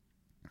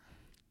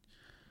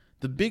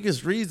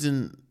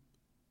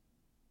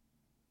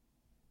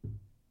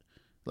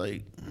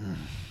like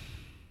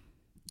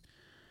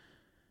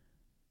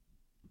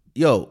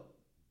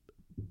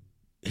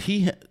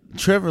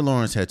Trevor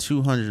Lawrence had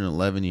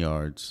 211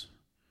 yards,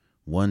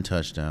 1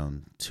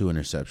 touchdown, 2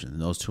 interceptions.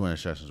 And those 2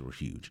 interceptions were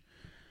huge.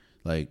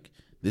 Like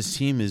this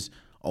team is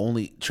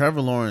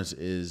Trevor Lawrence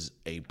is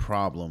a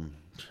problem.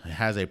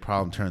 Has a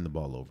problem turning the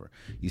ball over.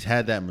 He's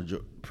had that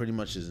pretty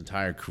much his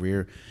entire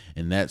career,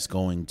 and that's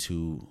going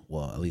to,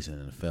 well, at least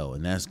in the NFL,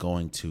 and that's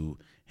going to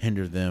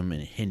hinder them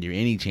and hinder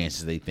any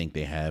chances they think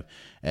they have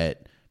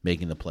at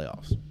making the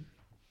playoffs.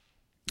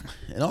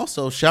 And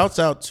also, shouts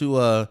out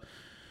to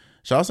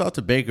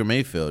Baker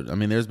Mayfield. I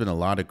mean, there's been a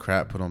lot of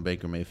crap put on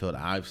Baker Mayfield.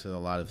 I've said a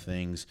lot of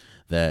things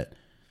that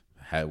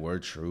were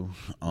true,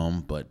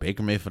 but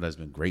Baker Mayfield has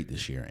been great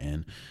this year,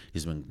 and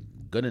he's been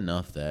good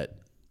enough that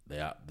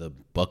the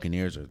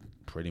Buccaneers are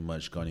pretty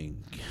much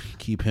going to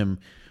keep him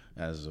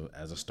as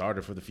a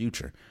starter for the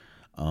future,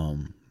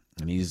 and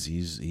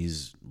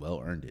he's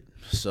well earned it.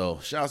 So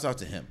shouts out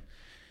to him,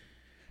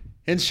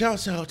 and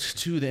shouts out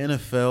to the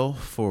NFL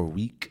for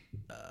week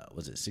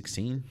was it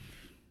 16?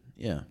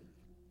 Yeah,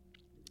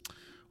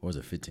 or was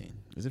it 15?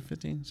 Is it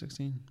 15?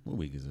 16? What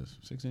week is this?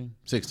 16?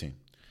 16.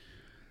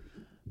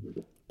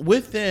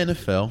 With the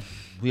NFL,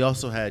 we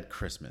also had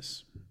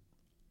Christmas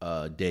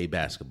Day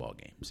basketball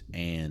games,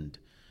 and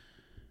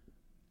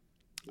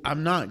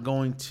I'm not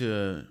going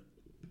to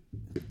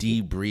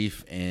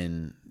debrief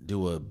and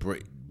do a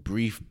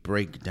brief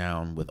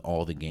breakdown with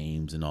all the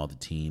games and all the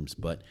teams,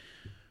 but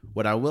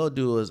what I will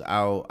do is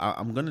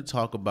I'm going to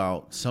talk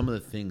about some of the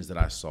things that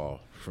I saw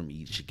from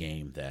each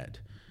game that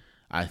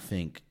I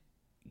think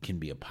can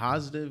be a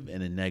positive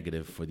and a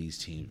negative for these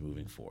teams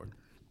moving forward.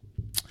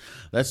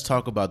 Let's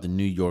talk about the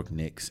New York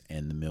Knicks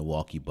and the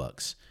Milwaukee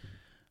Bucks.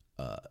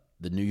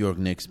 The New York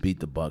Knicks beat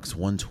the Bucks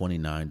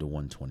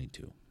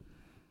 129-122.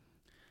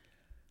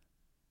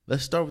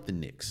 Let's start with the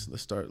Knicks.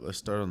 Let's start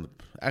with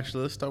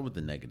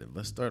the negative.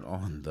 Let's start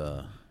on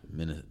the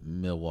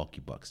Milwaukee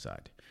Bucks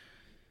side.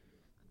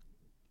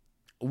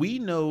 We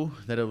know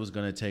that it was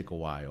going to take a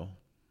while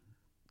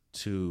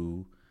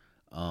to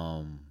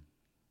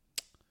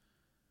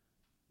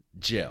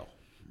gel.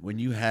 when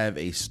you have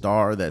a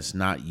star that's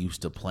not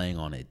used to playing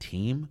on a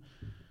team,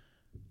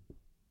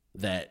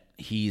 that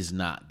he's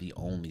not the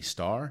only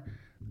star,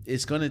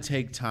 it's going to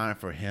take time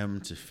for him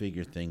to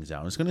figure things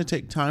out. It's going to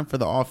take time for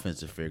the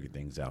offense to figure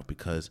things out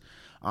because,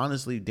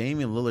 honestly,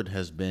 Damian Lillard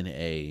has been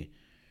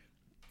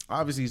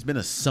obviously he's been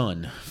a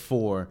son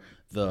for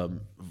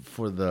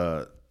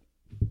the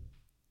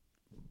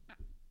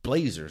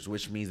Blazers,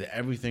 which means that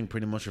everything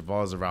pretty much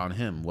revolves around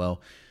him.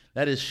 Well,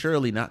 that is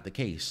surely not the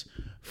case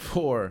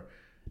for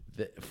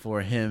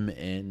him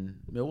in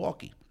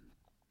Milwaukee.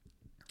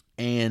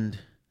 And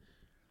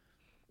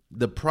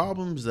the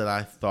problems that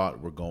I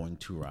thought were going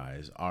to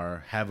rise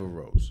have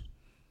arose.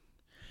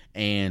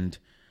 And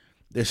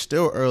they're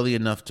still early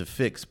enough to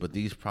fix, but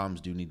these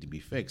problems do need to be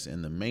fixed.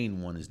 And the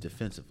main one is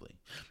defensively.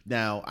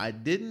 Now, I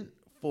didn't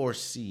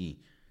foresee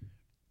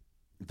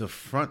the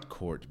front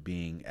court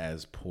being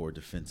as poor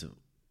defensively,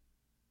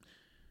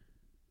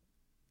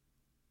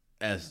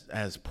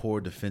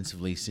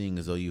 seeing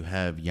as though you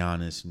have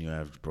Giannis and you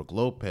have Brook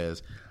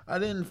Lopez. I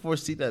didn't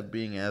foresee that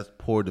being as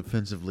poor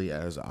defensively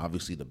as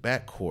obviously the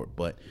backcourt,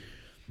 but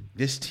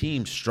this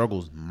team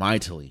struggles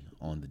mightily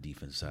on the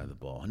defense side of the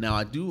ball. Now,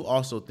 I do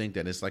also think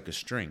that it's like a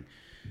string.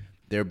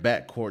 Their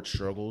backcourt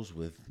struggles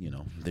with,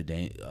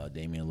 the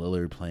Damian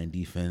Lillard playing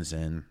defense,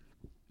 and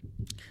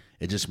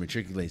it just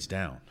matriculates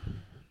down.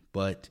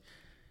 But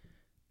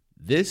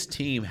this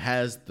team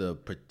has the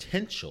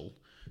potential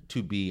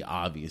to be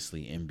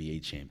obviously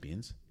NBA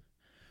champions.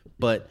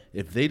 But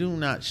if they do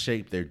not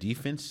shape their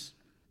defense,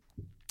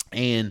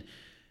 and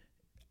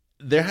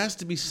there has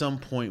to be some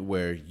point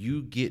where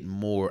you get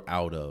more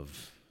out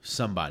of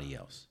somebody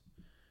else.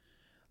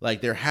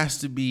 Like there has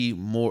to be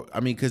more. I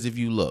mean, because if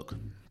you look,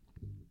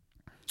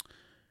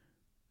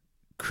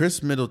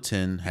 Chris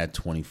Middleton had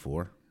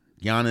 24.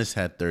 Giannis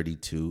had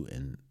 32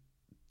 and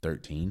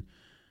 13.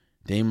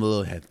 Dame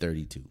Lillard had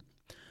 32.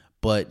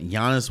 But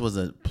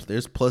Giannis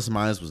there's plus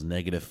minus was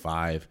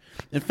 -5.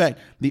 In fact,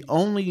 the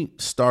only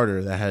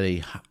starter that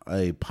had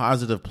a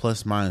positive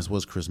plus minus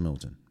was Chris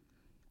Middleton.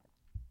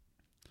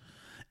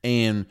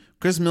 And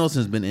Chris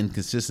Middleton's been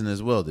inconsistent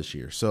as well this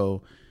year.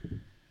 So,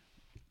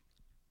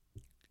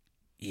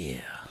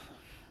 yeah.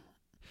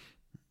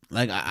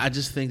 Like, I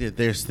just think that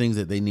there's things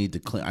that they need to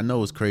clean. I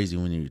know it's crazy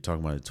when you're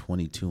talking about a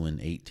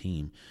 22-8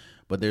 team,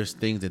 but there's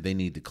things that they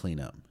need to clean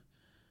up.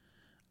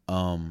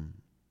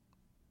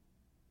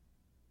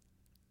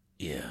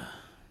 Yeah.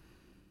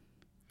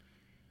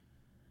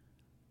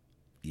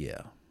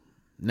 Yeah.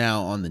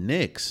 Now, on the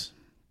Knicks,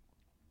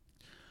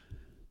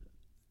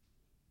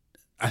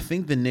 I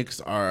think the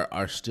Knicks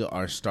are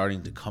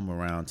starting to come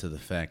around to the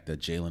fact that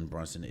Jalen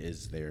Brunson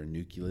is their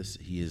nucleus.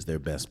 He is their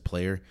best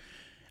player.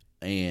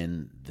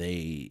 And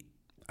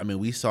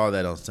we saw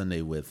that on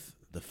Sunday with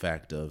the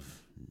fact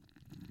of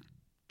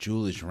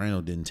Julius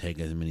Randle didn't take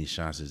as many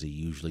shots as he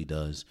usually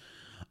does.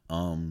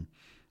 And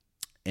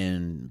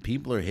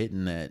people are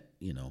hitting that,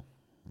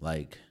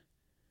 like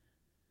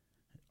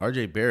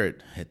RJ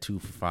Barrett had 2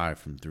 for 5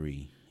 from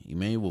 3.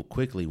 Emmanuel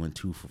quickly went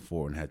 2 for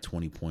 4 and had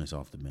 20 points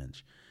off the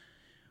bench.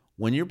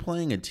 When you're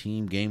playing a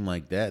team game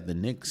like that, the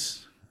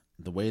Knicks,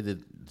 the way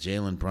that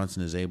Jalen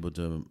Brunson is able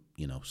to,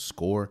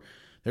 score,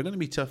 they're going to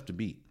be tough to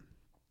beat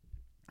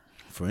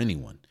for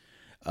anyone.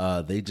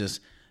 They just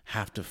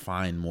have to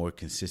find more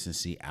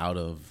consistency out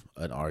of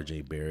an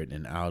RJ Barrett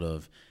and out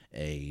of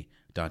a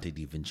Dante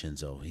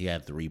DiVincenzo. He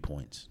had 3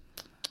 points.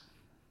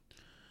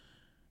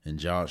 And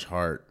Josh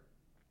Hart,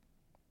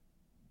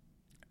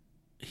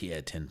 he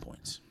had 10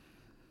 points.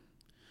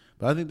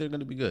 But I think they're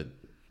going to be good.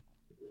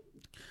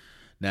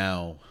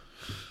 Now,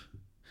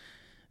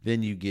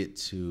 then you get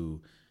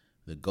to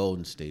the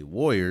Golden State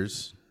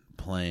Warriors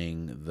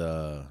playing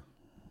the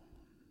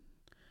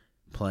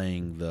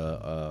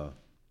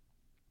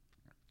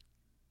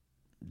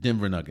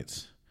Denver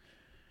Nuggets.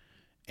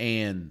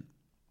 And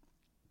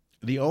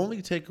the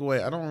only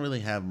takeaway, I don't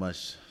really have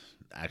much,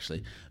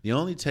 actually. The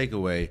only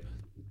takeaway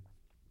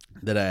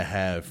that I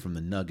have from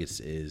the Nuggets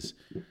is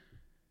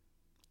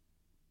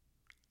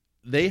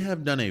they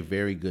have done a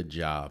very good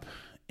job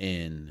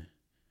in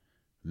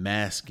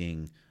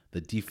masking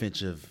the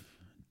defensive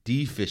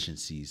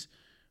deficiencies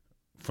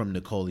from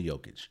Nikola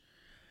Jokic.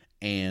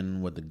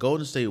 And what the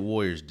Golden State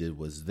Warriors did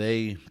was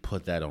they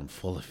put that on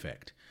full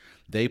effect.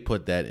 They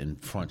put that in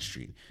Front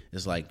Street.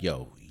 It's like,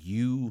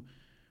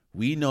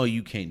 we know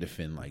you can't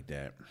defend like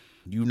that.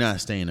 You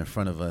not staying in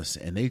front of us.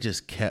 And they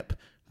just kept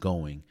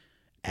going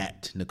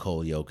at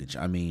Nikola Jokic.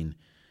 I mean,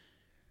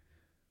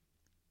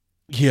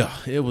 yeah,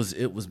 it was.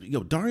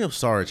 Dario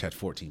Saric had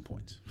 14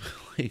 points.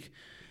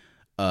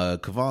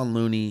 Kevon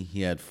Looney,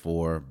 he had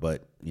 4,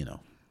 but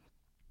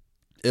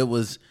it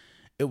was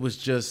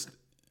just.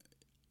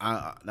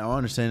 Now I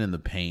understand in the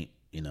paint,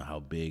 how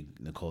big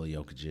Nikola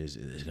Jokic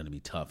is going to be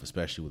tough,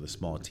 especially with a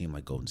small team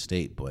like Golden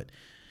State. But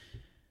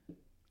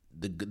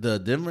the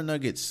Denver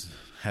Nuggets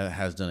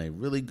has done a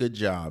really good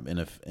job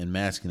in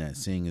masking that,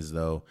 seeing as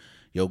though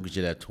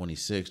Jokic had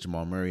 26,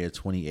 Jamal Murray had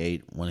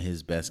 28, one of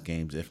his best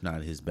games, if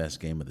not his best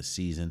game of the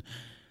season.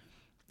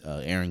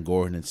 Aaron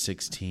Gordon had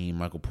 16,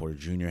 Michael Porter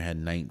Jr. had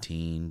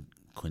 19,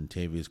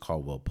 Quintavious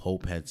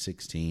Caldwell-Pope had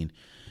 16.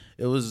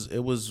 It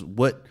was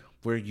what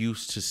we're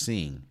used to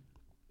seeing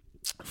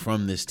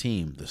from this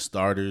team. The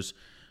starters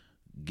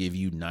give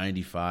you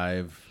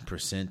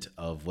 95%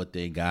 of what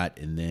they got,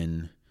 and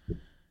then,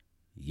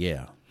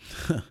 yeah.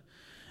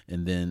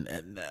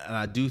 and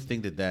I do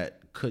think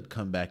that could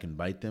come back and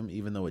bite them,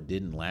 even though it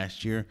didn't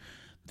last year.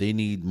 They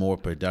need more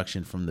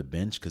production from the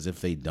bench, because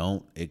if they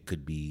don't, it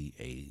could be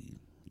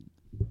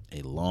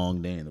a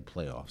long day in the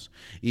playoffs,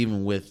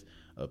 even with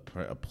a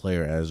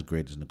player as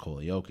great as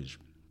Nikola Jokic.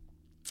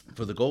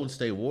 For the Golden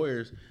State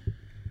Warriors,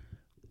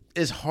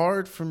 it's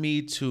hard for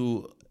me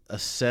to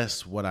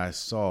assess what I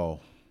saw.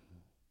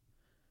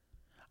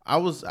 I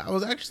was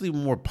actually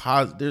more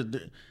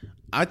positive.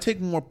 I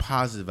take more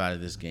positive out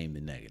of this game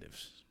than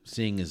negatives,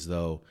 seeing as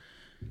though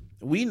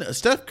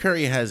Steph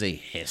Curry has a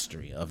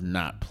history of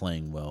not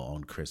playing well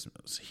on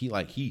Christmas. He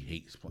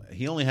hates playing.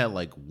 He only had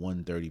like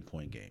one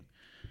 30-point game.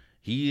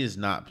 He has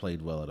not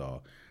played well at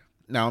all.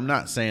 Now, I'm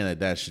not saying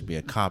that should be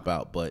a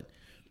cop-out, but,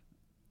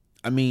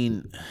 I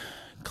mean,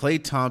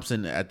 Klay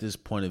Thompson at this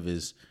point of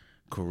his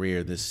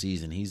career this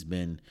season, he's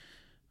been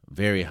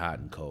very hot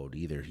and cold.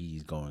 Either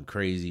he's going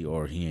crazy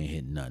or he ain't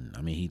hitting nothing.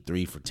 I mean, he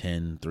 3 for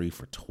 10, 3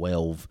 for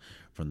 12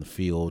 from the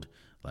field.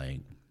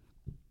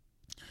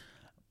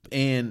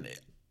 And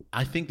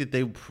I think that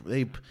they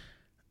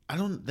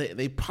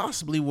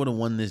possibly would have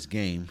won this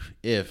game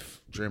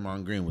if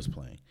Draymond Green was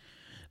playing.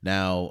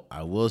 Now,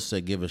 I will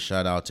give a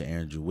shout out to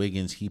Andrew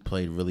Wiggins. He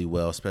played really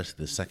well, especially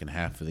the second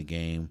half of the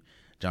game.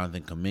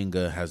 Jonathan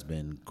Kuminga has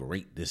been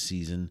great this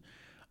season.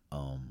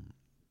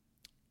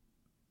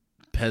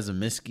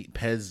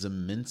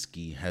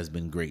 Peziminski has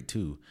been great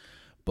too.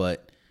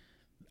 But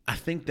I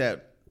think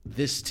that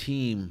this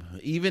team,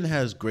 even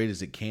as great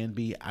as it can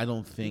be, I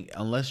don't think,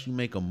 unless you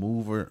make a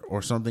move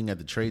or something at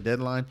the trade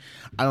deadline,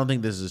 I don't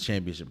think this is a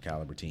championship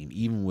caliber team,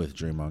 even with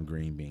Draymond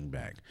Green being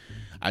back.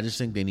 I just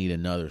think they need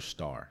another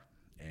star,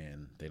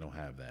 and they don't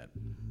have that.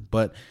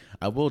 But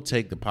I will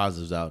take the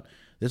positives out.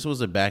 This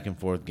was a back and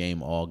forth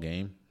game all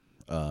game,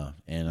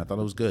 and I thought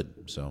it was good.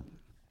 So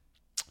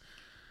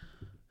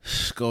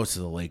go to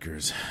the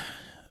Lakers,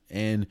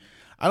 and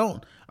I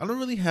don't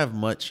really have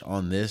much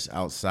on this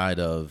outside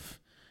of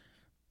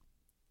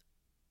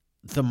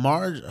the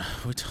margin.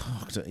 We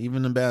talked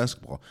even in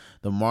basketball.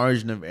 The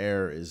margin of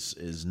error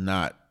is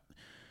not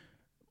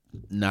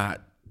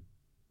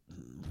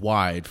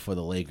wide for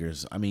the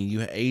Lakers. I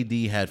mean, AD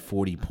had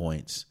 40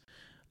 points.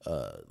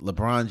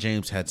 LeBron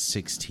James had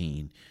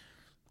 16.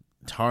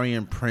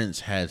 Taurean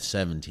Prince had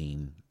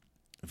 17.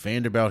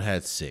 Vanderbilt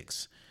had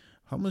 6.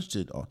 How much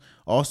did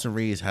Austin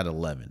Reeves had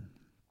 11?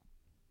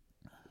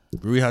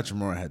 Rui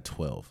Hachimura had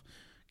 12.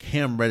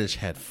 Cam Reddish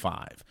had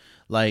 5.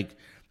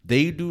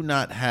 They do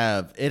not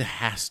have. It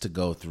has to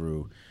go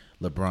through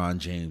LeBron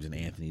James and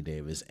Anthony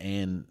Davis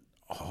and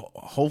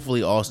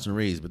hopefully Austin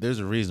Reeves. But there's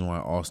a reason why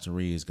Austin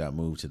Reeves got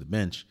moved to the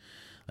bench.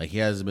 He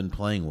hasn't been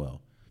playing well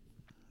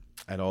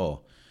at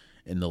all.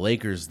 And the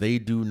Lakers, they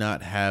do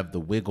not have the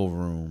wiggle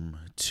room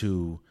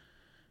to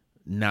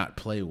not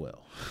play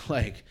well.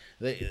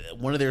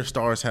 One of their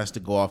stars has to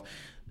go off.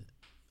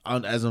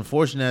 As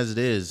unfortunate as it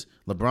is,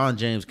 LeBron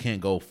James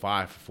can't go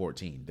 5 for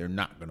 14. They're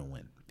not going to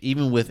win.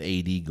 Even with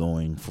AD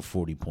going for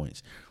 40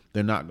 points,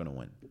 they're not going to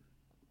win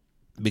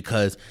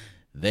because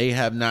they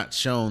have not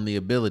shown the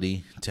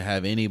ability to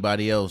have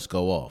anybody else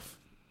go off.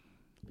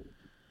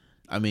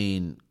 I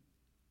mean,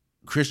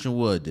 Christian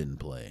Wood didn't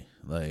play.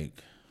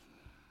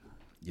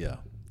 Yeah.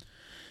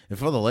 And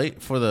for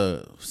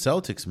the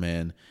Celtics,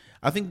 man,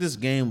 I think this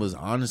game was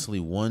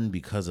honestly won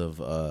because of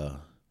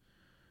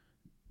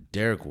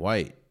Derek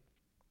White.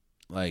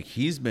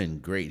 He's been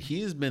great.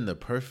 He has been the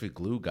perfect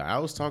glue guy. I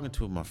was talking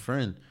to my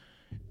friend.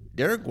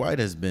 Derek White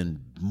has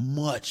been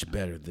much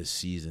better this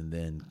season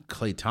than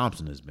Klay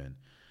Thompson has been.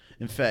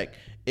 In fact,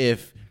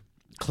 if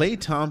Klay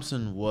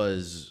Thompson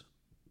was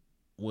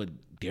what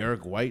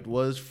Derek White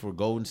was for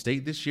Golden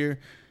State this year,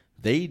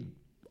 they'd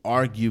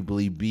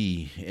arguably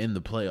be in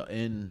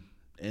the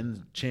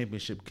in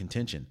championship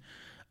contention.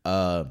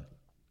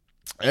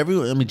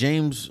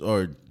 James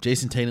or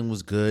Jason Tatum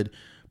was good.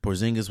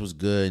 Porzingis was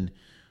good.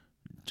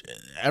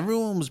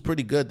 Everyone was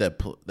pretty good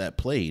that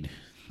played.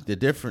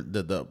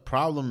 The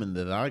problem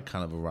that I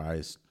kind of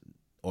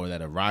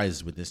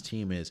arises with this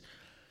team is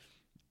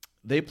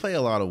they play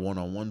a lot of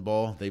one-on-one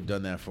ball. They've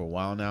done that for a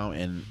while now,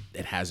 and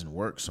it hasn't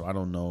worked. So I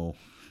don't know.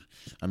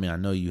 I mean, I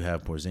know you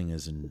have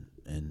Porzingis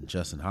and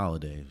Justin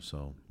Holiday,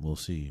 so we'll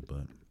see.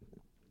 But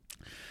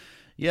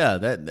yeah,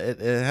 it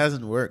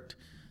hasn't worked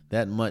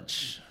that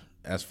much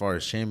as far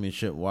as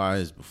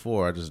championship-wise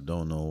before. I just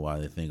don't know why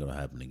they think it'll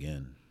happen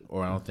again.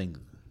 Or I don't think,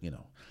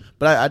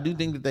 But I do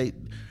think that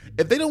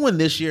if they don't win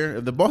this year,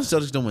 if the Boston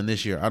Celtics don't win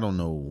this year, I don't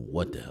know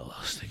what the hell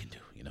else they can do,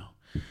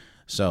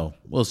 So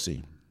we'll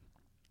see.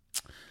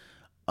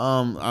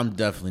 I'm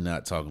definitely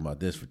not talking about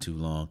this for too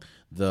long.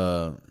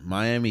 The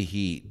Miami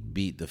Heat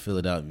beat the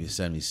Philadelphia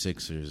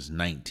 76ers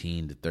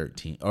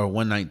 19-13 or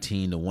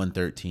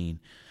 119-113.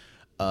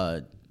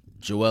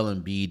 Joel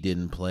Embiid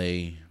didn't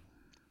play.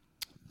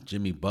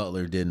 Jimmy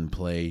Butler didn't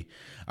play.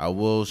 I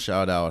will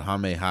shout out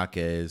Jaime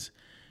Jaquez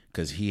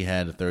because he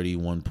had a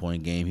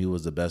 31-point game. He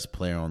was the best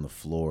player on the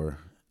floor.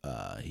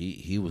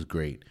 He was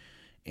great.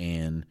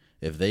 And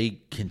if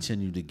they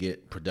continue to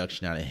get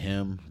production out of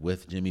him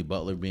with Jimmy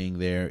Butler being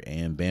there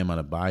and Bam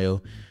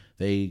Adebayo,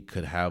 they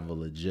could have a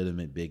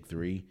legitimate big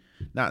three.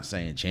 Not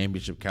saying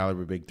championship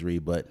caliber big three,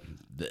 but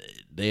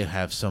they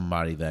have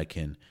somebody that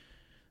can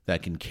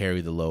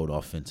carry the load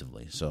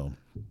offensively. So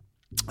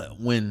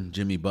when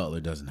Jimmy Butler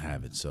doesn't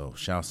have it. So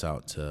shouts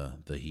out to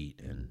the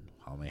Heat and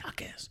Jaime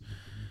Jaquez.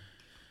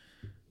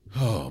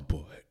 Oh,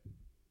 boy.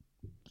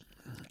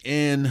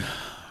 And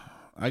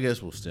I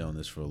guess we'll stay on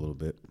this for a little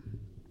bit.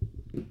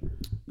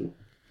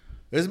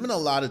 There's been a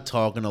lot of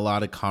talk and a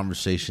lot of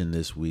conversation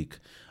this week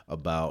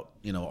about,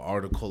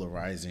 article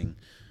arising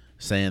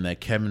saying that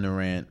Kevin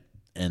Durant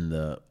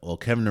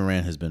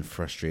has been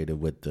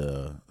frustrated with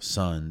the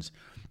Suns,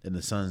 and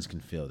the Suns can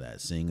feel that,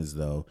 seeing as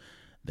though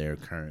they're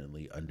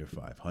currently under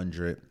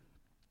 500.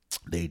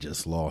 They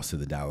just lost to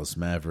the Dallas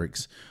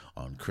Mavericks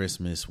on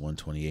Christmas,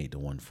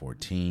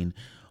 128-114.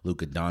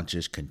 Luka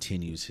Doncic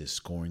continues his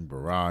scoring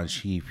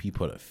barrage. He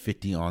put a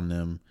 50 on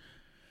them.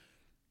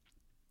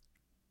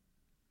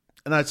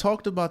 And I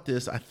talked about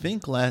this, I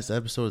think, last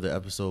episode or the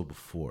episode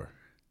before.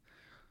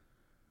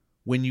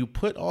 When you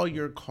put all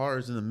your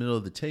cards in the middle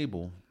of the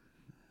table,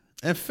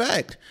 in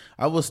fact,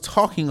 I was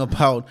talking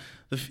about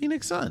the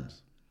Phoenix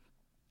Suns.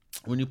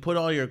 When you put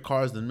all your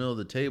cards in the middle of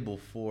the table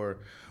for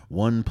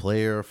one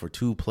player, for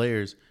two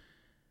players,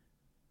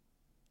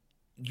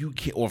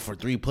 or for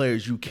three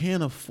players, you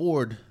can't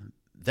afford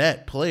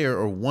that player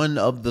or one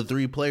of the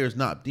three players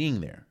not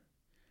being there.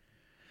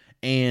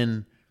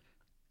 And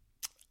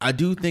I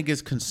do think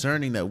it's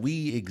concerning that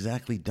we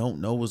exactly don't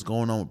know what's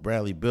going on with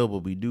Bradley Beal,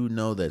 but we do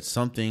know that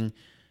something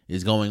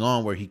is going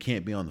on where he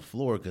can't be on the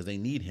floor because they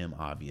need him,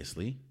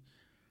 obviously.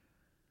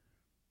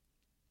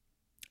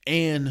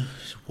 And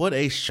what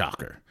a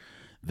shocker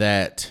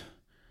that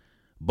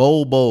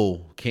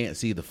Bol can't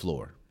see the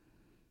floor.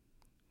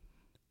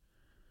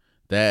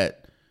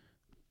 That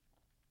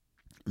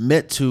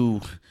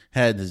Metu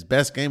had his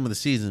best game of the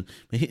season.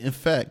 In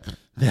fact,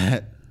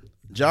 that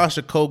Josh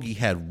Okogie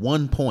had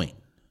 1 point.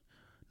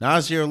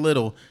 Nasir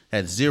Little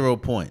had 0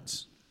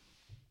 points.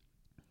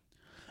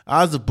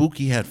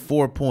 Azubuike had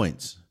 4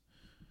 points.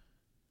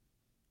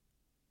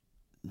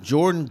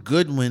 Jordan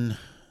Goodwin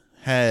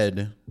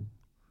had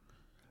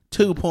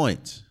 2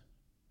 points.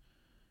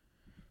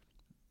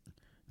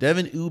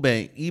 Devin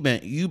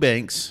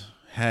Eubanks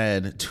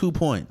had 2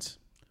 points.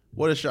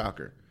 What a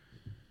shocker.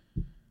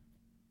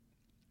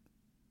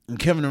 And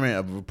Kevin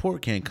Durant, a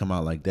report can't come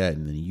out like that,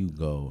 and then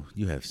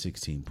you have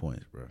 16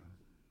 points, bro.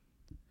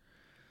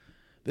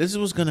 This is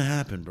what's going to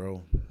happen,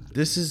 bro.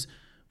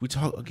 We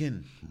talk,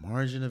 again,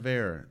 margin of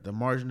error. The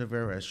margin of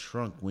error has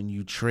shrunk when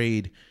you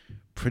trade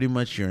pretty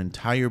much your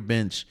entire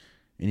bench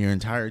and your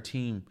entire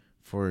team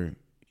for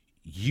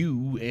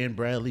you and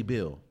Bradley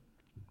Beal.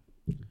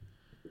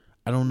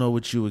 I don't know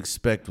what you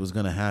expect was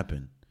going to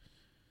happen.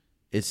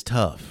 It's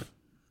tough,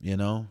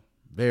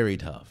 very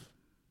tough.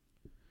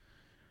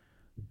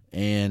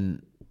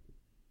 And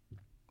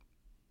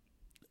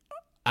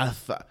I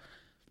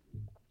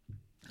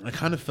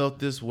kind of felt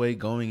this way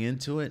going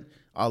into it.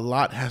 A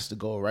lot has to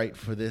go right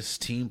for this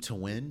team to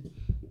win.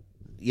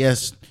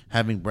 Yes,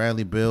 having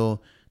Bradley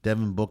Beal,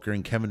 Devin Booker,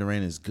 and Kevin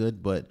Durant is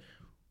good, but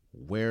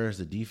where is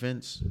the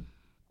defense?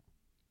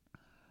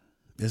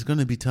 It's going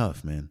to be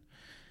tough, man.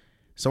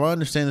 So I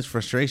understand this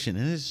frustration,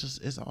 and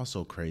it's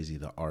also crazy,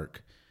 the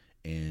arc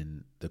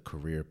and the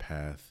career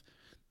path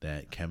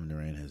that Kevin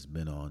Durant has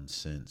been on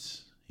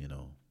since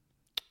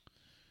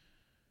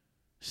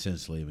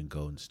leaving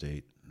Golden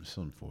State. It's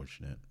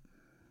unfortunate.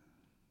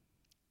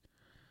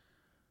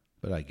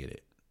 But I get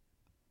it.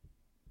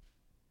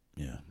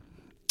 Yeah.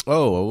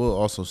 Oh, I will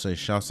also say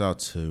shouts out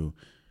to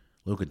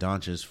Luka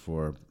Doncic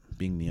for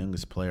being the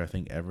youngest player, I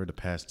think, ever to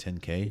pass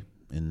 10K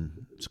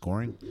in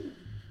scoring.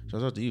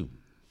 Shouts out to you.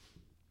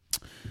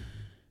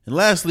 And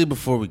lastly,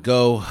 before we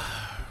go,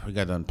 we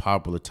got the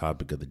unpopular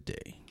topic of the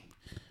day.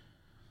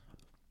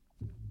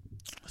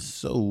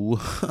 So,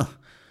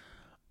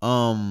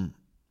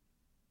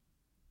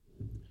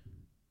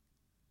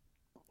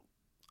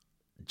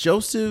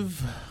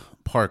 Joseph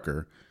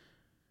Parker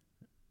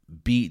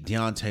beat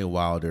Deontay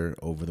Wilder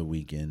over the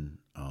weekend,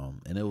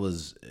 and it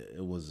was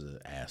an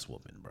ass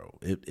whooping, bro.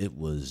 It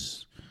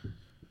wasn't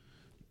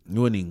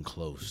even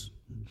close.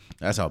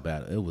 That's how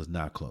bad it was.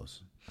 Not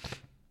close.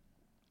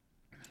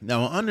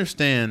 Now I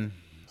understand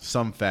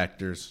some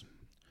factors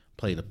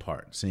played a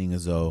part, seeing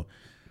as though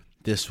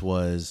this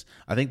was,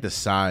 I think, the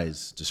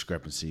size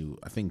discrepancy.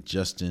 I think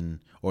Joseph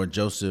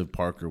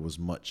Parker was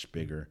much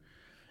bigger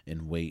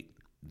in weight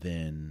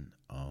than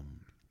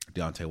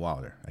Deontay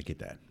Wilder. I get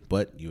that.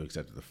 But you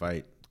accepted the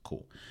fight.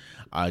 Cool.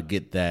 I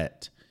get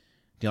that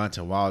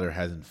Deontay Wilder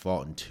hasn't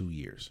fought in 2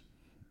 years.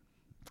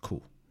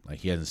 Cool. Like,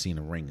 he hasn't seen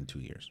a ring in 2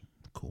 years.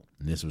 Cool.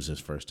 And this was his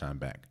first time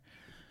back.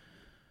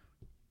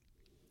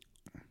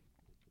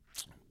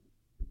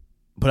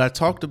 But I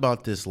talked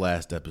about this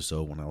last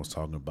episode when I was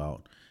talking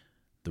about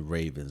the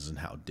Ravens and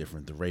how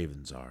different the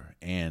Ravens are.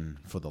 And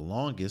for the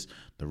longest,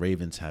 the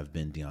Ravens have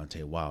been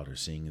Deontay Wilder,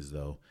 seeing as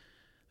though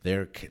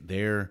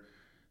their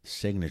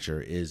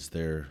signature is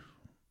their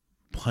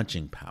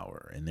punching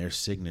power, and their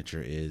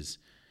signature is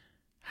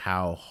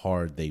how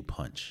hard they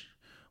punch.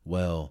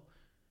 Well,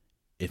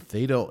 if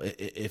they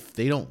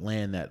don't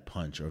land that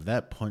punch, or if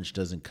that punch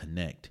doesn't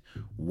connect,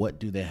 what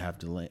do they have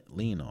to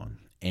lean on?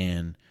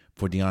 And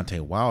for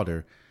Deontay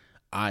Wilder,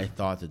 I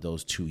thought that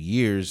those 2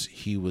 years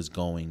he was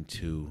going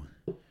to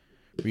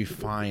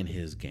refine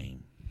his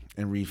game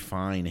and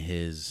refine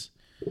his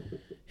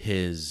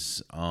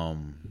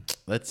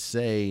let's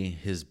say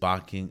his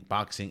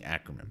boxing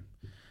acumen.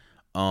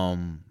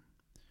 Now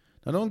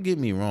don't get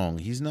me wrong,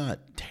 he's not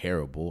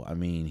terrible. I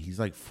mean, he's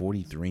like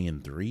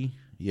 43-3.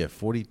 Yeah,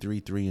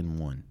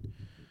 43-3-1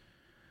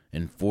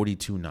 and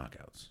 42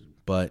 knockouts.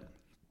 But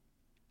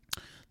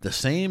the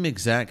same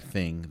exact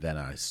thing that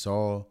I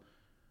saw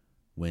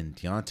when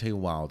Deontay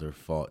Wilder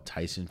fought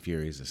Tyson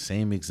Fury is the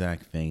same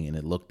exact thing, and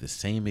it looked the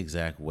same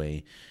exact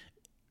way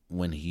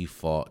when he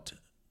fought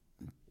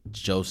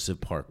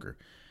Joseph Parker.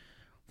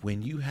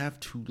 When you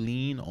have to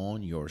lean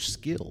on your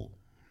skill,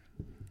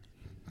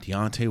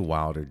 Deontay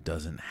Wilder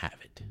doesn't have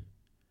it.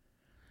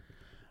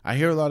 I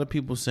hear a lot of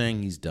people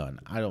saying he's done.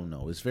 I don't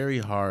know. It's very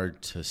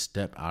hard to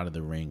step out of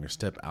the ring or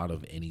step out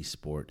of any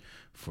sport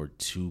for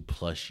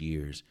 2+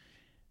 years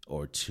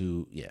or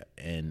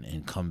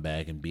and come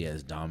back and be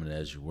as dominant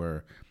as you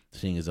were,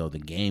 seeing as though the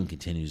game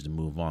continues to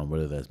move on,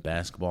 whether that's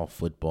basketball,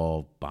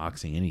 football,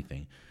 boxing,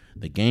 anything.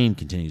 The game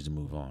continues to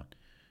move on,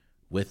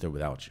 with or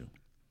without you.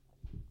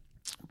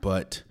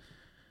 But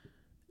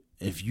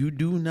if you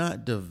do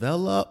not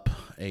develop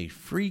a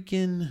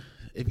freaking,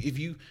 if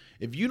you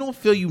don't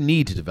feel you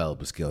need to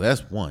develop a skill,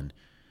 that's one,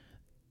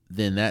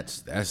 then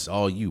that's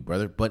all you,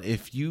 brother. But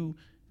if you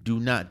do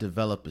not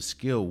develop a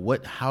skill,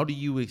 how do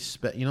you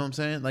expect, you know what I'm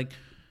saying? Like,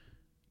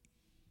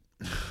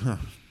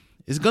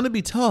 it's going to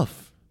be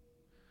tough.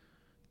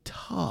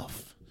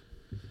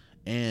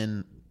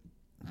 And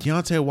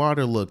Deontay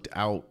Wilder looked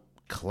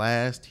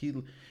outclassed.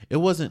 It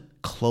wasn't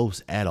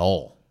close at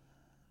all.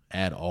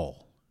 At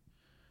all.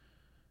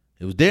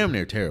 It was damn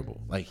near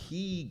terrible. Like,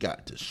 he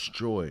got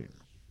destroyed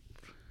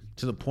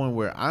to the point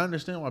where I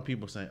understand why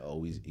people are saying,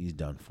 oh, he's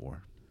done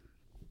for.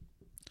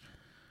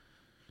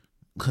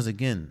 Because,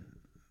 again,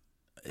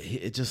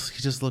 he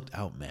just looked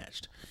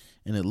outmatched.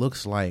 And it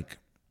looks like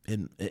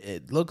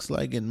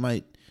it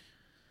might.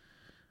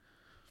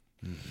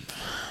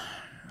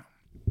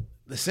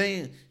 The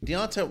saying,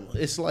 Deontay,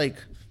 it's like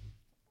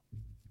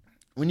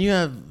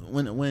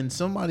when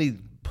somebody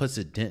puts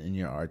a dent in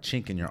a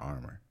chink in your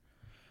armor,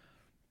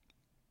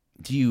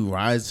 do you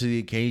rise to the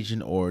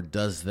occasion, or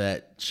does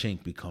that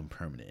chink become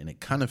permanent? And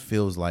it kind of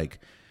feels like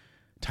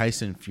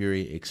Tyson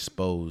Fury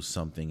exposed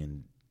something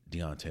in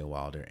Deontay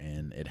Wilder,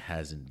 and he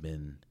hasn't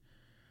been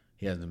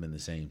the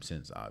same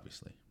since,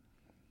 obviously.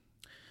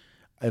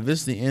 If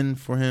it's the end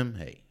for him,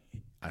 hey,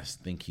 I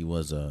think he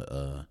was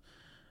a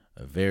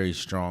very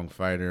strong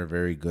fighter, a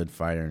very good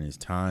fighter in his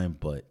time,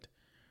 but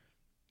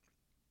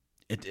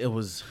it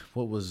was,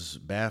 what was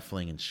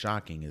baffling and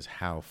shocking is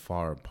how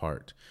far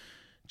apart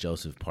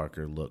Joseph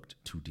Parker looked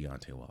to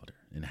Deontay Wilder,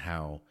 and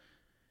how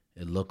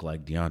it looked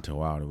like Deontay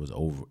Wilder was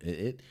over.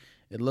 It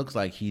looks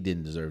like he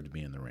didn't deserve to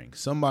be in the ring.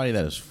 Somebody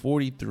that is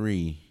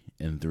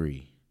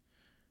 43-3-1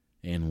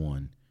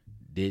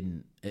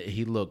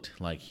 he looked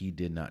like he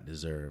did not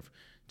deserve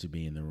to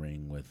be in the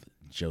ring with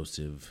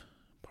Joseph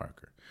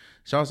Parker.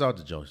 Shouts out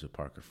to Joseph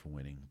Parker for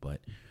winning,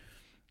 but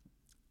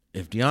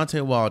if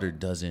Deontay Wilder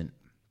doesn't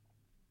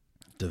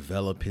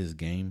develop his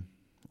game,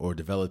 or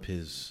develop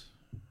his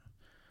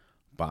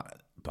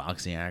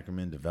boxing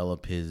acumen,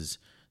 develop his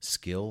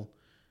skill,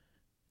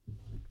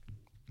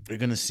 you're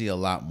going to see a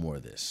lot more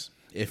of this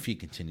if he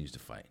continues to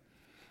fight.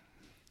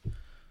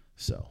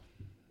 So,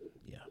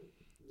 yeah.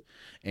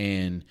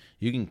 And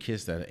you can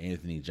kiss that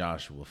Anthony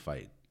Joshua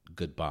fight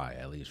goodbye,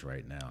 at least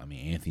right now. I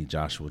mean, Anthony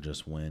Joshua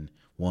just won.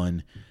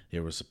 They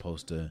were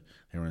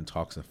in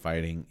talks of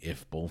fighting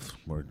if both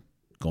were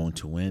going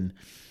to win.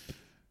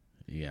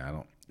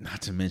 Yeah,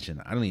 not to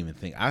mention,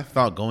 I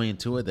thought going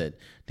into it that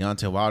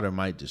Deontay Wilder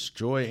might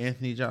destroy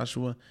Anthony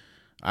Joshua.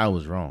 I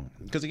was wrong.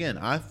 Because again,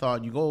 I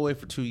thought you go away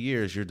for 2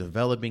 years, you're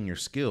developing your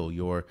skill,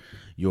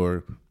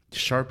 you're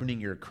sharpening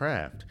your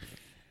craft.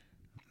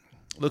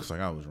 Looks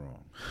like I was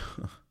wrong.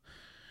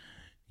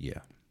 Yeah.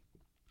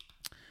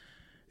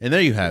 And there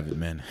you have it,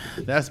 man.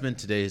 That's been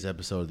today's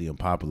episode of the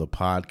Unpopular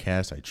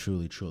Podcast. I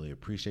truly, truly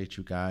appreciate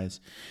you guys.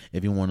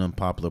 If you want an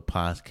Unpopular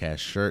Podcast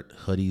shirt,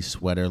 hoodie,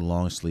 sweater,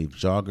 long sleeve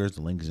joggers,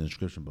 the link is in the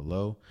description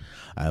below.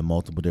 I have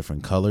multiple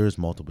different colors,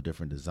 multiple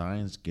different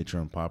designs. Get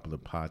your Unpopular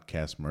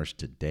Podcast merch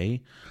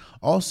today.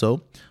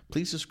 Also,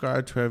 please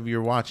subscribe to wherever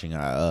you're watching.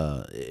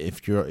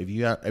 If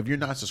you're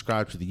not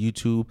subscribed to the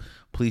YouTube,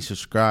 please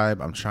subscribe.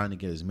 I'm trying to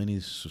get as many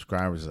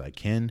subscribers as I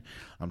can.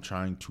 I'm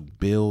trying to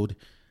build,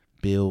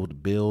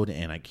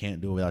 and I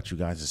can't do it without you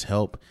guys'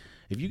 help.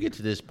 If you get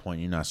to this point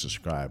and you're not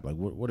subscribed, like,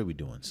 what are we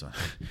doing, son?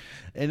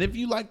 And if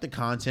you like the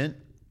content,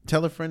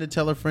 tell a friend to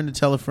tell a friend to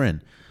tell a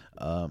friend.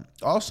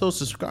 Also,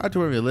 subscribe to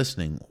wherever you're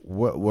listening,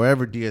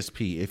 wherever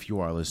DSP, if you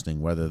are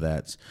listening, whether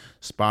that's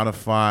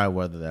Spotify,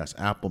 whether that's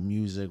Apple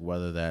Music,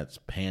 whether that's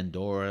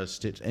Pandora,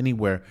 Stitch,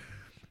 anywhere.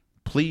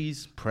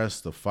 Please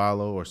press the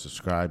follow or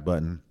subscribe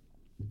button.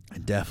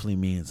 It definitely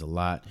means a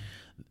lot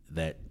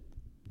that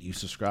you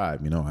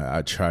subscribe.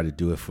 I try to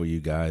do it for you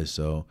guys,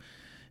 so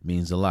it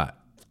means a lot.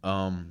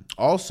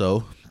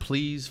 Also,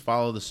 please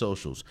follow the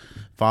socials.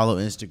 Follow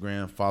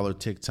Instagram, follow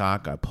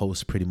TikTok. I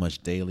post pretty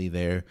much daily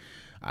there.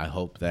 I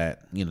hope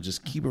that,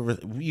 just keep it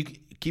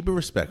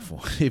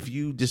respectful. If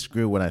you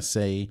disagree with what I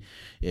say,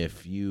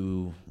 if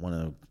you want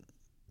to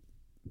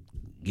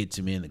get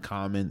to me in the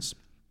comments,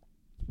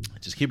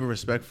 just keep it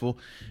respectful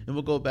and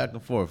we'll go back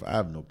and forth. I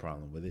have no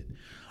problem with it.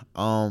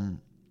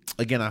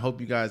 Again, I hope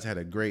you guys had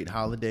a great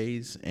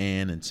holidays,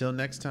 and until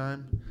next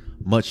time,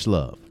 much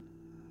love.